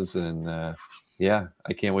does, and yeah,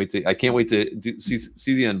 I can't wait to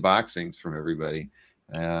see the unboxings from everybody.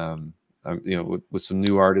 With some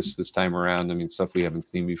new artists this time around. I mean, stuff we haven't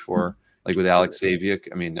seen before, like with Alex Saviuk.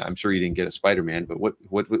 I mean, I'm sure he didn't get a Spider-Man, but what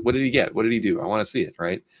did he get? What did he do? I want to see it,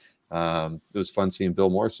 right? It was fun seeing Bill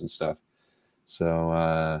Morrison stuff. So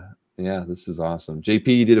yeah, this is awesome. JP,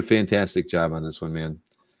 you did a fantastic job on this one, man.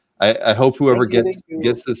 I hope whoever gets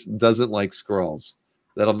this doesn't like scrolls.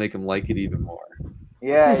 That'll make him like it even more.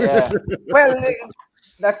 Yeah. Well,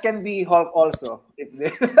 that can be Hulk also, if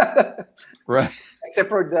they right. Except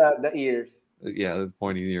for the ears. Yeah, the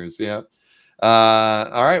pointy ears. Yeah.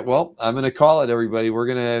 All right. Well, I'm going to call it, everybody. We're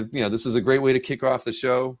going to, this is a great way to kick off the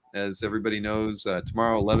show. As everybody knows,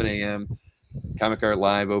 tomorrow, 11 a.m., Comic Art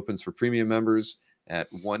Live opens for premium members. At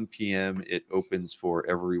 1 p.m., it opens for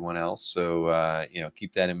everyone else. So,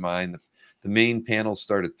 keep that in mind. The main panels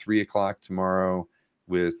start at 3 o'clock tomorrow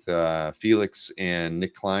with Felix and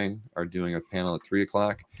Nick Klein are doing a panel at 3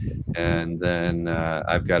 o'clock. And then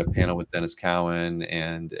I've got a panel with Dennis Cowan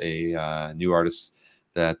and a new artist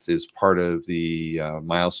that is part of the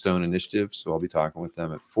Milestone Initiative. So I'll be talking with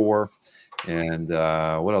them at 4. And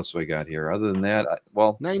what else do I got here? Other than that,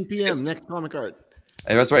 9 p.m. next Comic Art.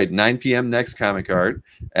 That's right, 9 p.m. next Comic Art.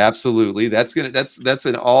 Absolutely, that's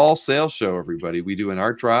an all sales show. Everybody, we do an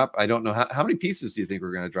art drop. I don't know how many pieces do you think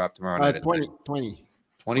we're going to drop tomorrow night?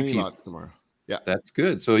 20 pieces tomorrow. Yeah, that's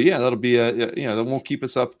good. So yeah, that'll be that won't keep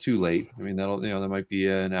us up too late. I mean, that'll that might be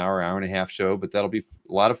an hour and a half show, but that'll be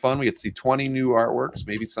a lot of fun. We get to see 20 new artworks,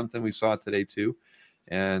 maybe something we saw today too.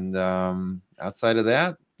 And outside of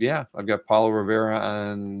that, yeah, I've got Paulo Rivera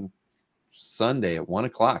on Sunday at 1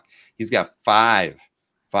 o'clock. He's got five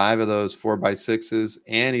of those 4x6s,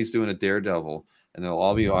 and he's doing a Daredevil, and they'll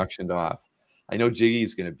all be auctioned off. I know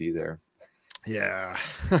Jiggy's going to be there. Yeah.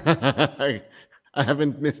 I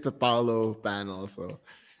haven't missed the Paulo panel, so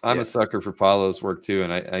I'm a sucker for Paulo's work too,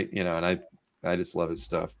 and I just love his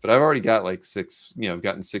stuff. But I've already got like 6,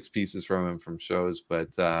 gotten 6 pieces from him from shows, but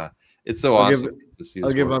it's so awesome to see.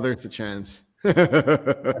 I'll give others a chance.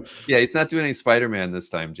 Yeah, he's not doing any Spider-Man this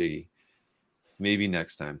time, Jiggy. Maybe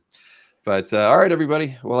next time. But all right,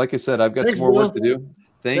 everybody. Well, like I said, I've got some more work to do.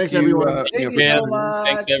 Thanks, everyone. Thank you so much.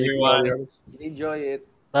 Thanks, everyone. Enjoy it.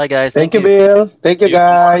 Bye, guys. Thank you, Bill. Thank you,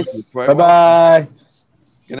 guys. Bye-bye.